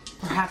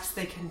 Perhaps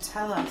they can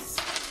tell us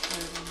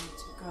where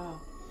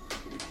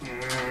we need to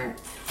go.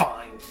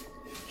 Fine.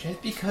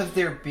 Just because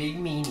they're big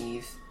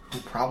meanies who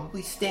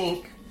probably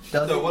stink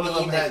doesn't So one of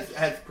them mean that...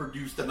 has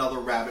produced another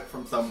rabbit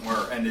from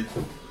somewhere, and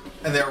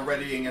they're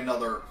readying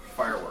another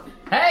firework.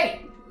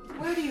 Hey!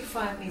 Where do you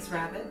find these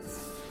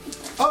rabbits?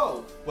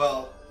 Oh,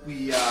 well,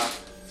 we,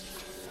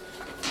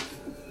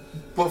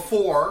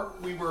 before,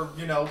 we were,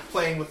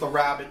 playing with the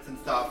rabbits and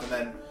stuff, and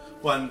then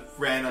one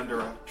ran under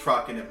a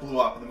truck and it blew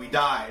up, and then we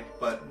died,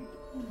 but...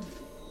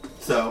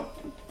 So...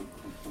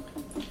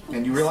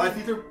 And you realize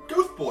these are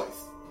ghost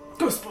boys.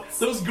 Ghost boys.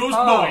 Those ghost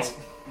Oh. boys.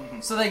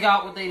 So they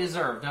got what they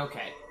deserved,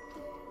 okay.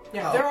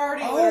 Yeah, they're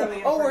already literally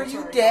in are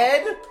you purgatory.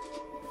 dead?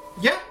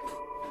 Yeah.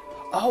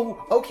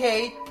 Oh,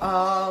 okay.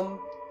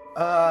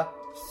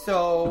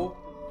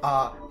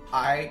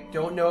 I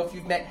don't know if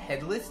you've met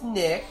Headless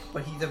Nick,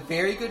 but he's a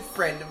very good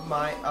friend of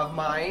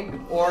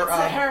mine. Or It's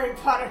a Harry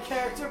Potter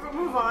character, but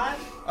move on.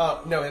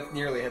 no, it's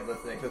nearly Headless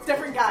Nick. That's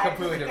Different guy.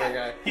 Completely different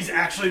guy. He's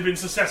actually been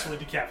successfully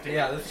decapitated.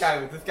 Yeah, this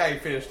guy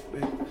finished.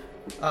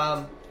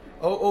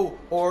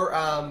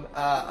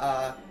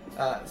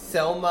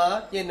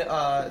 Selma,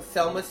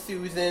 Selma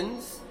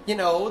Susans,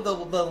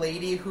 the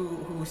lady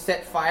who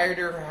set fire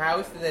to her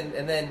house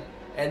and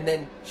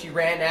then she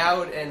ran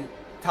out and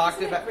talked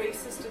Isn't about. it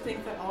racist to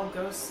think that all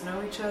ghosts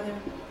know each other?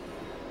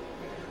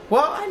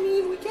 Well, I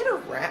mean, we get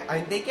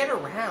around. They get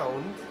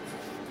around.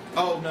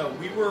 Oh, no,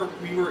 we were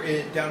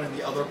down in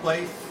the other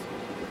place,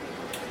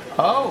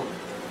 Oh,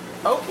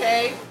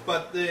 okay.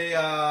 but there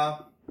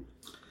are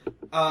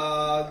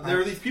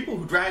these people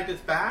who dragged us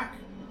back,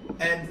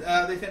 and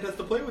they sent us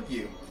to play with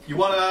you. You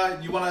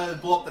wanna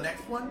blow up the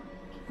next one?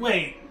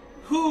 Wait,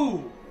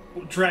 who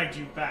dragged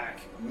you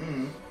back?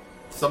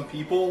 Some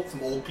people,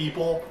 some old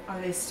people.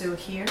 Are they still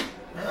here?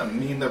 I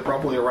mean, they're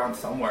probably around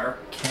somewhere.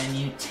 Can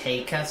you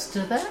take us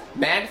to them?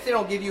 Madison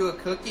will give you a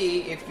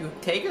cookie if you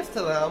take us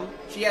to them.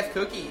 She has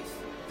cookies.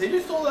 They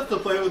just told us to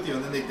play with you,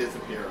 and then they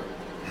disappear.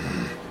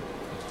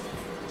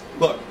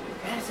 Look,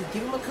 Madison,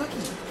 give him a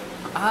cookie.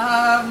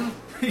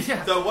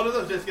 Yeah. so one of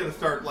them's just gonna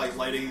start trying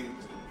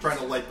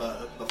to light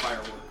the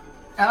firework.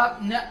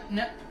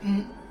 No.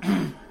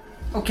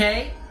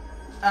 Okay.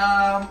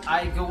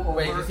 I go over.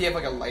 Wait, does he have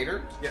like a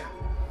lighter? Yeah.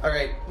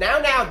 Alright,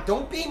 now,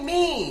 don't be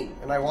mean!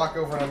 And I walk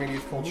over and I'm gonna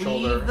use cold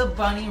shoulder. Leave the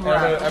bunny And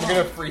rabbit. I'm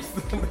gonna freeze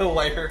the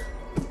lighter.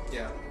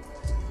 Yeah.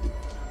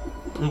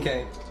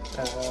 Okay.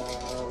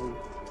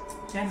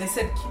 Yeah, they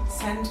said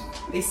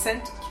they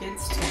sent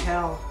kids to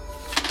hell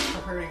for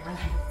hurting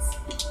rabbits.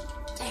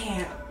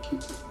 Damn.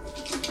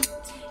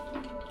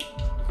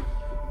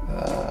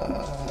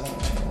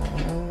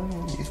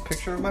 Use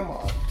picture of my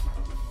mom.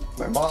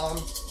 My mom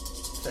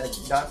said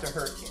not to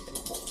hurt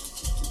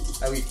animals.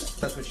 At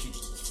least that's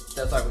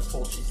what I was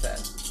told she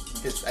said.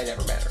 Because I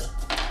never met her.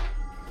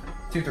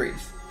 2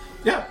 3s.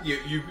 Yeah.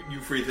 You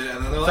freeze it,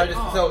 and then they're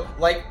So,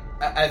 like,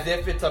 as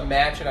if it's a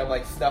match and I'm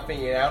like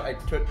snuffing it out, I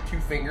took 2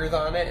 fingers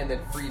on it and then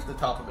freeze the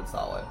top of it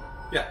solid.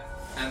 yeah.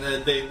 And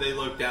then they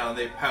look down,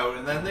 they pout,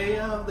 and then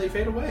they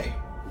fade away.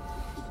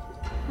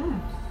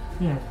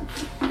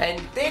 And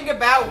think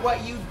about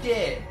what you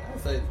did.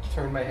 As I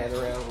turn my head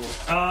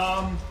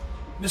around.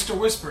 Mr.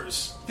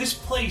 Whispers, this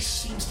place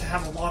seems to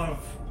have a lot of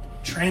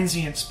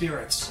transient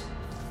spirits.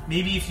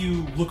 Maybe if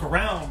you look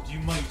around, you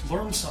might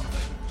learn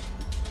something.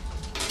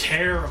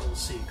 Terrible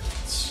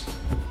secrets.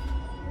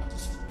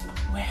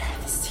 Where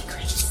are the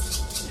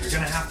secrets? You're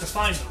gonna have to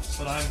find them,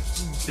 but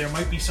there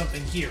might be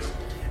something here.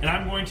 And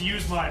I'm going to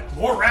use my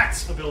More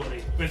Rats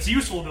ability, but it's a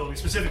useful ability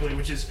specifically,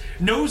 which is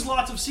knows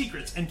lots of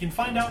secrets and can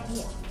find out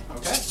more.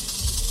 Okay.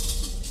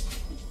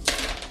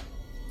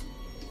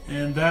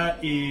 And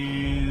that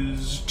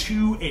is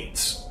 2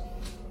 8s.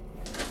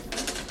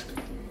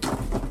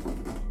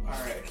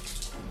 Alright.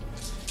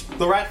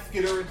 The rats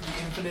skitter into the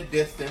infinite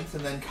distance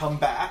and then come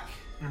back.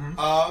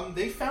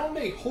 They found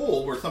a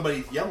hole where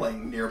somebody's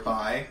yelling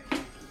nearby.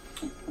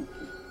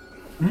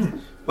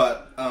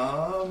 But,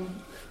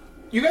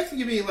 you guys can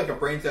give me like a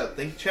brains out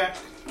think check.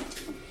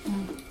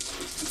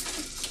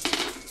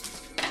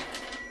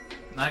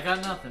 I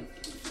got nothing.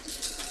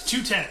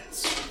 2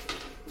 10s.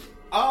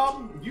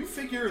 You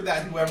figure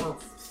that whoever,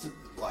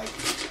 like,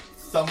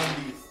 summoned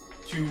these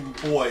two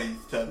boys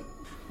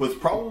was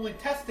probably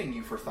testing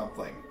you for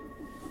something.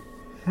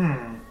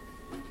 To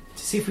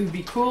see if we'd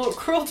be cruel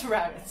to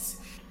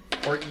rabbits.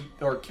 Or eat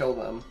or kill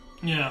them.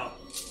 Yeah.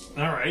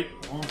 Alright.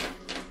 Well,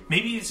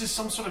 maybe it's just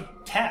some sort of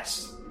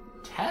test.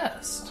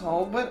 Test?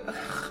 Oh, but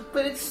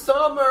it's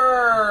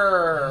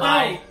summer.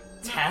 My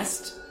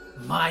test?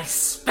 My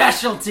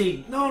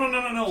specialty! No.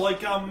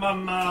 Like,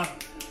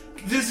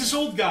 there's this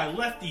old guy,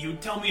 Lefty,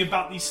 who'd tell me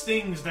about these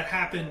things that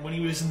happened when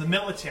he was in the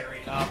military.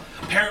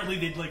 Apparently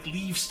they'd, like,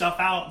 leave stuff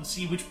out and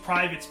see which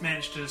privates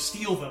managed to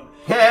steal them.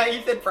 Yeah,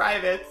 you said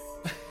privates.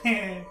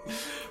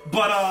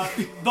 But,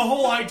 the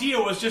whole idea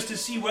was just to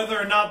see whether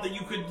or not that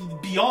you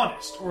could be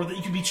honest, or that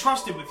you could be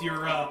trusted with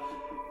your,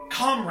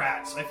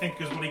 comrades, I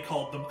think is what he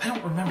called them. I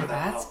don't remember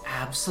that. That's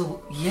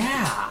absolutely...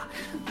 Yeah.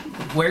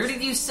 Where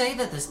did you say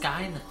that this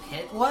guy in the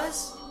pit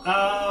was?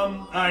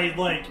 I,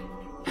 like,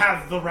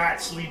 have the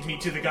rats lead me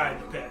to the guy in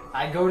the pit.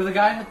 I go to the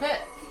guy in the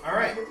pit.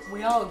 Alright.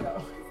 We all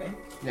go, I think.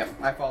 Yep,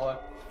 I follow.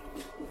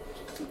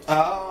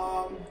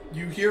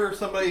 You hear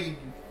somebody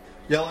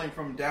yelling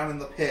from down in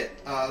the pit.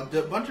 A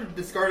bunch of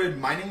discarded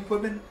mining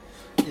equipment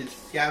is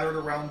scattered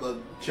around the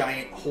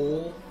giant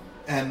hole,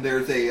 and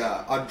there's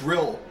a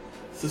drill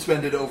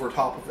suspended over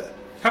top of it.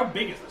 How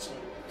big is this one?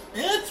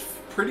 It's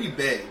pretty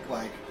big,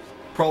 like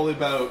probably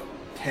about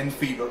 10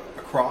 feet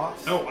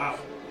across, Oh, wow.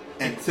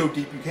 and so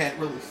deep you can't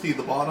really see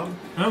the bottom.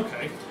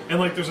 Okay. And,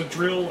 like, there's a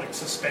drill, like,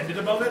 suspended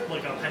above it,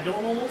 like a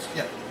pendulum almost?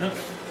 Yeah.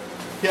 Okay.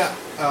 Yeah,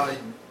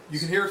 you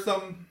can hear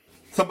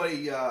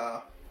somebody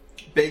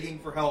begging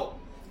for help,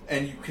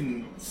 and you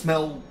can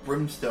smell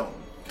brimstone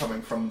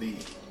coming from the...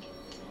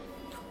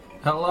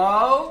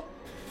 Hello?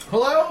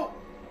 Hello?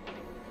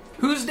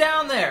 Who's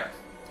down there?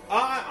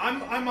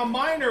 I'm a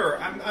miner.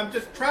 I'm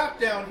just trapped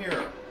down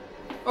here.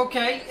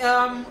 Okay,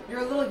 You're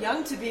a little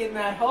young to be in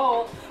that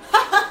hole.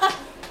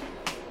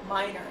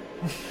 Minor.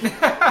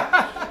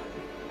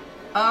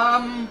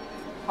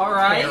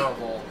 alright.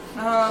 Terrible.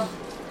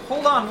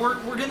 Hold on,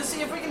 we're gonna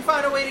see if we can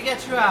find a way to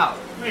get you out.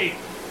 Wait,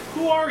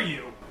 who are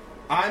you?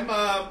 I'm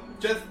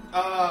just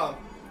a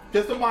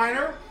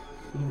miner.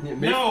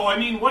 No, I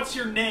mean, what's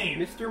your name?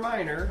 Mr.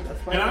 Miner.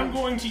 That's my And I'm name.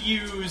 going to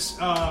use,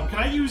 can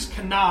I use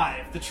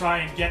connive to try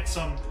and get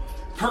some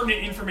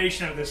pertinent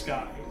information out of this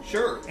guy?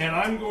 Sure. And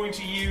I'm going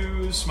to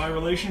use my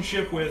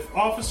relationship with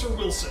Officer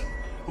Wilson,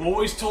 who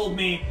always told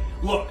me,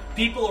 look,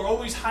 people are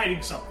always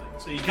hiding something,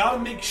 so you gotta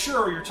make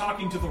sure you're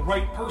talking to the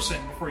right person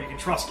before you can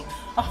trust them.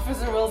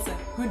 Officer Wilson,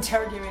 who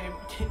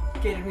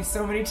interrogated me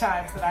so many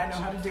times that I know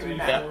how to do it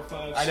now. Yeah. 4,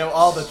 5, I know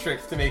all the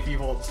tricks to make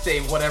people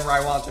say whatever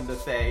I want them to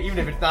say, even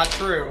if it's not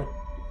true.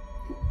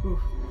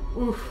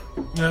 2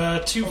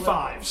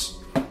 5s.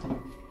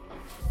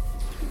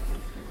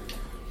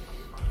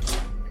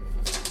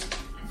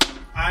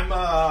 I'm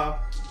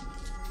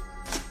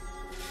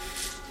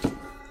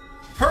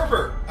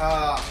Herbert.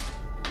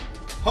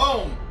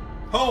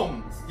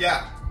 Holmes.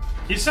 Yeah.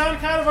 You sound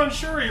kind of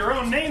unsure of your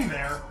own name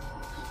there.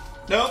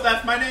 No,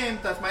 that's my name.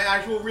 That's my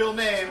actual real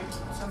name.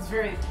 Sounds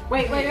very...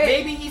 Wait.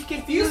 Maybe he's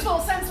confused. Useful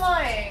sense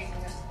lying.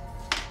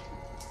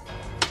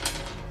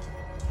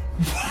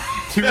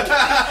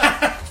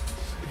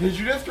 Did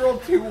you just roll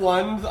 2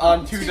 1s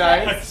on 2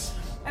 dice?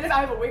 And if I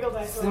have a wiggle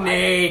dice. so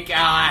Snake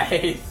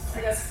eyes.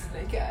 I guess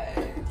snake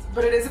eyes.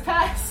 But it is a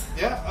pass.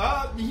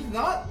 Yeah. He's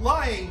not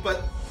lying,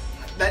 but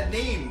that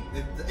name,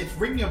 it's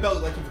ringing a bell.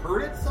 Like you've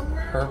heard it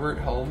somewhere. Herbert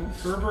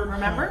Holmes. Herbert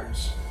Remember?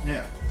 Holmes.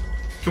 Yeah.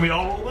 Can we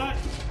all roll that?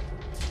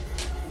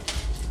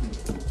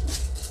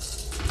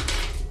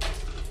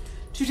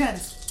 2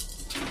 10s.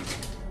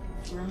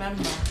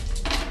 Remember.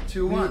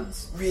 2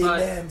 1s.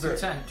 Remember.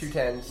 2 10s. 2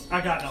 10s.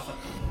 I got nothing.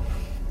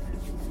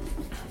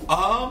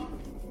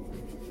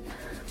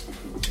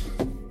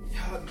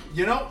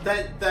 You know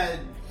that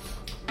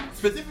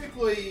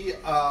specifically,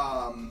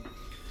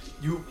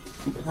 you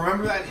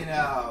remember that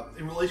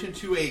in relation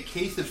to a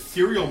case of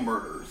serial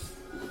murders.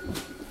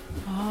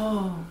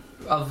 Oh.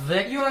 A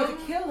victim? You're the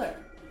killer.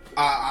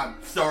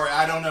 I'm sorry,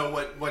 I don't know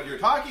what you're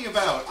talking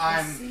about.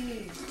 I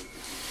see.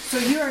 So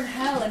you're in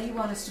hell and you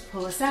want us to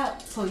pull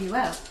you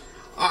out.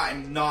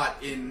 I'm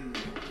not in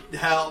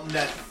hell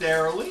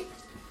necessarily.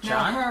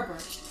 John? Now,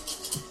 Herbert,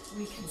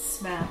 we can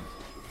smell.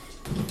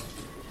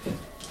 It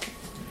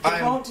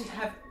I'm won't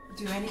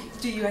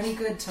do you any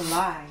good to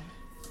lie.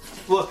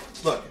 look.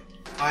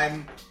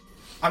 I'm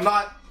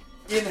not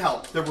in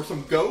hell. There were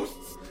some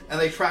ghosts, and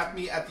they trapped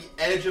me at the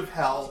edge of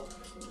hell,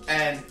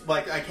 and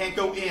like I can't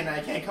go in, and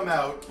I can't come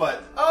out.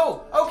 But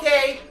Oh,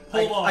 okay.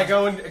 Hold on. I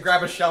go and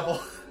grab a shovel.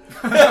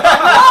 Girl!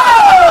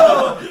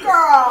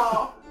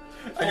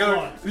 I go. Hold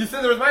on. You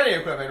said there was mining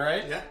equipment,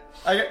 right? yeah,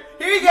 I go.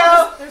 Here you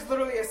go. There's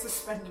literally a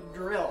suspended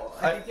drill.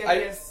 I- I think the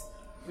idea is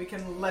we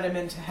can let him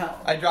into hell.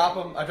 I drop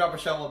him. I drop a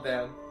shovel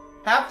down.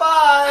 Have fun.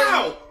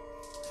 ow!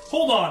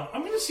 Hold on.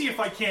 I'm going to see if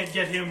I can't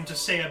get him to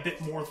say a bit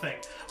more thing.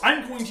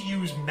 I'm going to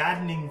use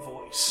maddening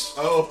voice.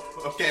 Oh,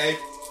 okay.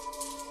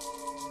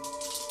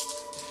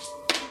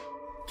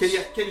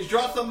 Can you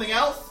draw something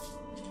else?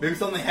 Maybe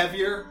something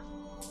heavier.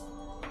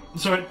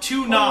 So at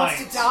 2 Who wants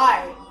to 9s.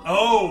 die?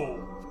 Oh.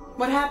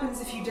 What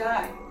happens if you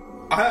die?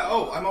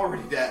 I'm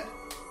already dead.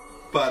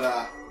 But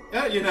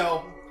yeah, you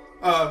know,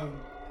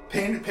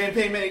 pain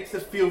makes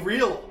us feel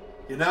real.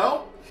 You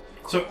know.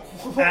 So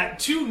at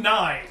 2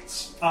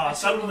 9s,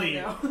 suddenly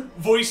know.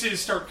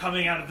 voices start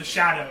coming out of the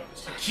shadows,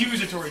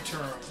 accusatory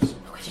terms.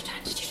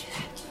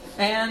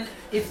 And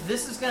if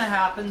this is going to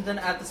happen, then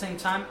at the same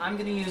time, I'm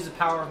going to use a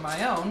power of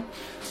my own.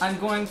 I'm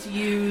going to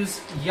use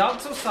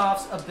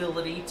Yogg-Sothoth's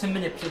ability to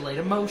manipulate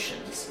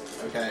emotions.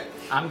 Okay.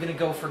 I'm going to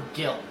go for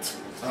guilt.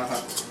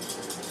 Uh-huh.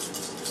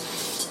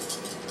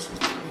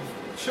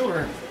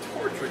 Children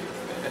torturing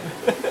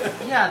this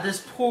man. Yeah,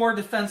 this poor,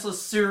 defenseless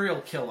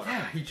serial killer.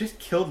 Yeah, he just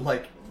killed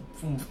like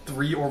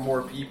 3 or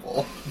more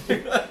people.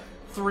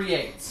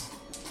 3/8.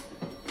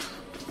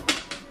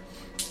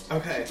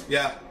 Okay.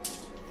 Yeah.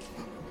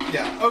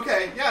 Yeah.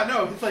 Okay. Yeah.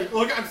 No. It's like,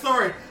 look, I'm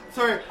sorry.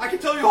 Sorry. I can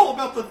tell you all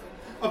about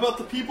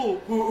the people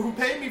who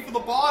paid me for the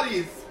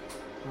bodies.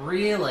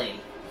 Really?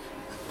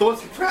 The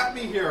ones who trapped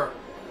me here.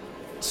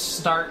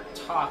 Start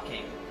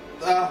talking.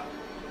 I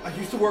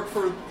used to work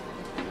for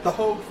the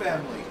Hogue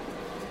family.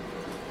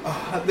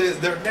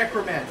 They're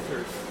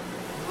necromancers.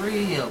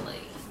 Really?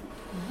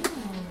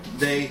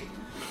 They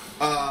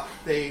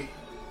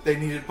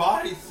needed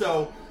bodies,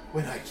 so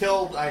when I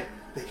killed,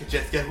 they could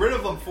just get rid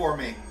of them for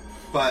me.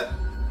 But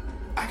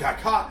I got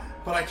caught.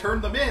 But I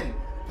turned them in.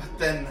 But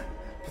then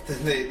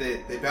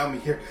they bound me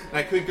here, and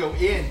I couldn't go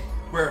in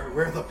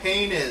where the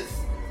pain is,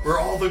 where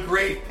all the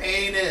great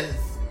pain is.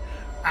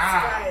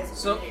 Guys,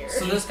 So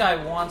this guy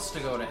wants to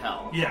go to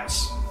hell.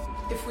 Yes.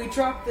 If we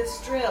drop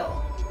this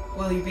drill,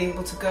 will you be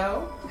able to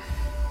go?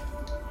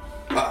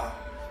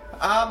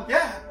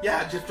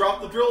 Yeah. Just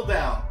drop the drill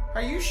down.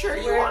 Are you sure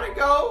you Where- want to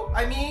go?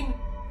 I mean,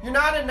 you're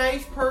not a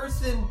nice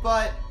person,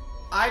 but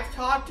I've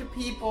talked to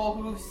people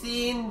who've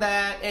seen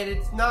that, and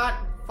it's not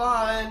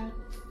fun.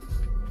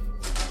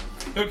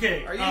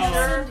 Okay. Are you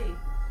sure? Cindy,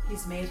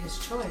 he's made his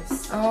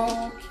choice.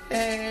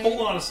 Okay.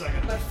 Hold on a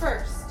second. But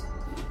first,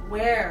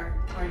 where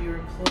are your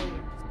employers?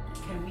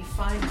 Can we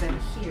find them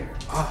here?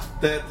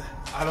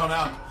 I don't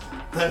know.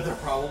 They're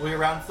probably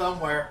around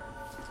somewhere.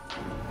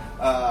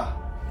 Yeah.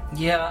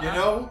 You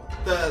know,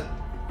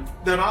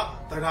 they're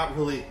not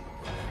really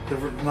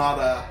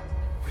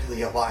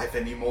alive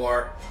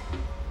anymore.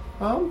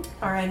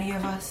 Are any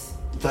of us?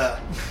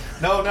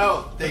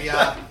 No, they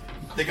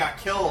got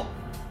killed.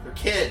 Their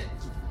kid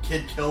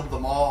killed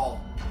them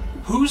all.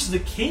 Who's the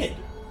kid?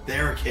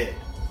 Their kid,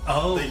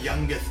 Oh. the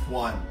youngest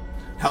one.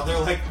 Now they're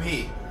like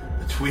me,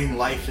 between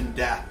life and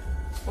death.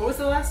 What was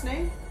the last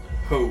name?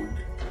 Hogue.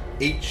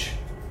 H.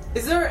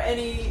 Is there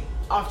any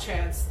off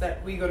chance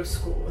that we go to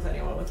school with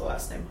anyone with the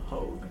last name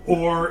Hogue?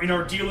 Or in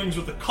our dealings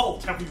with the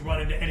cult, have we run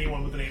into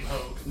anyone with the name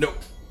Hogue? Nope.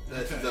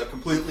 This is a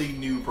completely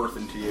new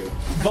person to you.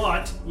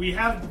 But we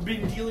have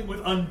been dealing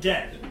with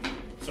undead.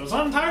 So it's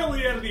not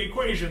entirely out of the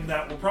equation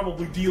that we're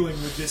probably dealing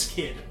with this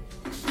kid.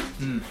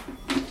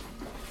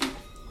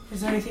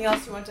 Is there anything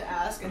else you want to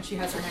ask? And she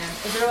has her hand.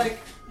 Is there like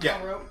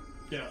Yeah. a rope?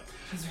 Yeah.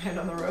 Has her hand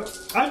on the rope?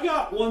 I've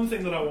got one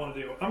thing that I want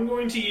to do. I'm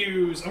going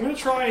to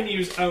try and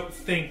use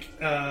Outthink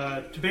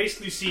to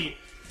basically see.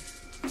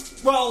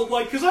 Well,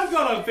 like, because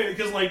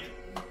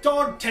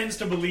Dog tends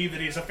to believe that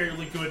he has a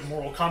fairly good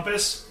moral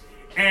compass,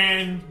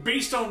 and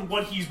based on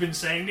what he's been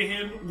saying to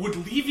him, would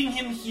leaving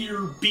him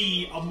here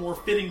be a more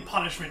fitting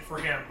punishment for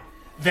him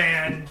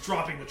than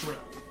dropping the drill?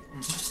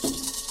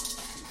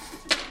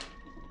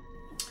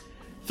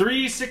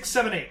 3, 6,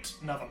 7, 8.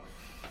 Nothing.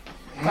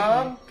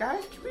 Guys,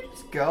 can we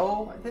just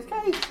go? This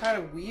guy's kind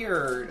of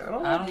weird.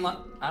 I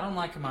don't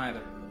like him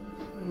either.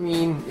 I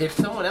mean, if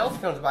someone else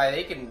comes by,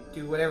 they can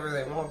do whatever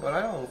they want, but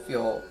I don't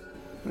feel...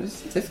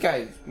 This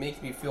guy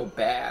makes me feel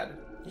bad.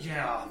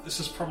 Yeah, this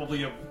is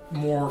probably a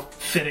more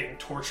fitting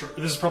torture.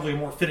 This is probably a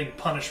more fitting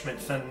punishment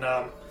than,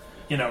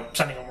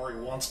 sending him where he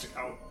wants to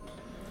go.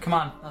 Come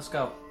on, let's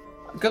go.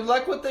 Good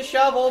luck with the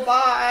shovel,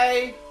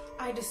 bye!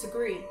 I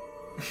disagree.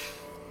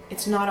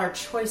 It's not our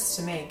choice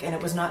to make, and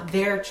it was not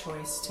their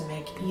choice to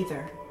make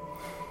either.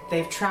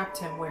 They've trapped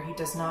him where he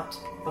does not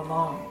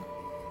belong.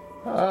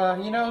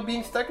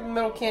 Being stuck in the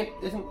middle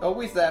isn't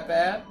always that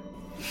bad.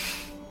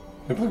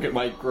 Look at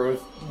my gross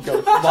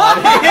ghost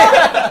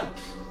body.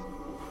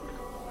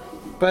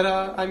 But,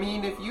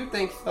 if you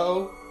think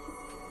so,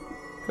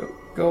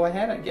 go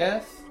ahead, I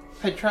guess.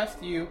 I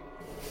trust you.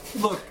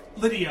 Look,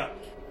 Lydia,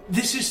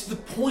 this is the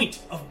point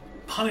of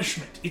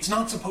punishment. It's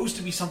not supposed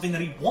to be something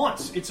that he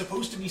wants. It's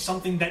supposed to be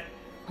something that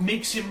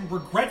makes him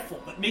regretful,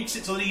 that makes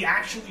it so that he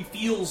actually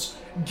feels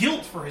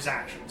guilt for his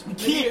actions. We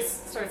He can't.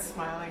 just starts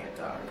smiling at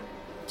Dog.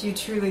 Do you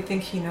truly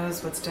think he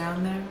knows what's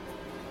down there?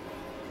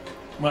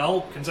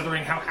 Well,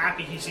 considering how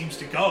happy he seems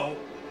to go,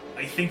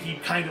 I think he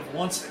kind of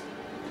wants it.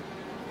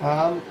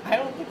 I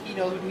don't think he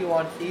knows what he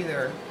wants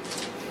either.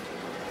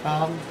 But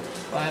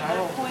I My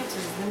don't. point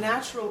is, the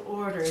natural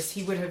order is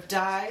he would have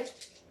died,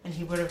 and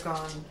he would have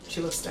gone.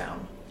 She looks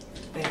down.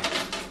 There.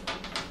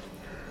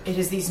 It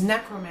is these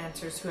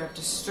necromancers who have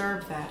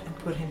disturbed that and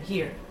put him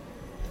here,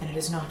 and it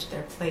is not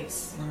their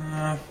place.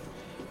 I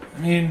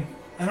mean,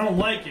 I don't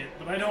like it,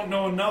 but I don't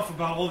know enough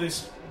about all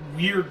this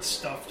weird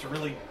stuff to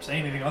really say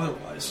anything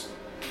otherwise.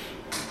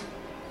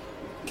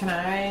 Can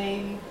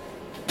I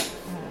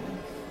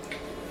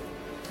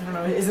don't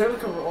know. Is there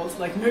like a role to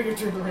like, no, you're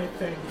doing the right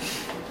thing?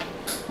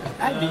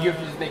 I think you have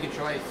to just make a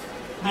choice.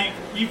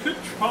 You could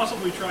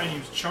possibly try and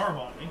use charm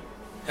on me.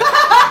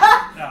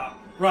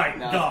 Right,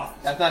 No, goth.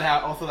 that's not how.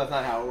 Also, that's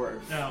not how it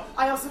works. No.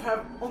 I also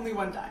have only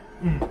one die.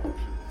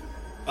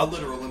 A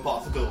literal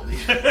impossibility.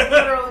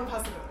 Literal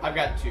impossibility. I've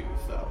got 2,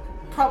 so.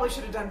 Probably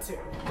should have done 2,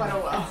 but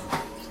oh well.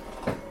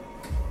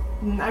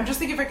 I'm just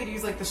thinking if I could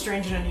use like the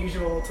strange and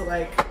unusual to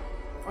like,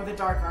 or the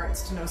dark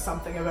arts to know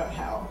something about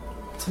hell.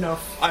 To know.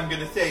 I'm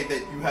gonna say that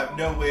you have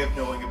no way of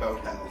knowing about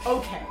hell.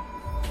 Okay.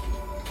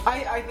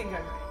 I think I'm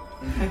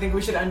right. I think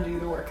we should undo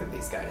the work of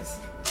these guys.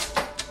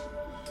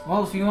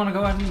 Well, if you want to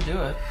go ahead and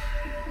do it.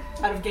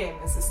 Out of game,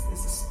 is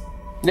this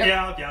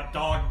Yep. Yeah,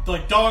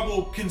 Dog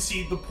will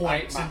concede the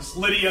point since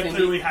Lydia Cindy-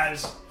 clearly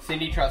has.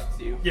 Cindy trusts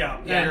you. Yeah,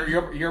 Yeah,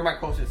 you're my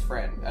closest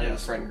friend out of Yes.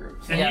 the friend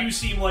group. So. And Yeah. you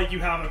seem like you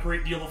have a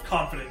great deal of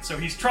confidence, so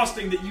he's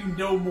trusting that you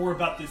know more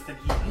about this than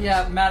he does.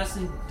 Yeah,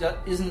 Madison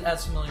isn't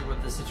as familiar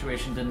with the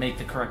situation to make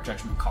the correct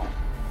judgment call.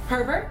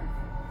 Herbert?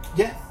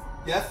 Yes.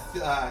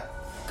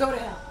 Go to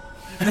hell.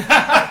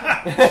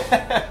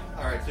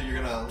 Alright, so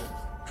you're gonna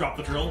Drop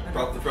the drill.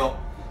 drop the drill.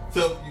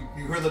 So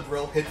you hear the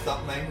drill hit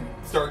something and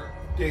start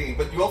digging,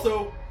 but you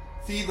also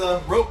see the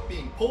rope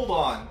being pulled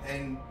on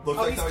and looks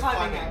Oh, like he's somebody's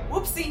climbing out.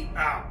 Whoopsie.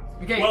 Ow.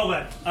 Okay. Well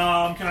then,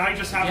 can I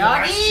just have the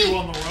Yagi! rest 2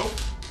 on the rope?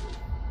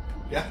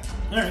 Yeah.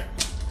 Alright.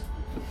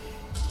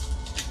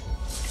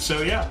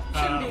 So yeah.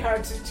 Shouldn't be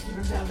hard to keep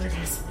him down there,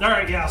 guys.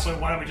 Alright, yeah, so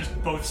why don't we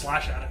just both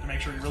slash at it to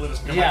make sure he really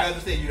doesn't come Yeah. I gotta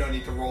say you don't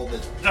need to roll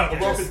this. Okay.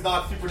 The rope is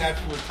not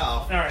supernaturally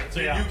tough. Alright, so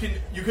yeah.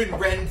 You can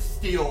rend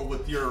steel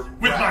with your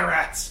With my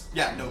rats.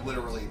 Yeah, no,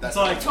 literally. That's It's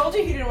like, I told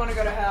you he didn't want to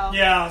go to hell.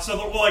 yeah,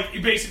 so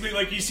basically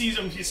he sees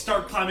him, he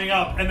start climbing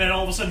up, and then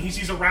all of a sudden he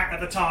sees a rat at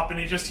the top, and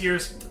he just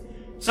hears,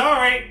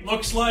 "Sorry,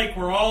 looks like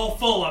we're all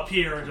full up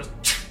here," and just.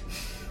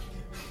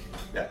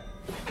 yeah.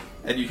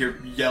 And you hear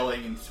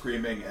yelling and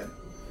screaming and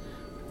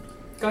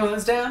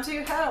Goes down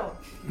to hell.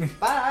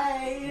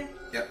 Bye.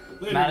 yep.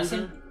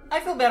 Madison,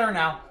 I feel better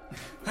now.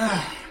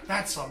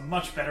 That's a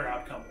much better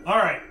outcome.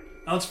 Alright,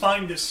 now let's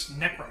find this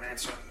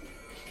necromancer.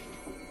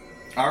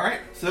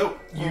 Alright, so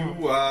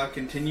you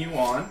continue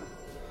on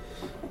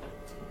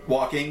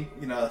walking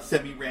in a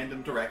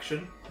semi-random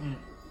direction.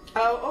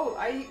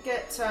 I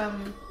get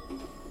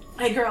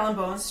Edgar Allan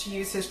Bones to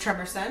use his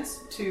tremor sense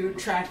to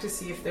track to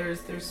see if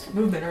there's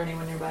movement or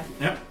anyone nearby.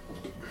 Yep.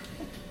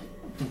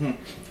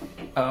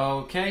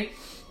 Okay,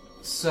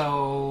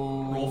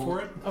 so Roll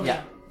for it. Oh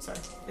Yeah. Sorry.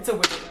 It's a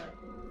weird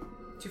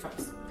 2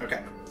 5s.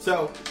 Okay.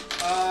 So,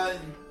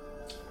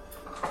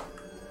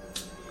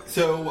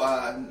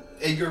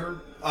 Edgar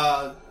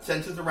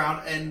senses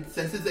around and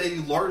senses a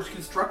large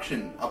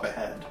construction up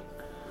ahead.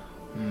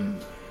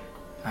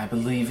 I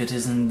believe it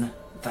is in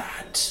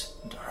that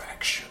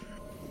direction.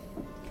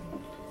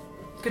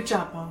 Good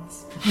job,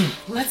 Bones.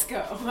 Let's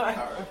go.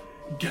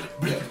 Get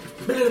it.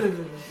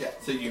 Yeah.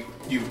 So you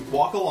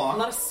walk A along.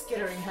 lot of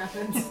skittering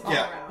happens all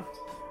Yeah. around.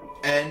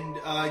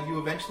 And you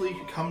eventually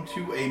come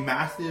to a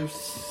massive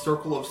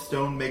circle of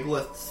stone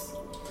megaliths,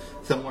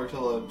 similar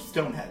to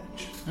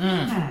Stonehenge.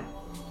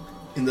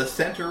 In the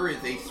center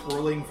is a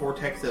swirling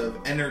vortex of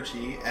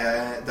energy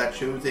that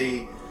shows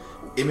a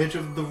image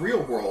of the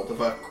real world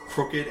of a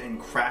crooked and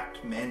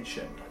cracked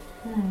mansion.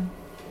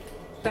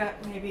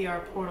 That may be our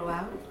portal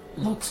out.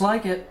 Looks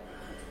like it.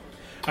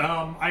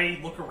 I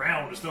look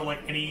around. Is there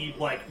any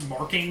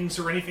markings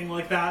or anything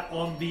like that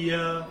on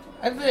the?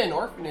 I've been in an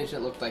orphanage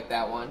that looked like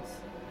that once.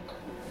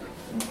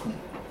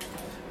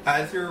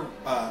 As you're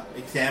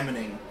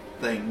examining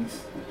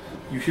things,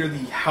 you hear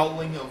the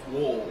howling of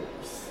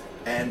wolves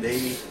and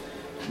a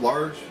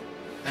large,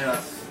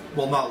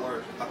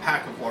 a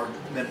pack of large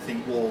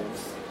menacing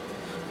wolves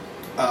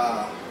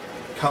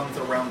comes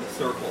around the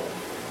circle.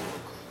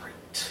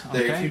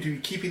 They Okay. seem to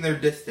be keeping their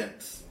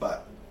distance,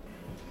 but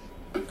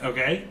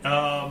Okay.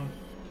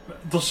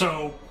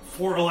 So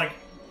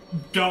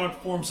Dog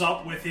forms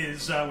up with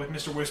his with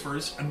Mr.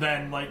 Whispers, and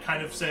then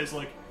kind of says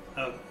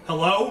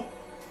hello.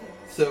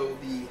 so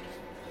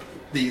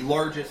the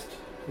largest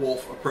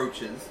wolf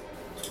approaches.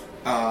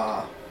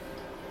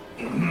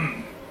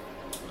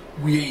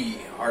 We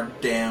are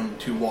damned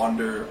to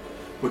wander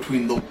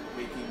between the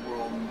waking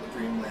world and the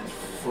dreamlands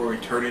for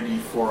eternity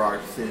for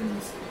our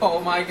sins. Oh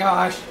my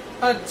gosh,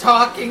 a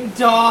talking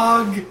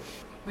dog!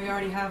 We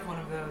already have one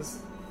of those.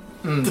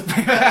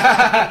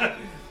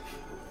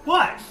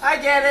 What? I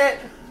get it.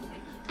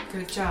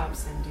 Good job,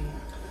 Cindy.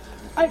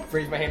 I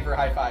raise my hand for a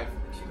high five.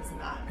 She was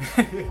not.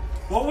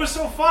 What was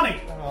so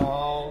funny?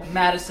 Oh,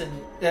 Madison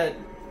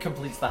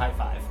completes the high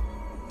five.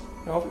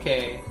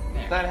 okay.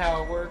 There. Not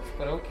how it works,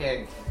 but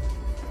okay.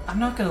 I'm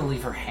not gonna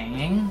leave her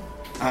hanging.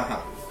 Uh-huh.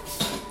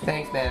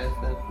 Thanks,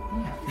 Madison.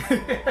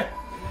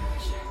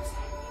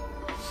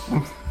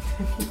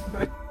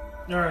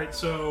 Alright,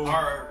 so...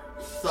 Our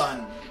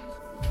son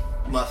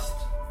must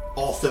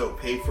also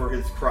pay for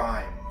his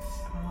crimes.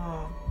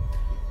 Oh.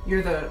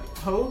 You're the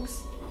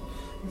Hogs?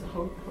 Is it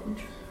Hogue?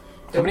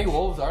 How many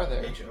wolves are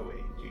there?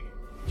 H-O-A-G.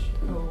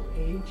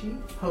 O-A-G?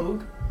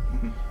 Hogue?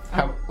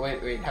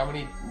 Wait, how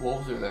many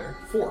wolves are there?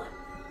 4.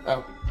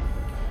 Oh.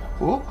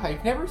 Well,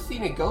 I've never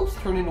seen a ghost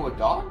turn into a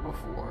dog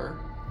before.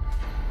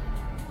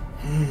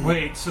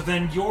 Wait, so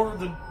then you're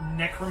the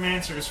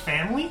necromancer's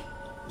family?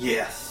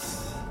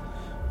 Yes.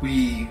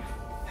 We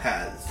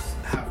have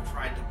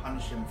tried to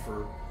punish him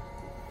for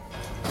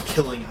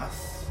killing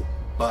us,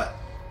 but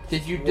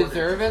Did you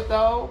deserve it,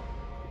 though?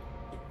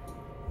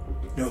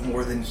 no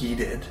more than he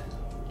did.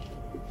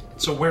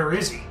 So where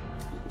is he?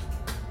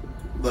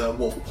 The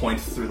wolf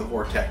points through the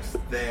vortex.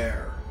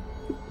 There.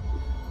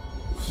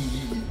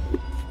 He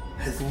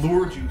has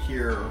lured you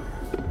here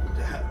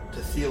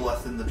to seal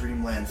us in the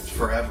Dreamlands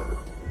forever.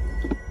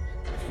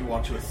 If you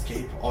want to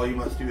escape, all you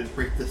must do is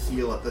break the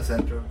seal at the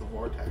center of the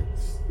vortex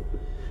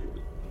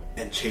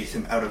and chase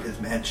him out of his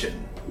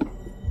mansion.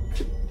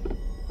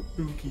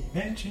 Spooky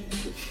Mansion.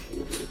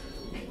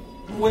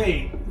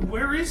 Wait,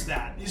 where is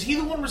that? Is he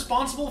the one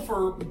responsible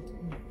for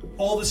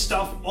all the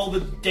stuff, all the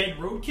dead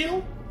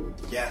roadkill?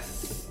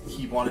 Yes,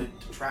 he wanted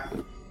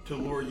to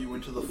lure you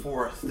into the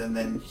forest and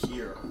then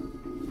here.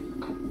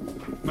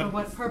 For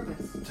what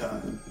purpose?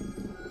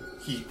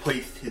 He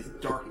placed his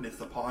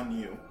darkness upon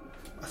you,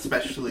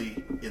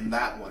 especially in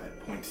that one.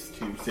 It points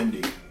to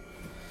Cindy.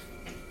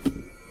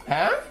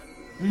 Huh?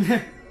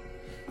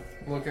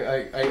 Look,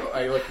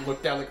 I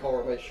look down the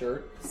collar of my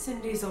shirt.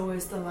 Cindy's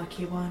always the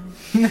lucky one.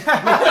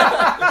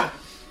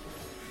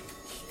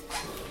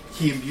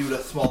 He imbued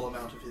a small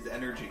amount of his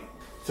energy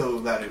so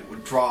that it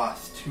would draw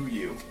us to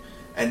you.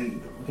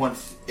 And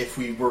once, if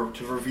we were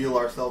to reveal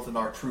ourselves in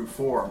our true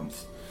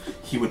forms,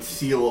 he would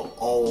seal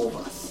all of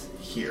us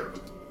here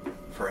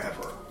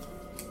forever.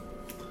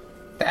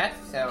 That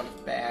sounds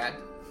bad.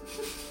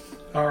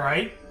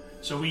 Alright,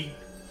 so we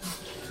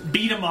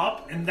beat him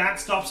up, and that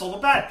stops all the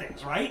bad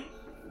things, right?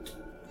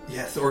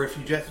 Yes, or if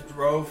you just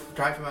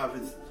drive him out of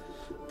his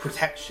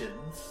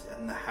protections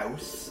in the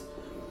house,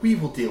 we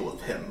will deal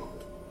with him.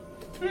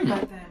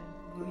 But then,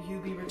 will you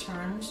be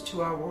returned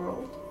to our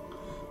world?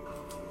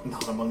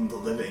 Not among the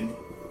living.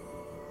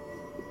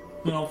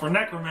 Well, for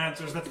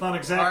necromancers, that's not Are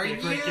exactly a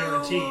you great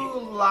guarantee.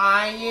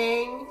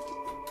 lying?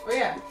 Oh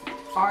yeah.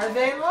 Are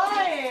they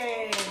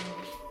lying?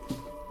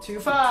 2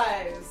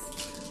 5s.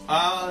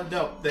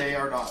 No, they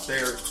are not.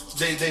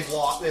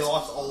 They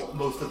lost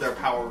most of their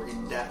power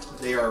in death.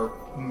 They are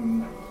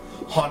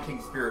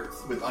haunting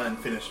spirits with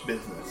unfinished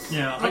business.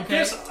 Yeah, I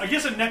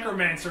guess a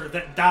necromancer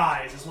that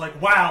dies is like,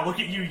 wow, look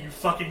at you, you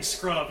fucking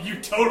scrub. You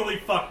totally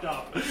fucked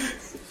up.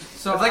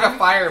 So It's like a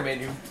fireman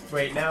who.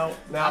 Wait, no,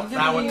 I'm that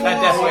gonna one. use-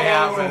 That definitely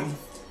happened.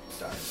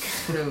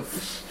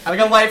 Like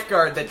a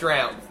lifeguard that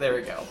drowns. There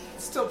we go.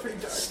 Still pretty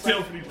dark.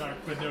 Still pretty dark,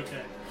 but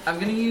okay. I'm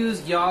gonna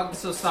use Yogg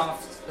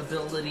Sossoft's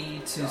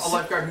ability to. A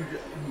lifeguard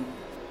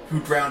who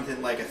drowns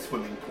in like a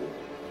swimming pool.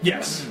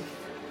 Yes.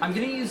 I'm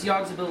gonna use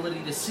Yogg's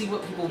ability to see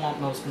what people want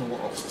most in the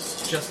world.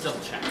 Just double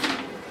check.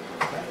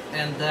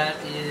 And that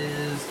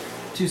is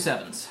 2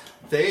 7s.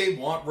 They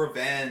want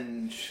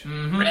revenge.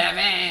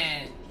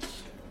 Revenge!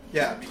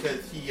 Yeah,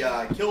 because he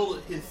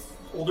killed his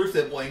older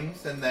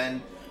siblings and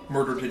then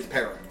murdered his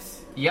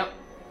parents Yep.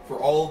 for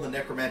all the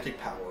necromantic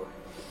power.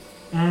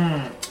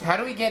 How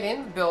do we get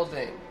in the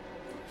building?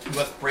 You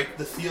must break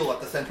the seal at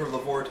the center of the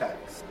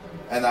vortex,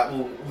 and that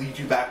will lead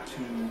you back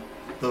to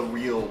the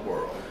real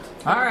world.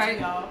 Alright.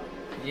 Y'all.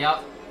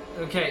 Yep.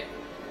 Okay.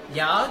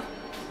 Yogg,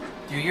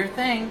 do your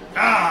thing.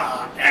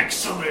 Ah,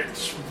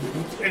 excellent!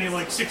 Any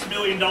like $6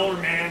 million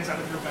mans out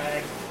of your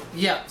bag.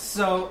 Yeah,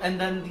 so, and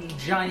then the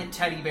giant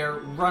teddy bear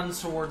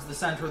runs towards the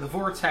center of the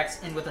vortex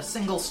and with a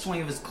single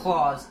swing of his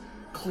claws,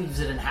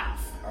 cleaves it in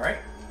half. Alright?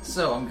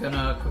 So, I'm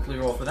gonna quickly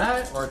roll for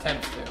that. Or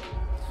attempts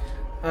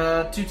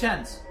to. 2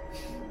 10s.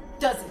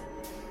 Doesn't.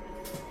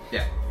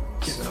 Yeah.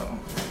 So.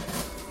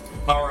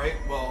 Alright,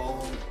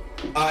 well,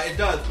 it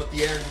does, but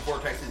the energy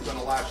vortex is going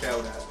to lash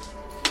out at.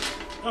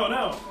 Oh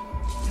no.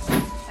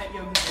 At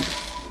Yogi.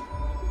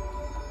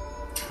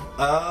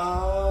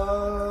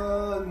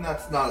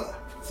 That's not enough.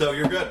 So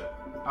you're good.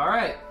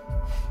 Alright.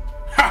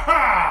 Ha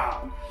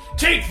ha!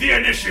 Take the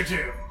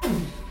initiative!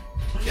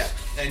 Yeah,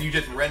 and you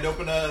just rend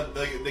open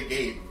the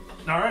gate.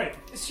 Alright.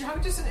 Is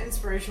Shihag just an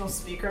inspirational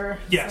speaker?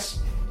 Yes.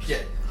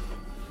 Yeah.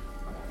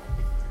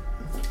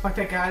 Like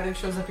that guy that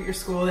shows up at your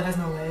school that has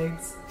no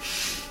legs.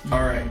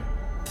 Alright.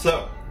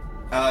 So,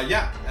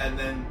 Yeah, and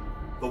then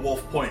the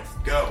wolf points.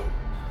 Go.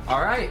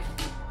 All right.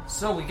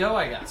 So we go,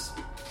 I guess.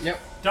 Yep.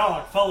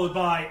 Dog, followed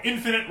by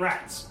infinite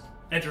rats,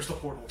 enters the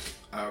portal.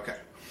 Okay.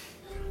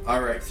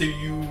 Alright, so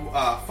you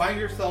find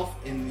yourself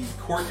in the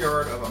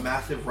courtyard of a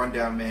massive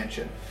rundown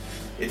mansion.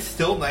 It's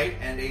still night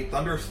and a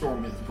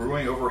thunderstorm is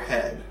brewing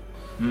overhead.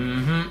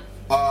 Mm-hmm.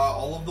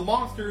 All of the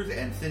monsters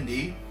and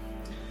Cindy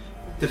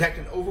detect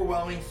an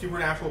overwhelming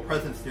supernatural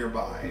presence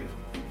nearby,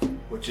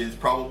 which is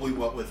probably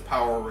what was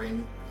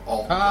powering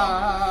all the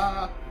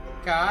zombies.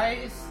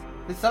 Guys,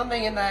 there's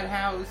something in that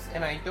house,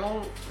 and I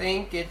don't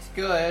think it's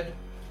good.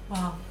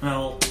 Well,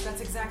 Well,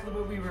 that's exactly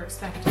what we were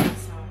expecting,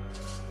 so.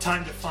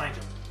 time to find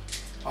him.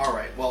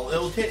 Alright, well,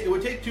 it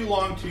would take too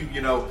long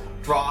to,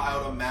 draw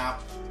out a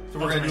map, so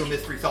we're going to do a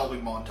mystery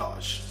solving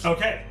montage.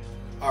 Okay.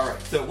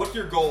 Alright, so what's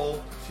your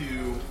goal to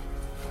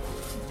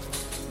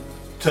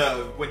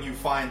when you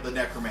find the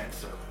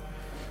necromancer?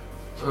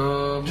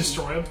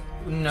 Destroy him.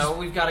 No,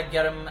 we've got to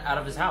get him out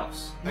of his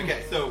house.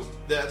 Okay, so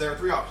there are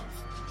three options.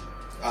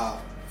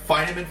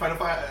 Find him and fight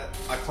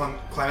a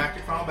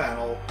climactic final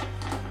battle.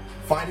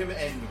 Find him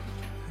and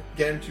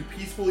get him to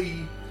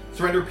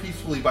surrender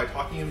peacefully by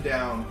talking him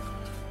down,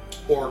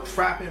 or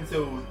trap him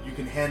so you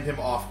can hand him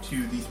off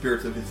to the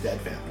spirits of his dead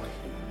family.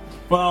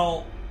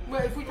 Well,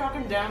 Well, if we talk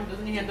him down,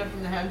 doesn't he end up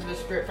in the hands of the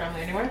spirit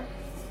family anyway?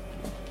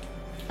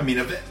 I mean,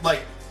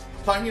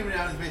 talking him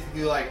down is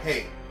basically like,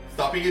 hey,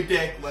 stop being a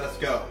dick, let us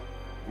go.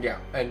 Yeah,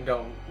 and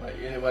don't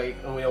and we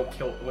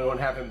don't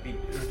have him be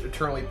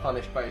eternally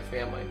punished by his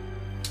family.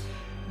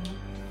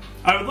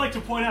 I would like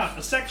to point out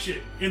a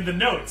section in the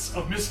notes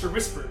of Mr.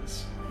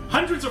 Whispers.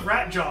 Hundreds of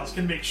rat jaws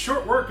can make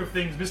short work of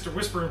things Mr.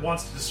 Whisperer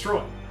wants to destroy,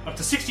 up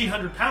to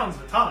 1,600 pounds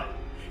at a time.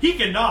 He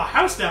can gnaw a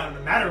house down in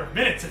a matter of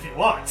minutes if he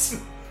wants.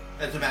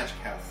 That's a magic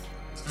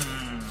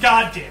house.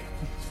 God damn it.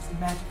 It's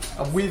magic.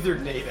 A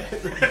wizard made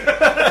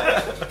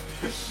it.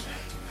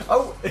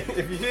 Oh,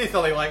 if you say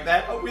something like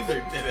that, a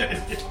wizard did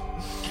it.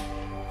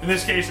 In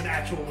this case, an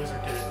actual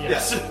wizard did it,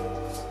 yes.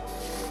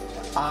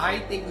 I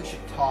think we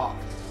should talk.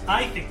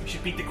 I think we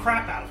should beat the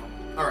crap out of him.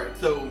 Alright,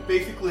 so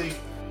basically,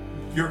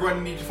 you're going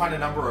to need to find a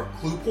number of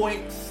clue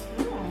points.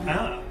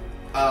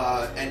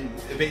 And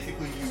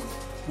basically you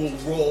will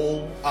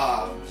roll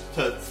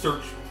to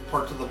search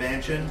parts of the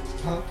mansion.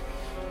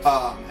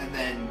 And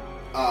then,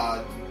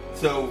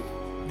 so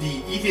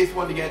the easiest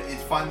one to get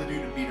is find the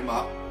dude and beat him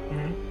up.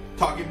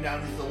 Talk him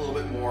down just a little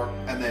bit more,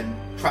 and then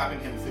trapping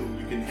him so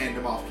you can hand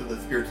him off to the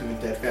spirits of his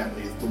dead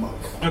family is the most.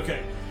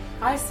 Okay.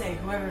 I say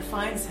whoever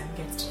finds him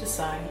gets to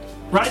decide.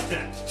 Right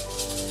then.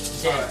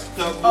 Alright,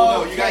 so,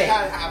 no, you guys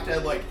have to,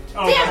 goal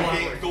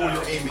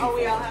you're aiming Oh,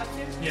 we for. all have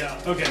to?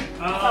 Yeah, okay.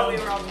 I thought we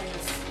were all doing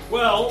this.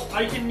 Well,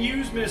 I can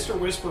use Mr.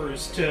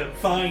 Whispers to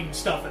find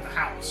stuff in the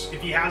house.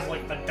 If he has,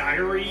 a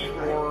diary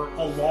or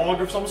a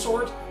log of some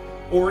sort,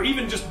 or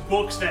even just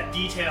books that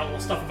detail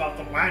stuff about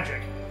the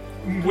magic.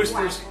 Mr.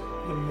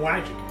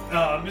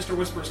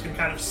 Whispers can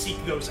kind of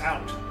seek those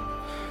out.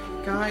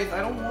 Guys, I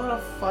don't want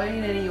to fight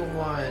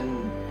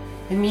anyone.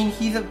 I mean,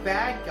 he's a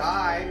bad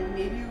guy.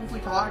 Maybe if we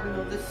talk to him,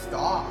 he'll just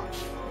stop.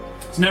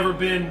 That's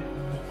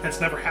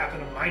never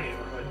happened in my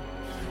neighborhood.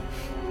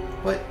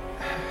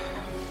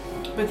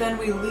 But then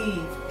we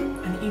leave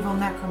an evil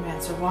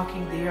necromancer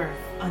walking the earth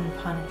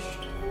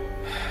unpunished.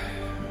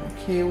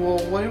 Okay, well,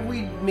 what if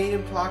we made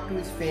him talk to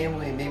his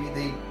family? Maybe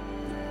they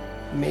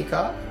make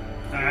up?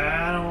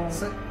 I don't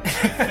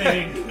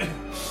think.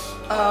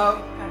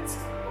 That's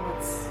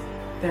what's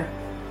there.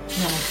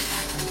 No.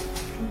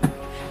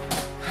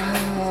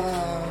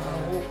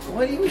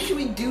 What should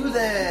we do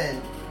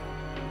then?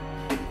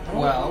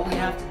 Well, we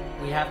have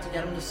to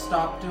get him to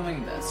stop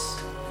doing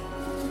this.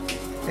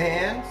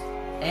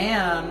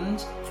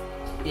 And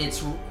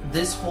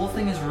this whole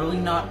thing is really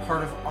not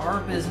part of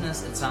our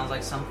business. It sounds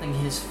like something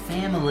his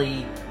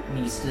family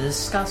needs to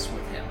discuss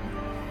with him.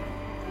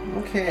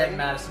 okay. And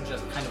Madison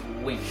just kind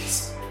of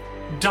winks.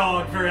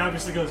 Dog very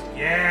obviously goes,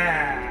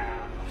 yeah.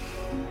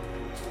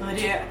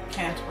 Lydia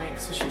can't wink,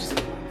 so she just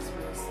winks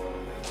really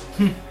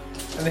slowly.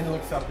 And then he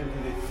looks up into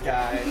the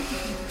sky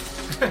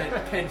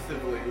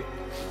pensively.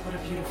 What a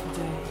beautiful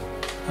day.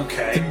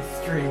 Okay.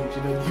 Strange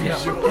and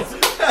unusual.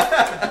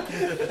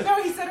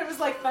 No, he said it was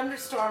like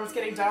thunderstorms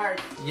getting dark.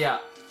 Yeah.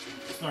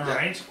 All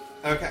right.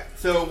 Okay,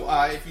 so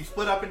if you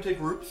split up into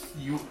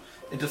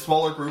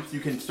smaller groups, you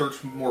can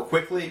search more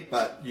quickly,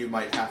 but you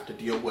might have to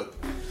deal with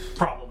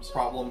Problems.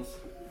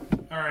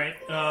 All right.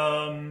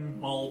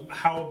 Well,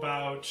 how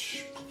about?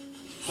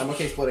 I'm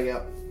okay splitting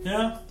up.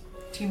 Yeah.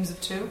 Teams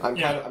of two. I'm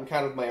Yeah.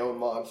 kind of my own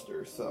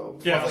monster, so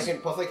Yeah.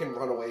 plus I can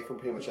run away from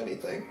pretty much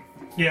anything.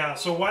 Yeah.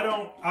 So why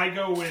don't I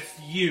go with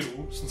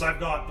you, since I've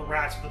got the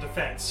rats for the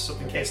defense, so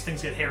in case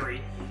things get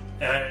hairy,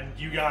 and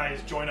you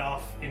guys join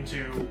off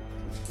into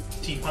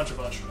Team Punch a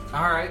Bunch.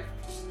 All right.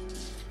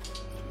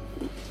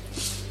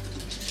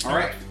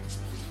 Alright.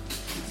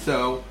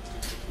 So,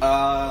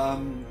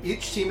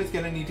 each team is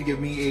going to need to give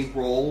me a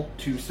roll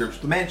to search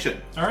the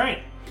mansion. All right.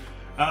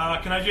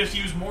 Can I just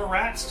use more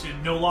rats to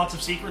know lots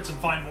of secrets and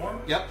find more?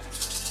 Yep.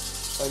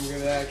 I'm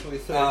gonna actually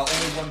say Only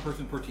one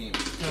person per team.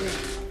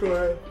 go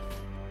ahead.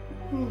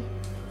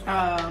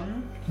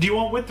 Do you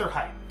want width or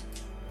height?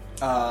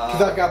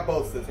 Because I've got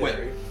both this Wait.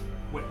 Harry.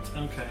 Width.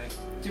 Okay.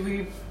 Do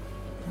we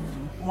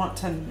want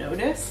to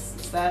notice?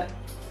 Is that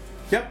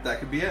Yep, that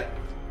could be it.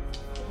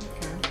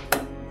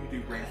 okay? You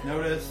do brand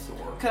notice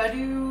or Could I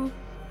do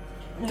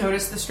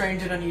notice the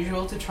strange and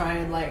unusual to try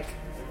and like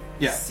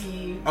yeah.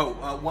 see? Oh,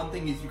 one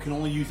thing is you can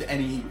only use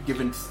any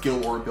given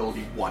skill or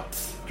ability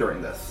once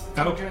during this.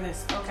 Oh, during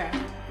this. Okay.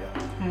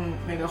 Yeah.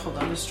 Maybe I'll hold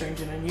on to strange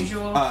and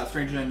unusual.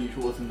 Strange and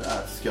unusual isn't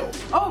skills.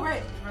 Oh,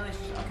 right.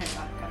 Relationship. Okay,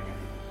 got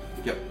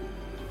it. Yep.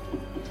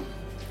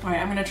 All right,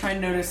 I'm gonna try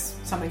and notice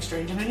something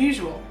strange and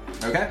unusual.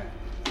 Okay.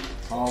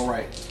 All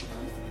right.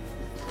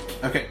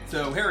 Okay,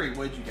 so Harry,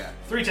 what did you get?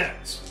 3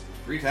 10s.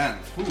 3 10s.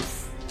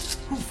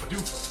 Oof. Oof,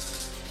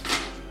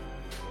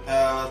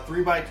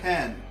 3 by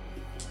 10.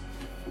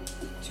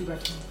 2 by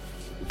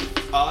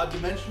 10.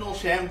 Dimensional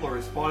Shambler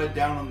is spotted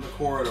down on the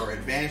corridor. It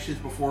vanishes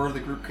before the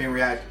group can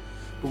react.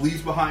 But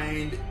leaves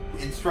behind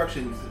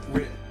instructions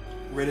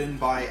written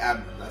by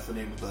Abner. That's the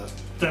name of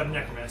the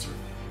necromancer.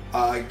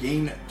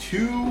 gain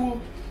 2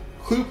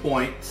 clue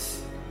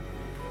points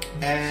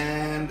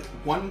and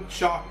 1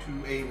 shock to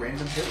a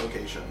random hit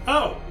location.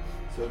 Oh,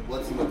 So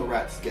let's see what the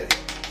rat's getting.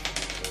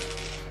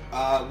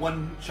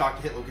 1 shock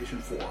to hit location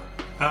 4.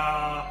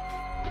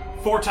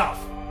 4 tough.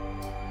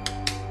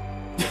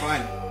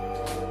 Fine.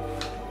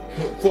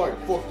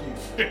 Fuck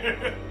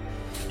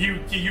you.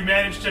 You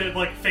managed to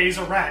like phase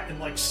a rat and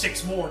like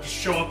 6 more just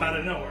show up out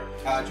of nowhere.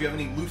 Do you have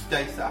any loose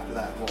dice after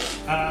that roll?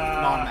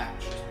 Uh,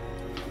 Non-matched.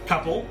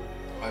 Couple.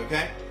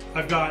 Okay.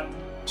 I've got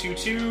 2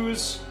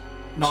 2s.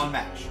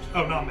 Non-matched.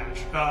 Oh, non-match.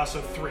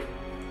 So 3.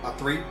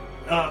 3?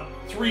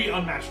 3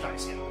 unmatched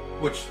dice. Yeah.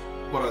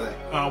 What are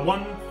they?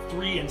 1,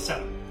 3, and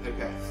 7.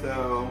 Okay,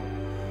 so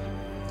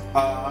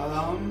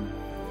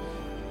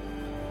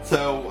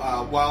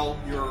while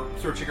you're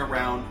searching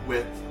around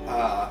with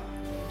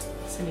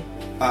Cindy.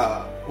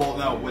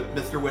 with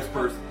Mr.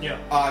 Whispers, Yeah.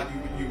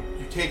 you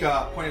take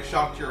a point of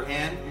shock to your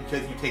hand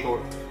because you take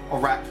a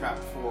rat trap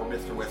for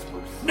Mr.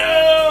 Whispers.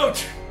 No!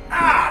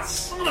 Ah,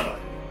 son of a...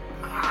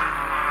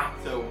 Ah!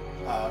 So,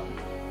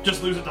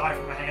 Just lose a die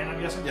from my hand,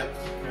 I'm guessing? yep.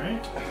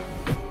 Alright.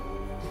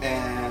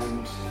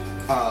 And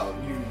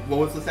what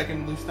was the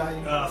second loose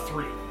die?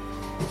 3.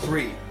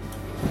 3.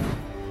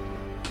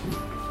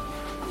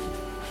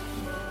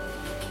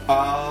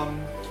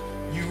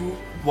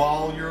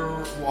 While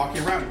you're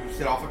walking around, you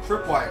set off a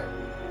tripwire,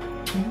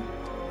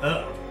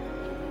 Oh.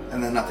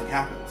 and then nothing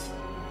happens.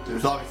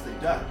 There's obviously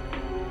dead.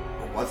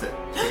 Or was it?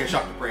 Take a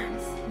shock to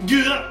brains.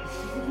 Yeah.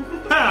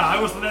 Ah,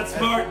 I wasn't that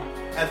smart.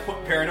 As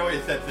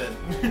paranoia sets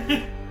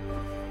in.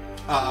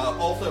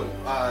 Also,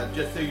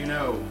 just so you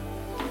know...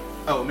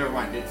 Oh, never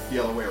mind. It's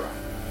the other way around.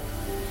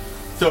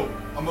 So,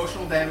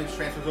 emotional damage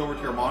transfers over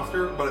to your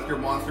monster, but if your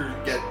monster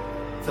gets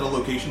at a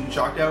location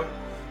shocked out,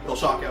 it'll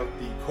shock out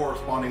the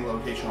corresponding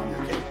location on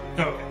your kid.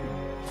 Okay.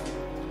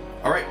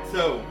 Alright,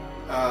 so,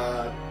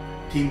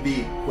 Team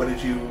B, what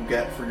did you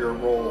get for your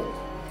roll?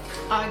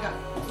 I got.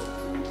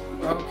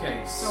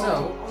 Okay,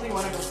 So only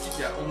one of us.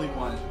 Yeah, only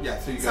one. Yeah,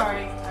 so you got...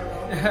 Sorry, I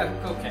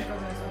rolled. okay.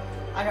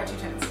 I got 2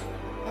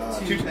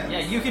 10s. 2 10s. Yeah,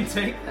 you can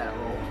take that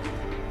roll.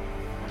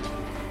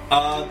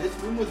 This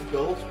room was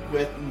built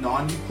with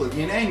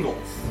non-Euclidean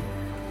angles.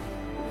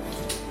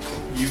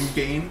 You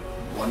gain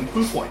 1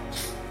 clue point.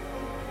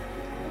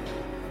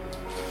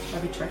 Should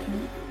I be tracking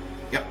it?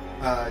 Yep.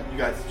 You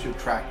guys should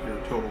track your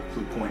total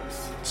clue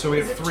points. So we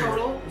Is have it 3.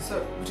 total?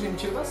 So between the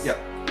 2 of us? Yep.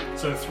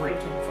 So 3.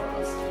 Between the 4 of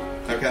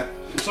us. Okay.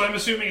 So I'm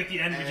assuming at the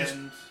end we just...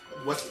 And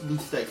what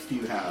loose dice do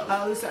you have?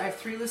 I have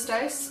 3 loose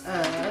dice. Is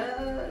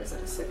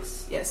that a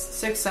 6? Yes,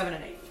 6, 7,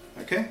 and 8.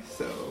 Okay,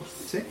 so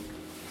 6.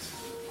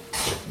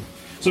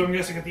 So I'm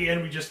guessing at the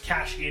end we just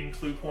cash in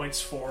clue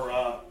points for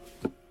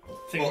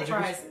thingamajiggers.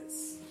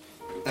 Prizes.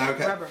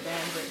 Okay. Rubber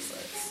band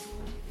bracelets.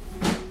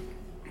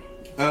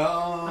 A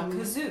Um,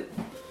 kazoo.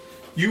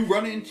 you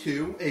run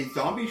into a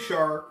zombie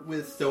shark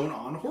with stone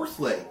on horse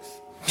legs.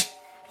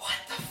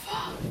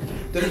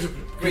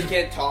 We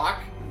can't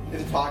talk?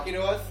 Is it talking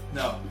to us?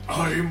 No.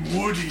 I'm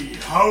Woody.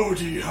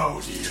 Howdy,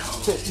 howdy,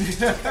 howdy.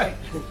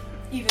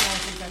 Even I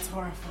think that's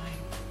horrifying.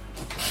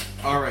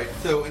 Alright,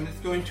 so, and it's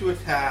going to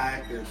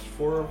attack. There's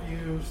 4 of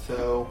you,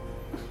 so...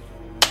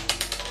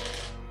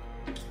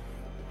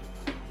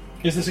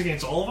 Is this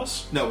against all of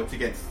us? No, it's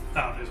against...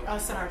 Oh, there's one.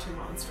 Us and our 2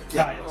 monsters.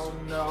 Yeah. yes.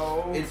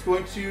 No. It's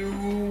going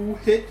to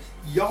hit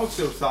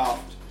Yogg-Sothoth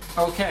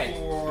Okay.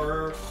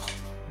 for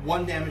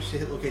 1 damage to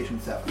hit location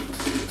 7.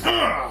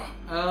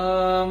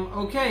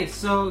 Okay,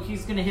 so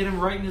he's gonna hit him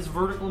right in his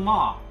vertical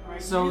maw.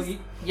 Right So, in his-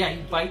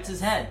 he bites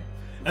his head.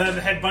 And then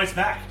the head bites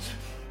back.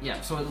 Yeah,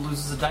 so it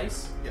loses a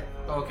dice? Yeah.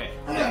 Okay.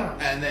 Yeah,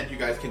 and then you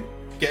guys can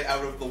get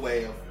out of the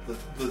way of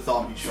the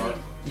zombie shark.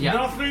 Yeah.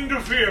 Nothing to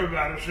fear,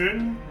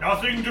 Madison.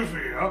 Nothing to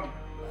fear.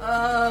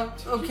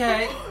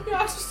 Okay. Yeah,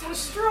 I just had a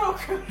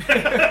stroke.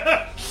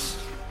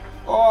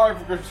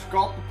 I've just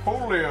got the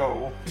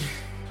polio.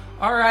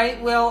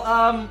 Alright,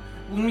 well,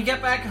 when we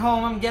get back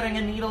home, I'm getting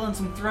a needle and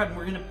some thread, and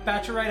we're gonna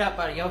patch you right up,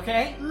 buddy,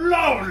 okay?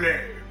 Lovely.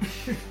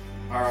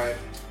 Alright.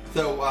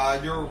 So,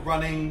 you're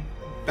running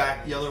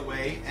back the other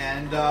way,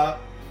 and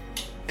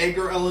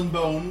Edgar Allan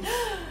Bones.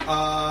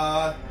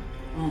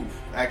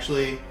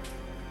 Actually,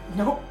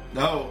 Nope.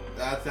 no,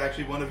 that's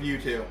actually one of you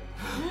two.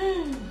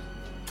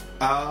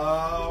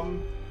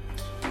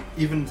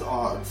 Evens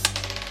odds.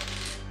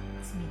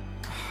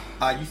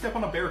 You step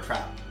on a bear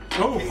trap.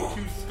 Oh.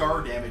 Take 2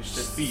 scar damage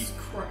to feet.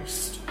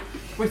 Christ.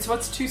 Wait, so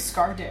what's 2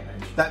 scar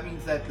damage? That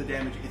means that the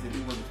damage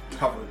isn't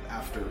recovered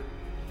after.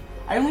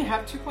 I only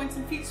have 2 points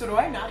in feet, so do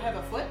I not have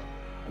a foot?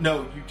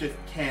 No, you just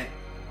can't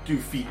do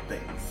feet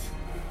things.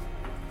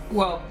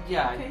 Well,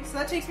 yeah. Okay, so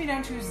that takes me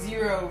down to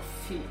 0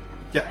 feet.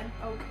 Yeah.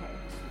 Okay.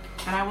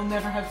 And I will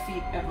never have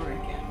feet ever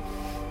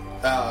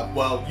again.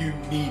 Well, you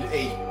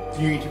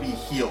need to be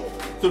healed.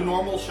 So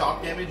normal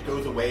shock damage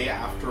goes away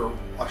after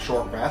a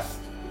short rest.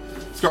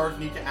 Scars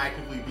need to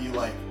actively be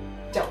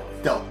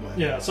dealt with.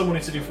 Yeah, someone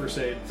needs to do first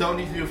aid. Someone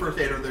needs to do first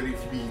aid, or there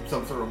needs to be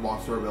some sort of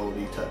monster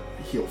ability to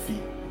heal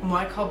feet. Well,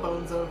 I call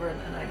Bones over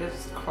and I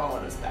just crawl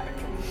on his back.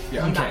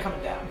 Yeah. I'm Okay. not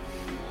coming down.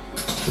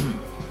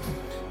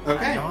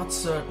 Okay. I'm not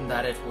certain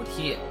that it would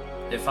heal.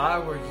 If I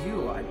were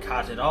you, I'd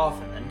cut it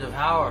off and then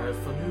devour it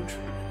for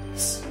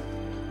nutrients.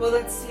 Well,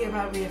 let's see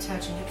about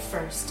reattaching it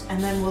first,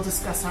 and then we'll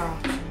discuss our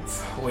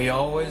options. We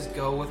always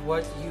go with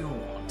what you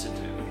want to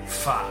do.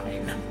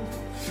 Fine.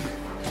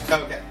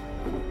 Okay.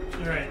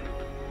 Alright.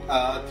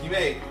 Team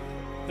A,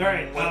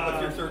 Alright.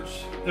 what's your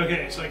search?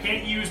 Okay, so I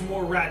can't use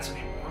more rats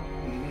anymore.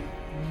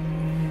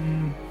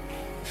 Mhm.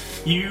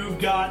 You've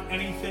got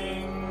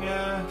anything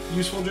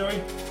useful,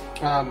 Joey?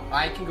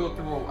 I can go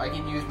through. I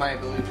can use my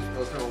ability to just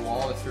go through a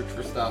wall and search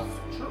for stuff.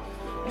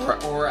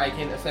 Or I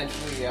can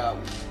essentially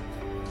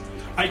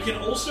I can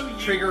also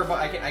use... trigger. But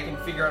I can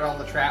figure out all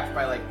the traps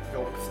by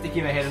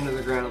sticking my head into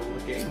the ground and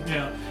looking.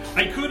 Yeah.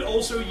 I could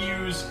also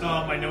use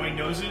my knowing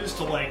noses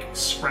to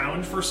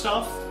scrounge for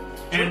stuff.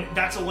 And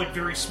that's a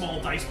very small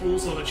dice pool,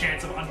 so the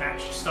chance of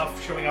unmatched stuff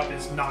showing up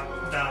is not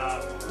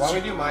Why don't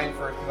we do mine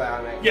first?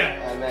 Because Yeah.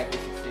 I automatically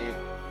succeed.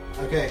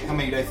 Okay, how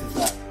many dice is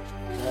that?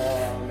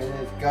 It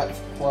is guts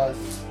plus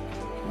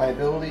my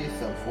ability,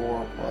 so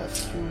 4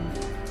 plus 2.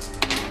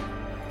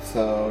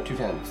 So 2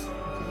 10s.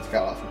 Because it's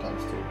got awesome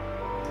times 2.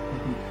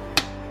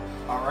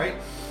 Alright.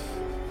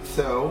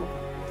 So,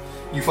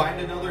 you find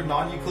another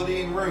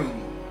non-Euclidean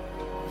room.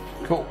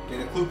 Cool.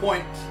 Get a clue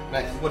point.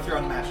 Nice. And what's your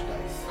unmatched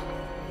dice?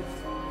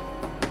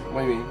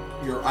 What do you mean?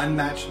 Your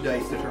unmatched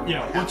dice determine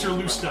Yeah, what what's your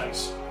happens. loose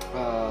dice?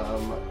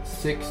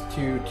 6,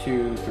 2,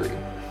 2, 3.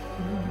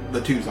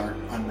 The 2s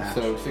aren't unmatched.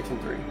 So 6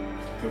 and 3.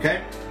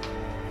 Okay.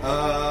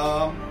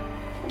 A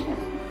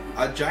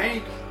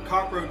giant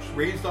cockroach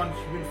raised on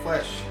human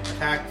flesh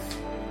attacks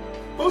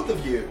both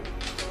of you.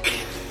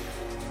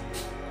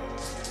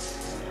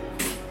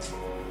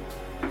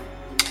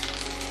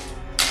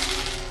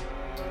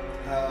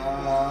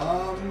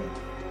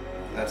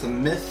 That's a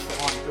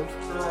miss on Ghost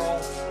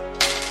Girl.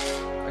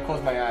 I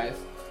close my eyes.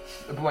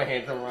 I put my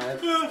hands on my eyes.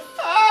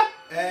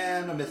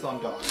 And a miss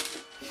on Dog.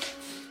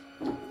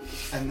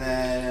 And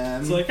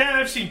then... It's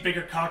I've seen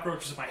bigger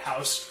cockroaches in my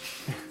house.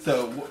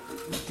 So,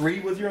 3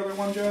 was your other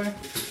one, Joey?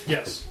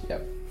 Yes.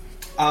 Yep.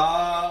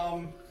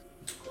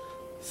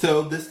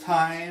 So this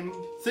time,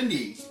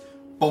 Cindy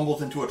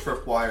bumbles into a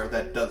tripwire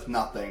that does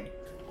nothing.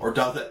 Or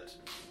does it?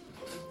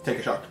 Take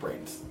a shock to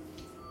brains.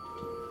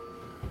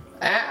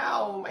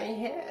 Ow, my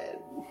head.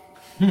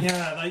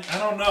 Yeah, I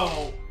don't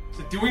know. Is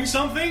it doing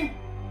something?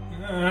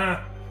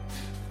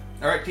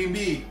 Alright, Team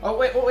B. Oh,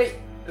 wait.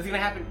 Is it gonna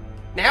happen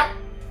now?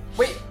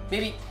 Wait,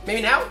 maybe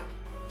now?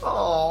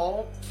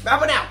 Oh, how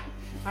about now?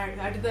 Alright,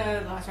 I did the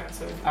last round,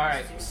 so...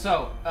 Alright,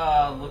 so,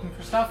 looking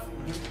for stuff.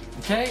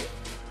 Okay.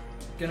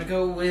 Gonna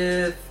go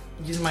with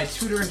using my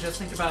tutor and just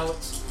think about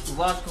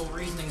logical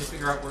reasoning to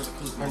figure out where the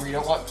clues Remember, are. you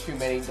don't want too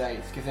many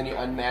dice, because any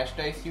unmatched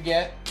dice you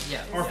get,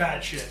 Yeah. Or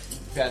bad shit.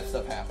 bad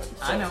stuff happens.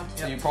 I know,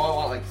 So yep. you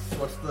probably want,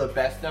 what's the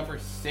best number?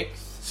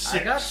 6? I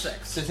got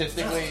 6.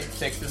 Statistically,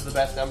 6 is the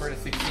best number to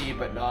succeed,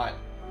 but not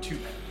too...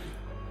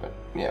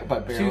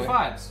 But barely. 2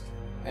 5s.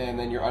 And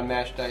then your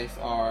unmatched dice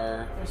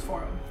are... There's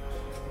 4 of them.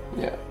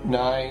 Yeah,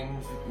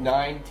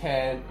 9,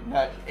 10,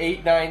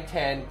 8, 9,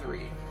 10,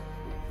 3.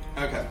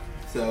 Okay,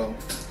 so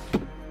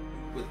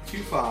with 2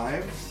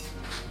 5s,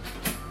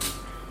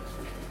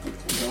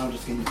 then I'm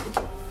just gonna use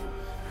the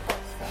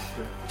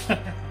faster.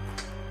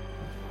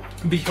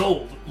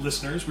 Behold,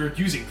 listeners, we're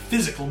using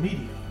physical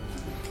media.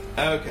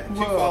 Okay, 2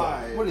 Whoa,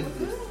 5s. what is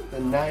this? The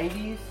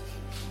 90s?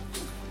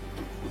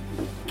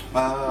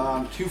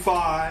 2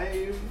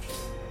 5s.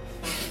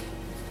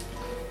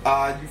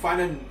 You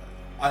find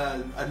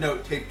a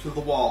note taped to the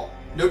wall.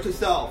 Note to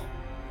self: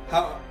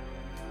 how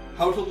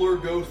to lure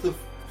ghosts of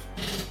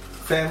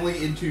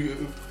family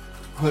into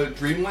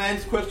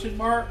dreamlands? Question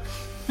mark.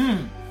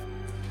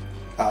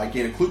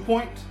 Gain a clue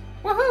point,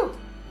 Woohoo!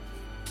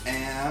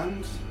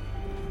 and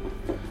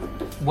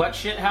What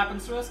shit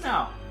happens to us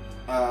now?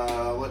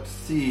 let's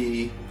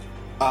see.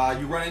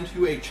 You run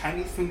into a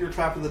Chinese finger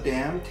trap of the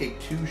dam. Take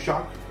 2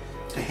 shock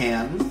to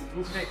hands.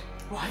 Okay.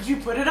 Why'd you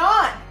put it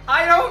on?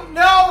 I don't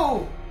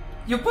know!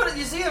 You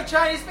see a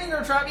Chinese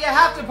finger trap, you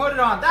have to put it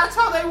on. That's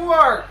how they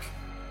work!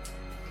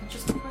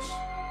 Just push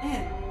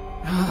In.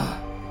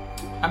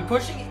 I'm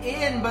pushing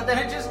in, but then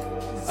it just I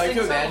like sinks to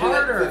up imagine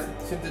harder.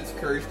 that since it's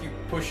cursed, you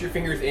push your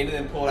fingers in and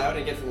then pull it out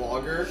and it gets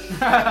longer.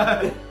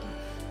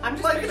 I'm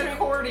just Like an picturing-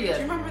 accordion. Do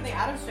you remember in the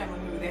Addams Family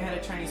movie they had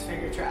a Chinese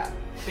finger trap?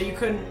 But you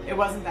couldn't, it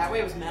wasn't that way,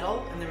 it was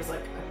metal, and there was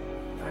like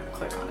a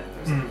click on it.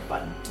 There was like a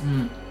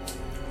button.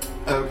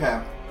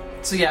 Okay.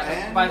 So yeah,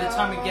 And, by the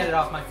time we get it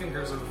off, my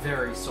fingers are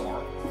very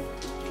sore.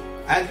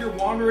 As you're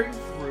wandering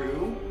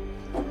through,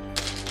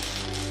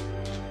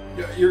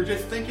 you're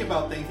just thinking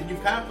about things, and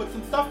you've kind of put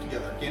some stuff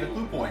together. Gain a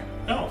clue point.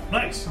 Oh,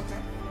 nice.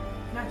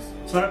 Nice.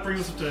 So that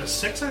brings us up to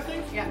 6, I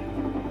think. Yeah.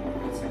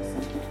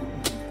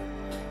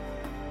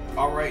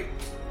 All right.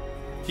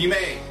 Team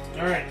A.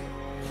 All right.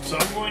 So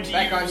I'm going to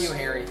Back use, on you,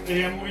 Harry.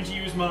 I'm going to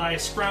use my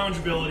scrounge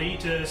ability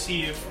to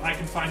see if I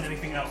can find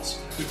anything else.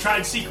 We've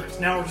tried secrets.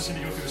 Now we're just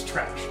going to go through this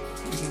trash.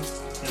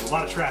 There's a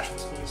lot of trash in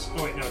this place.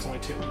 Oh wait, no, it's only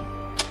 2.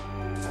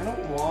 I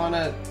don't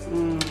wanna. It's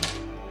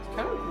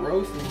kind of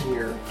gross in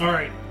here. All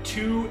right,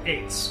 2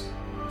 8s.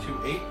 2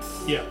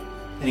 8s. Yeah,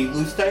 Any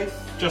loose dice?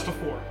 just a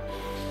 4.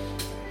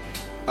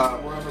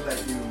 Remember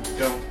that you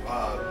don't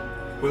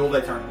wheel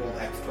dice aren't rolled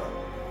extra.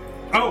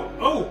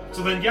 Oh,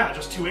 so then yeah,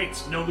 just 2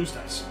 8s, no loose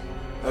dice.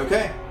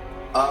 Okay.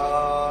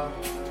 A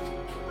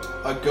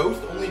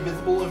ghost only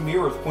visible in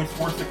mirrors points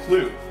towards the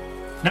clue.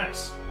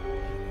 Nice.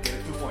 Gain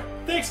a clue point.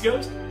 Thanks,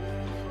 Ghost.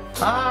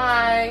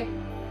 Hi.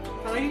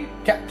 How do you?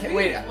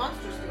 Wait.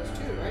 Monsters goes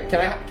too, right? Can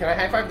I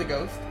high five the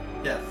ghost?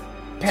 Yes.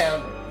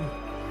 Pound.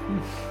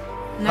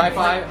 High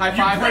five. High You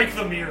five. break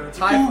the mirror. It's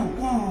High,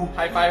 ooh.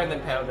 high five and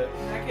then pound it.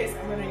 In that case,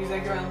 I'm going to use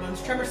Edgar Allan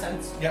Poe's Tremor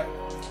Sense, Yep.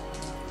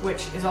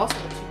 which is also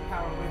a 2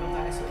 power wiggle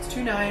die, so it's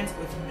 2 9s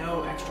with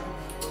no extra.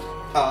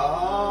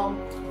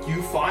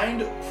 You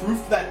find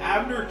proof that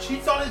Abner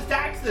cheats on his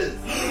taxes.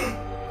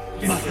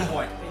 Gain a clue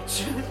point.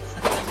 Bitch.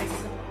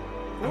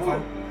 I'm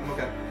fine. I'm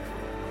okay.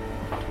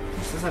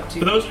 This is up For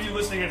to those of you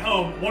listening at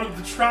home, one of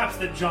the traps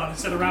that John has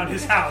set around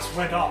his house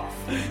went off.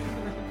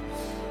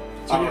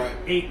 So All we have right.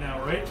 8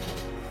 now, right?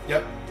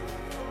 Yep.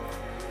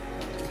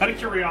 Out of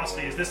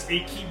curiosity, is this a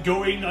keep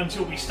going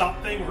until we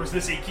stop thing, or is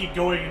this a keep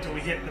going until we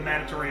hit the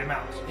mandatory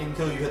amount?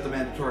 Until you hit the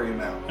mandatory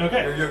amount.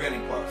 Okay. You're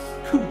getting close.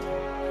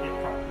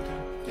 Yeah, probably.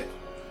 Yeah.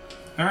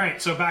 All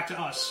right, so back to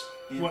us.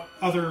 Yeah. What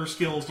other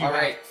skills do you have?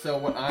 Alright, so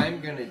what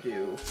I'm gonna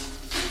do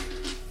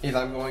is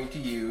I'm going to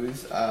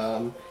use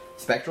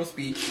spectral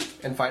speech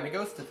and find a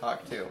ghost to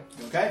talk to.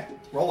 Okay.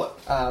 Roll it.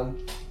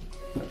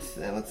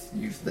 Let's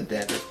use the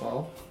dead as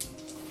well.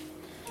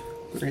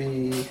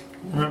 3.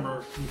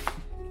 Remember.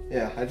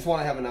 Yeah, I just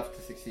want to have enough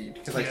to succeed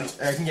because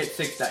Yeah. I can get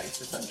 6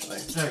 dice essentially.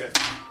 Okay.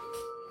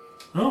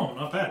 Oh,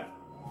 not bad.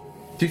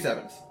 2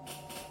 7s.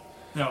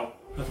 No,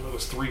 I thought it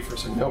was 3 for a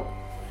second. Nope.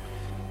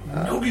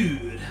 No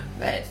good.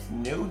 That's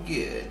no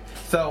good.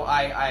 So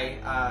I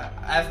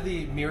as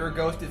the mirror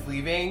ghost is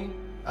leaving,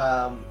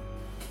 I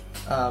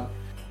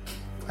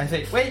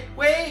say,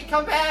 wait,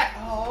 come back!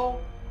 Oh,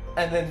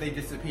 and then they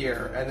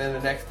disappear. And then the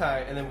next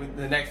time, and then with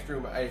the next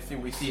room, I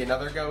assume we see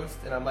another ghost,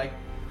 and I'm like,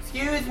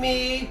 excuse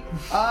me,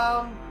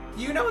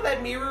 do you know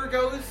that mirror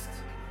ghost?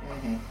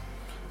 Mm-hmm.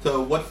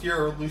 So what's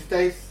your loose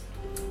dice?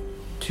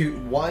 2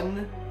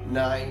 1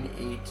 9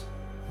 8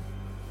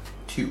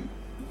 2.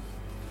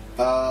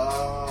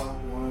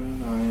 1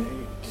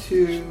 9 8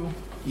 2.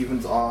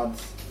 Evens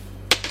odds.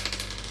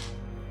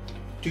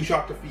 2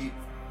 shock defeat.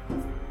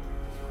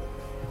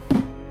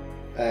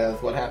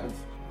 As what happens?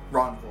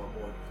 Ron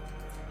floorboard.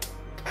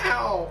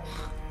 Ow!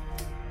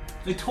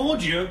 I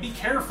told you, be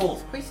careful.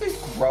 This place is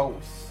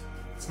gross.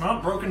 It's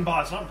not broken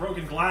it's not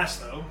broken glass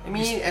though. I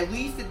mean, at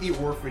least at the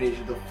orphanage,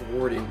 the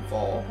floor didn't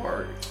fall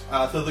apart.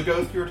 So the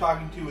ghost you were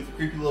talking to is a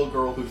creepy little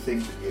girl who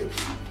sings at you.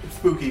 It's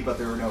spooky, but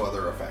there are no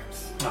other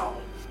effects. No.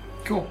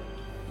 Cool.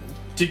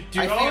 Do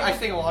I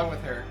sing along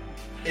with her.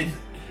 It's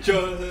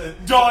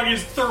just... Dog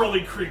is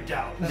thoroughly creeped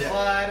out. The Yeah.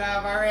 blood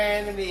of our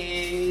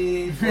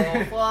enemies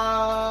will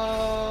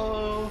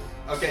flow.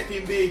 Okay,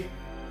 Team B.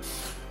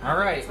 All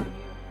right.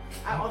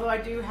 Although I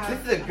do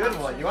have. This is a good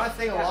one. You want to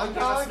sing Yeah, along, give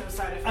us dog? no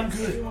side effects I'm if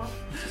good. you want.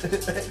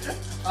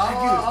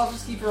 I'll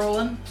just keep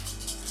rolling.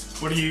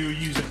 What are you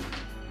using?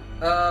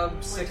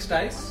 6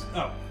 dice.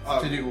 Oh.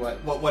 To do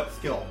what? What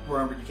skill?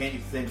 Remember, you can't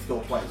use the same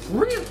skill twice.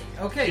 Really?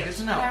 Okay, Yes. good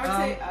to know. And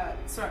I would say,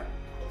 sorry,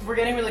 we're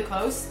getting really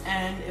close,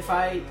 and if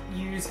I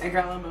use Edgar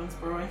Allan Poe's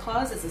Burrowing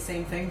Claws, it's the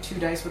same thing, 2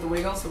 dice with a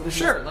wiggle. So this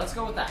Sure, let's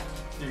go with that.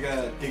 You're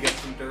gonna dig up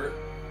some dirt.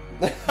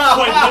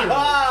 Quite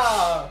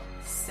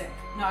is sick.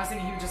 No, I was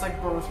thinking he would just like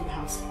burrow through the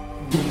house.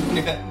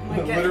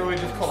 Yeah. Literally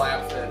just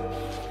collapse it.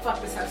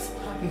 Fuck this house.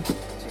 2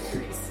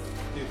 3s.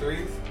 2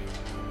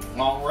 3s.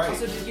 All right.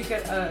 Also, did you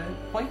get a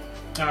point?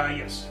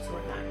 yes. So we're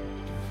at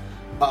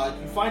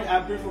 9. You find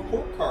Abner's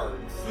report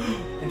cards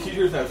in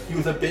teacher's notes. He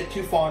was a bit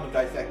too fond of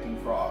dissecting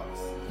frogs.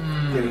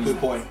 Get a good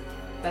point.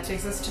 That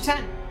takes us to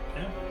 10.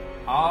 Yeah.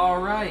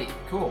 All right,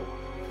 cool.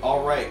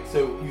 All right.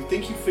 So you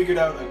think you figured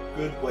out a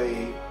good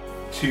way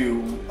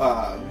to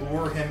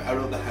lure him out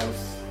of the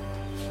house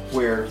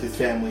where his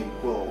family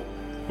will.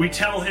 We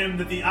tell him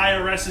that the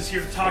IRS is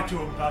here to talk to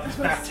him about his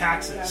back Yeah,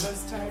 taxes.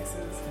 those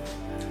taxes.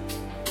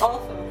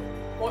 Also,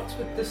 What's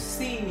with the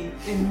C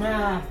in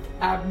math,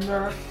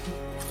 Abner?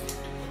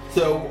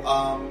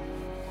 So,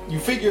 you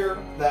figure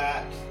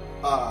that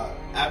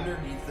Abner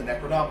needs the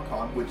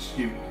Necronomicon, which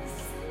you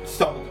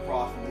stumbled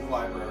across in his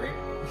library.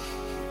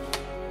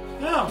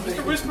 No,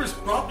 Mr. Whispers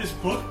brought this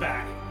book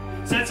back.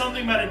 Said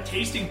something about it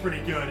tasting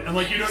pretty good, and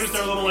like you notice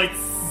there are little like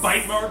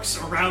bite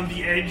marks around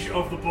the edge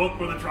of the book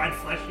where the dried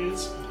flesh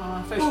is.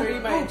 If I show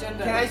you my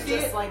agenda, can I it's see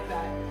just it? like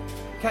that.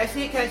 Can I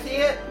see it? Can I see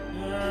it?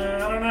 I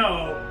don't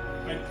know.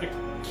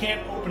 I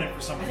can't open it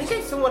for some I reason.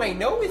 think someone I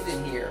know is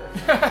in here.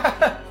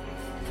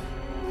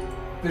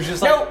 There's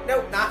just like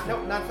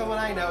not someone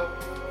I know.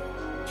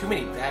 Too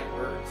many bad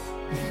words.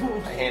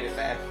 I hand it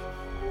back.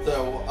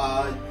 So,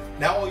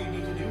 now all you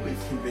need to do is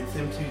convince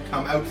him to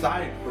come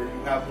outside where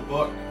you have the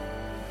book.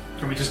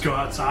 Can we just go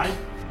outside?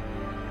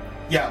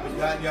 Yeah, but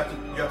you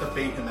have to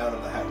bait him out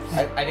of the house.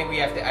 I think we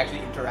have to actually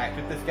interact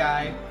with this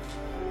guy.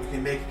 You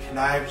can make a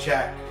connive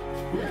check.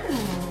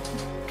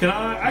 Can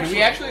I actually? Do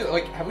we actually,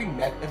 like, have we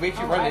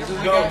actually run into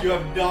the No, guy? you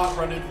have not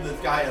run into this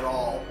guy at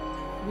all.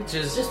 which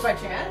is Just by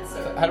chance?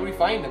 Or? How do we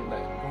find him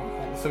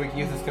then? So we can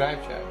use this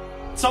connive check.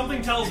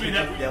 Something tells You me can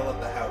that just yell at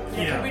the house.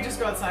 Yeah, Yeah. Can we just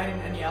go outside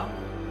and yell?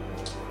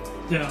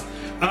 Yeah.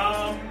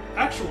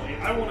 Actually,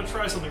 I want to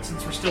try something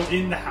since we're still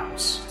in the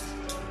house.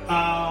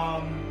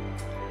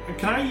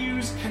 Can I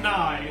use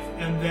connive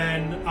and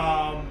then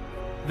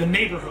the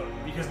neighborhood?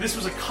 Because this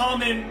was a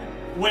common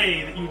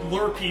way that you'd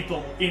lure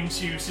people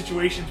into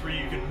situations where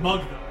you could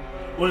mug them.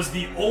 Was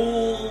the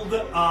old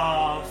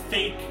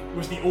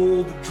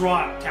draw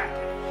out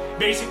tactic.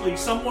 Basically,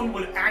 someone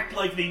would act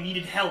like they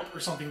needed help or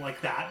something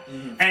like that,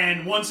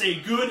 and once a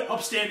good,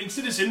 upstanding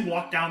citizen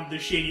walked down the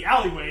shady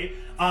alleyway,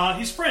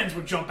 his friends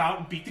would jump out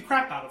and beat the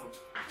crap out of him.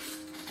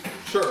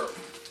 Sure.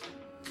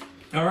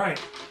 All right.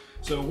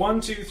 So 1,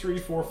 2, 3,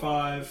 4,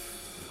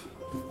 5.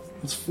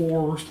 That's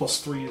 4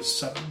 plus 3 is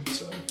 7.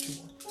 So 2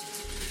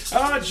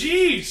 more.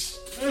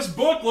 Jeez, this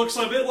book looks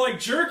a bit like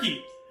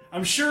jerky.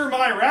 I'm sure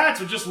my rats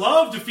would just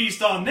love to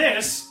feast on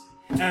this.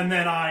 And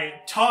then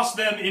I toss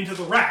them into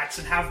the rats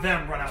and have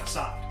them run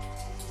outside.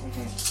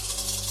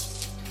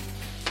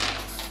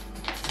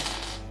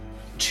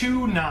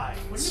 2 9.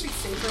 Wouldn't it be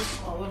safer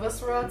if all of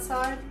us were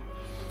outside?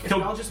 If He'll-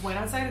 we all just went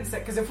outside instead?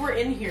 Because if we're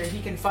in here,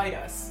 he can fight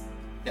us.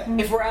 Yeah.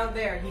 If we're out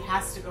there, he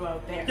has to go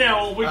out there. Yeah,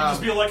 well, we can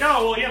just be like,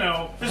 oh, well, you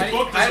know, this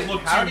book doesn't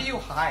look How too... do you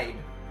hide?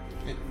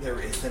 There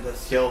isn't a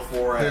skill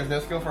for There's it. no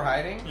skill for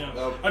hiding? Yeah.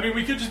 Oh. I mean,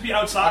 we could just be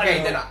outside. Okay,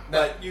 and- then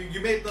But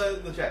you made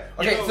the check.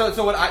 Okay, You know-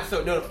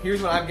 so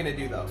here's what I'm gonna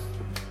do though.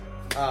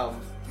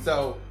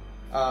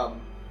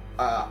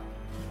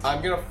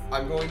 I'm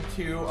going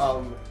to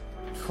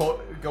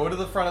go to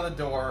the front of the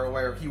door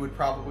where he would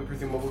probably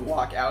presumably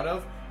walk out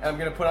of, and I'm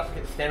gonna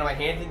stand on my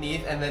hands and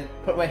knees, and then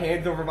put my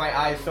hands over my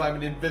eyes so I'm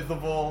an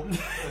invisible.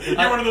 You're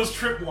one of those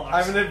trip blocks.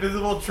 I'm an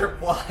invisible trip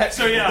block.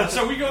 So yeah,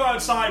 so we go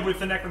outside with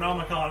the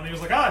Necronomicon, and he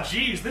was like,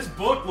 geez, this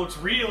book looks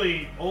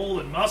really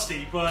old and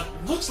musty, but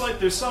it looks like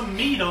there's some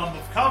meat on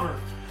the cover.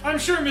 I'm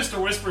sure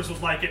Mr. Whispers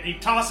would like it, and he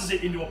tosses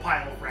it into a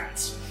pile of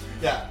rats.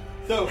 Yeah.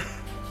 So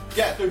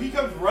he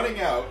comes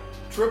running out,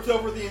 trips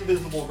over the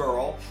invisible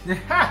girl, and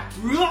I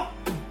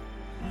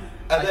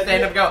then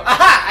stand up and go,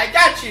 aha! I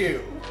got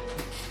you.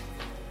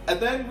 and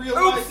then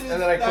realizes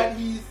And then I that go-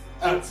 he's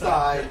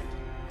outside,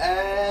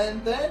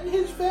 and then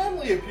his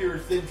family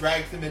appears and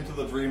drags him into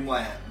the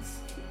Dreamlands.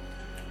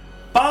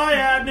 Bye,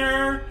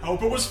 Abner!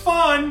 Hope it was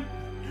fun!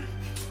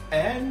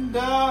 And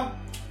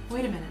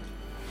Wait a minute.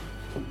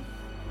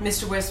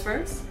 Mr.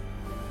 Whispers?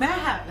 May I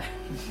have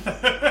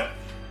that?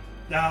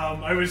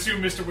 I would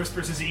assume Mr.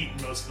 Whispers has eaten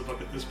most of the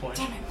book at this point.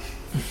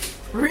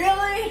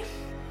 Really?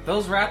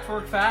 those rats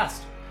work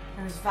fast.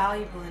 There's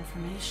valuable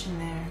information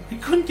there. He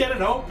couldn't get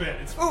it open.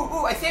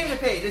 Ooh, I saved a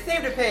page.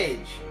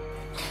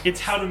 It's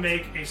how to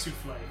make a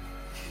souffle.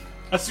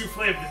 A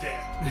souffle of the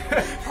damned.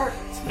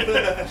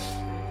 Perfect.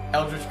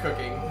 Eldritch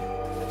cooking.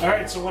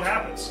 Alright, so what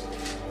happens?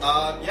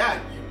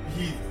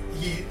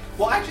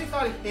 Well, actually, it's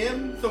not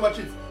him so much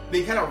as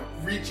they kind of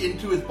reach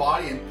into his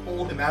body and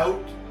pull him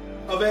out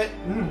of it,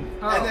 and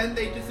then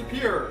they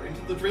disappear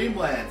into the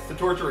Dreamlands to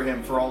torture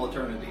him for all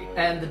eternity.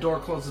 And the door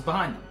closes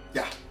behind them.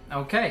 Yeah.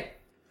 Okay.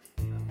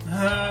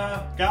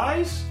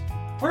 Guys?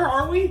 Where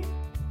are we?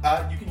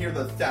 You can hear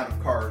the sound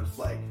of cars,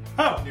 like,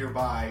 Oh.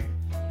 nearby.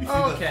 You see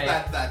Okay.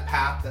 that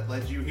path that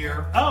led you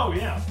here? Oh,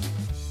 yeah.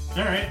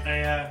 Alright,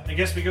 I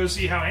guess we go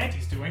see how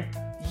Auntie's doing.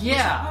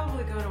 Yeah.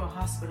 Probably go to a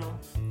hospital.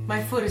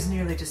 My foot is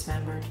nearly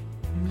dismembered.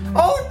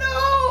 Oh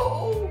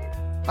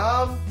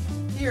no!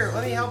 Here,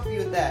 let me help you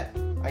with that.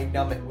 I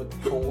numb it with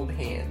cold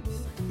hands.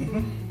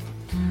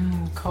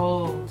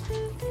 Cold.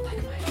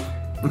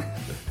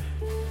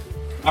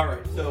 All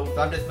right, so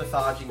So I'm just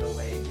massaging the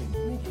leg and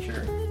making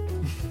sure.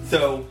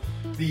 So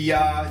the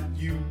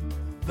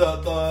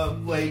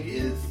leg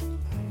is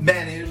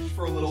managed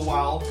for a little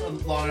while,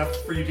 long enough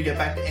for you to get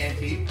back to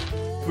Auntie,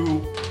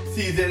 who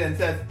sees it and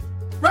says,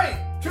 "Right,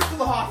 trip to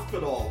the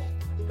hospital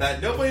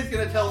that nobody's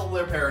gonna tell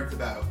their parents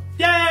about."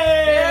 Yay!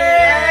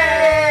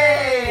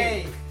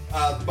 Yay!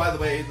 By by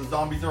the way, the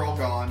zombies are all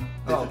gone.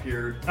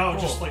 Disappeared. Oh,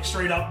 just like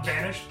straight up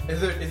vanished. Is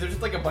there just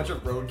like a bunch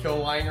of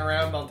roadkill lying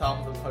around on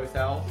top of the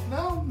hotel?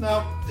 No,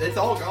 it's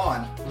all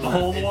gone. The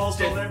hole in the It's wall's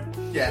still just-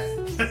 there?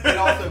 Yes. It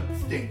also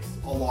stinks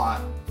a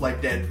lot,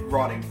 like dead,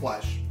 rotting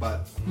flesh,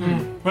 but...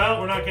 Well,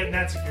 we're not getting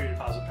that security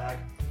deposit back.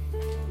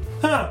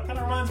 Huh, kind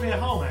of reminds me of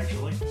home,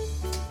 actually.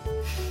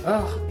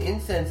 Ugh,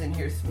 incense in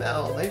here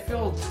smells. I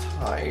feel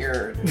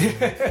tired.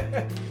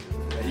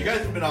 You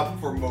guys have been up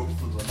for most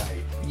of the night.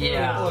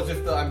 Yeah. Well,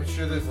 just I'm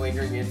sure there's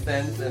lingering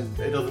incense, and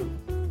it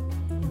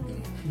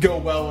doesn't go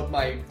well with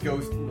my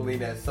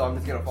ghostliness, so I'm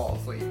just gonna fall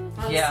asleep.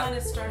 Well, Yeah. The sun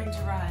is starting to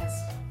rise.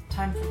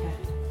 Time for bed.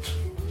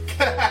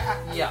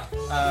 Yeah.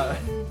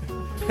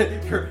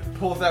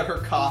 Pulls out her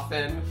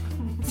coffin.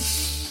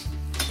 It's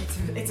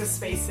a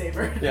space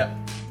saver. Yeah.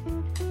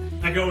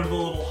 I go into the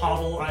little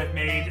hovel I've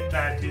made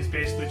that is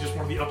basically just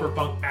one of the upper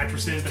bunk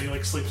mattresses that he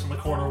like sleeps in the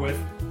corner with.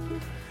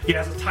 He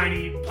has a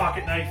tiny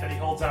pocket knife that he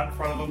holds out in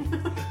front of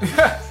him.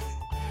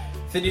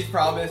 Cindy's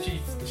problem is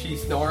she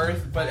snores,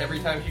 but every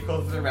time she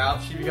closes her mouth,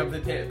 she becomes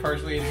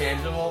partially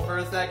intangible for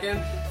a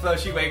second. So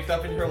she wakes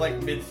up in her like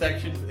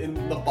midsection in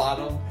the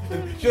bottom.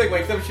 She like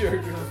wakes up,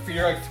 her feet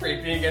are like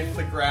scraping against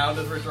the ground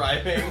as we're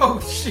driving. Oh,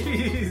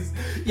 jeez.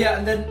 Yeah,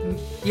 and then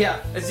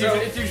It's so-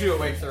 usually what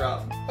wakes her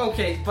up.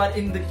 Okay, but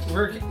in the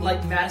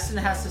like Madison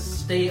has to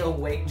stay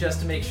awake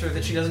just to make sure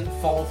that she doesn't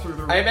fall through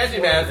the roof. I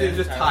imagine Madison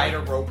just tied a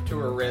rope to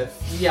her wrist.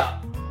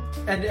 Yeah.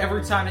 And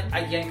every time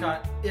I yank on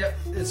it,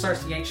 it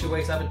starts to yank, she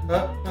wakes up and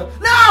no!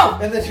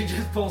 And then she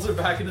just pulls her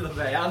back into the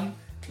van.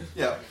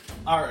 Yeah.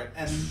 Alright,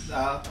 and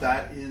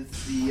that is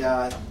the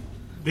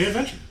The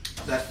adventure.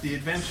 that's the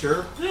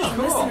adventure. Yeah.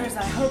 Listeners,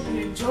 I hope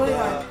you enjoyed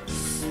our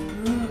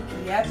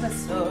spooky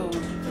episode.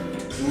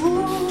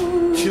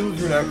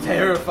 Children are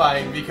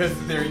terrifying because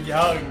they're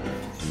young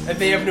and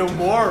they have no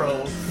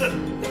morals.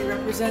 They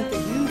represent the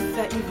youth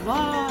that you've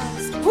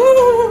lost.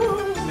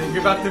 Think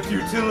about the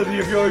futility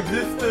of your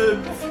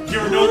existence.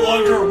 You're no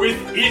longer with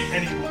it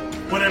anymore,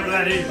 whatever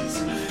that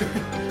is.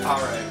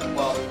 Alright,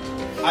 well,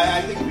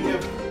 I think we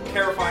have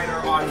terrified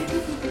our audience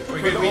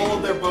with we- all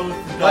of their bones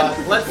to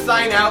dust. Let's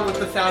sign out with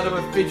the sound of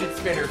a fidget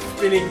spinner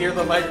spinning near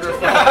the microphone.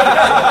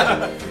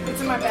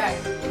 It's in my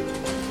bag.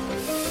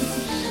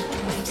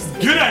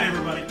 Good night,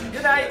 everybody.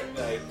 Good night.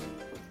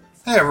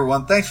 Hey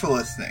everyone, thanks for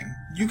listening.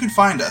 You can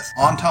find us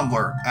on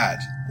Tumblr at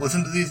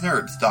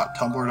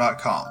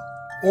listentothesenerds.tumblr.com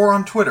or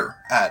on Twitter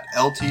at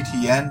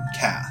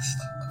LTTNcast.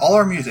 All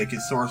our music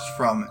is sourced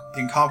from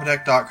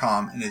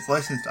Incompetech.com and is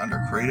licensed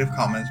under Creative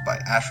Commons by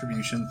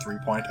Attribution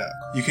 3.0.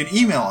 You can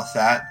email us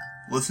at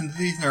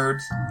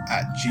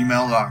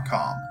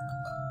listentothesenerds@gmail.com.